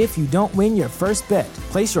bets if you don't win your first bet.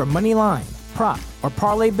 Place your money line, prop, or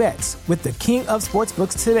parlay bets with the king of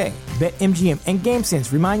sportsbooks today. BetMGM and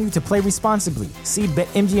GameSense remind you to play responsibly. See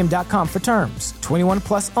BetMGM.com for terms. 21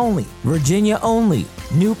 plus only. Virginia only.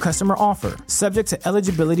 New customer offer. Subject to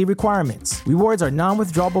eligibility requirements. Rewards are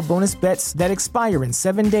non-withdrawable bonus bets that expire in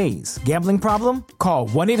 7 days. Gambling problem? Call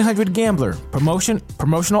 1-800-GAMBLER.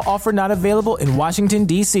 Promotional offer not available in Washington,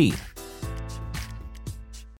 D.C.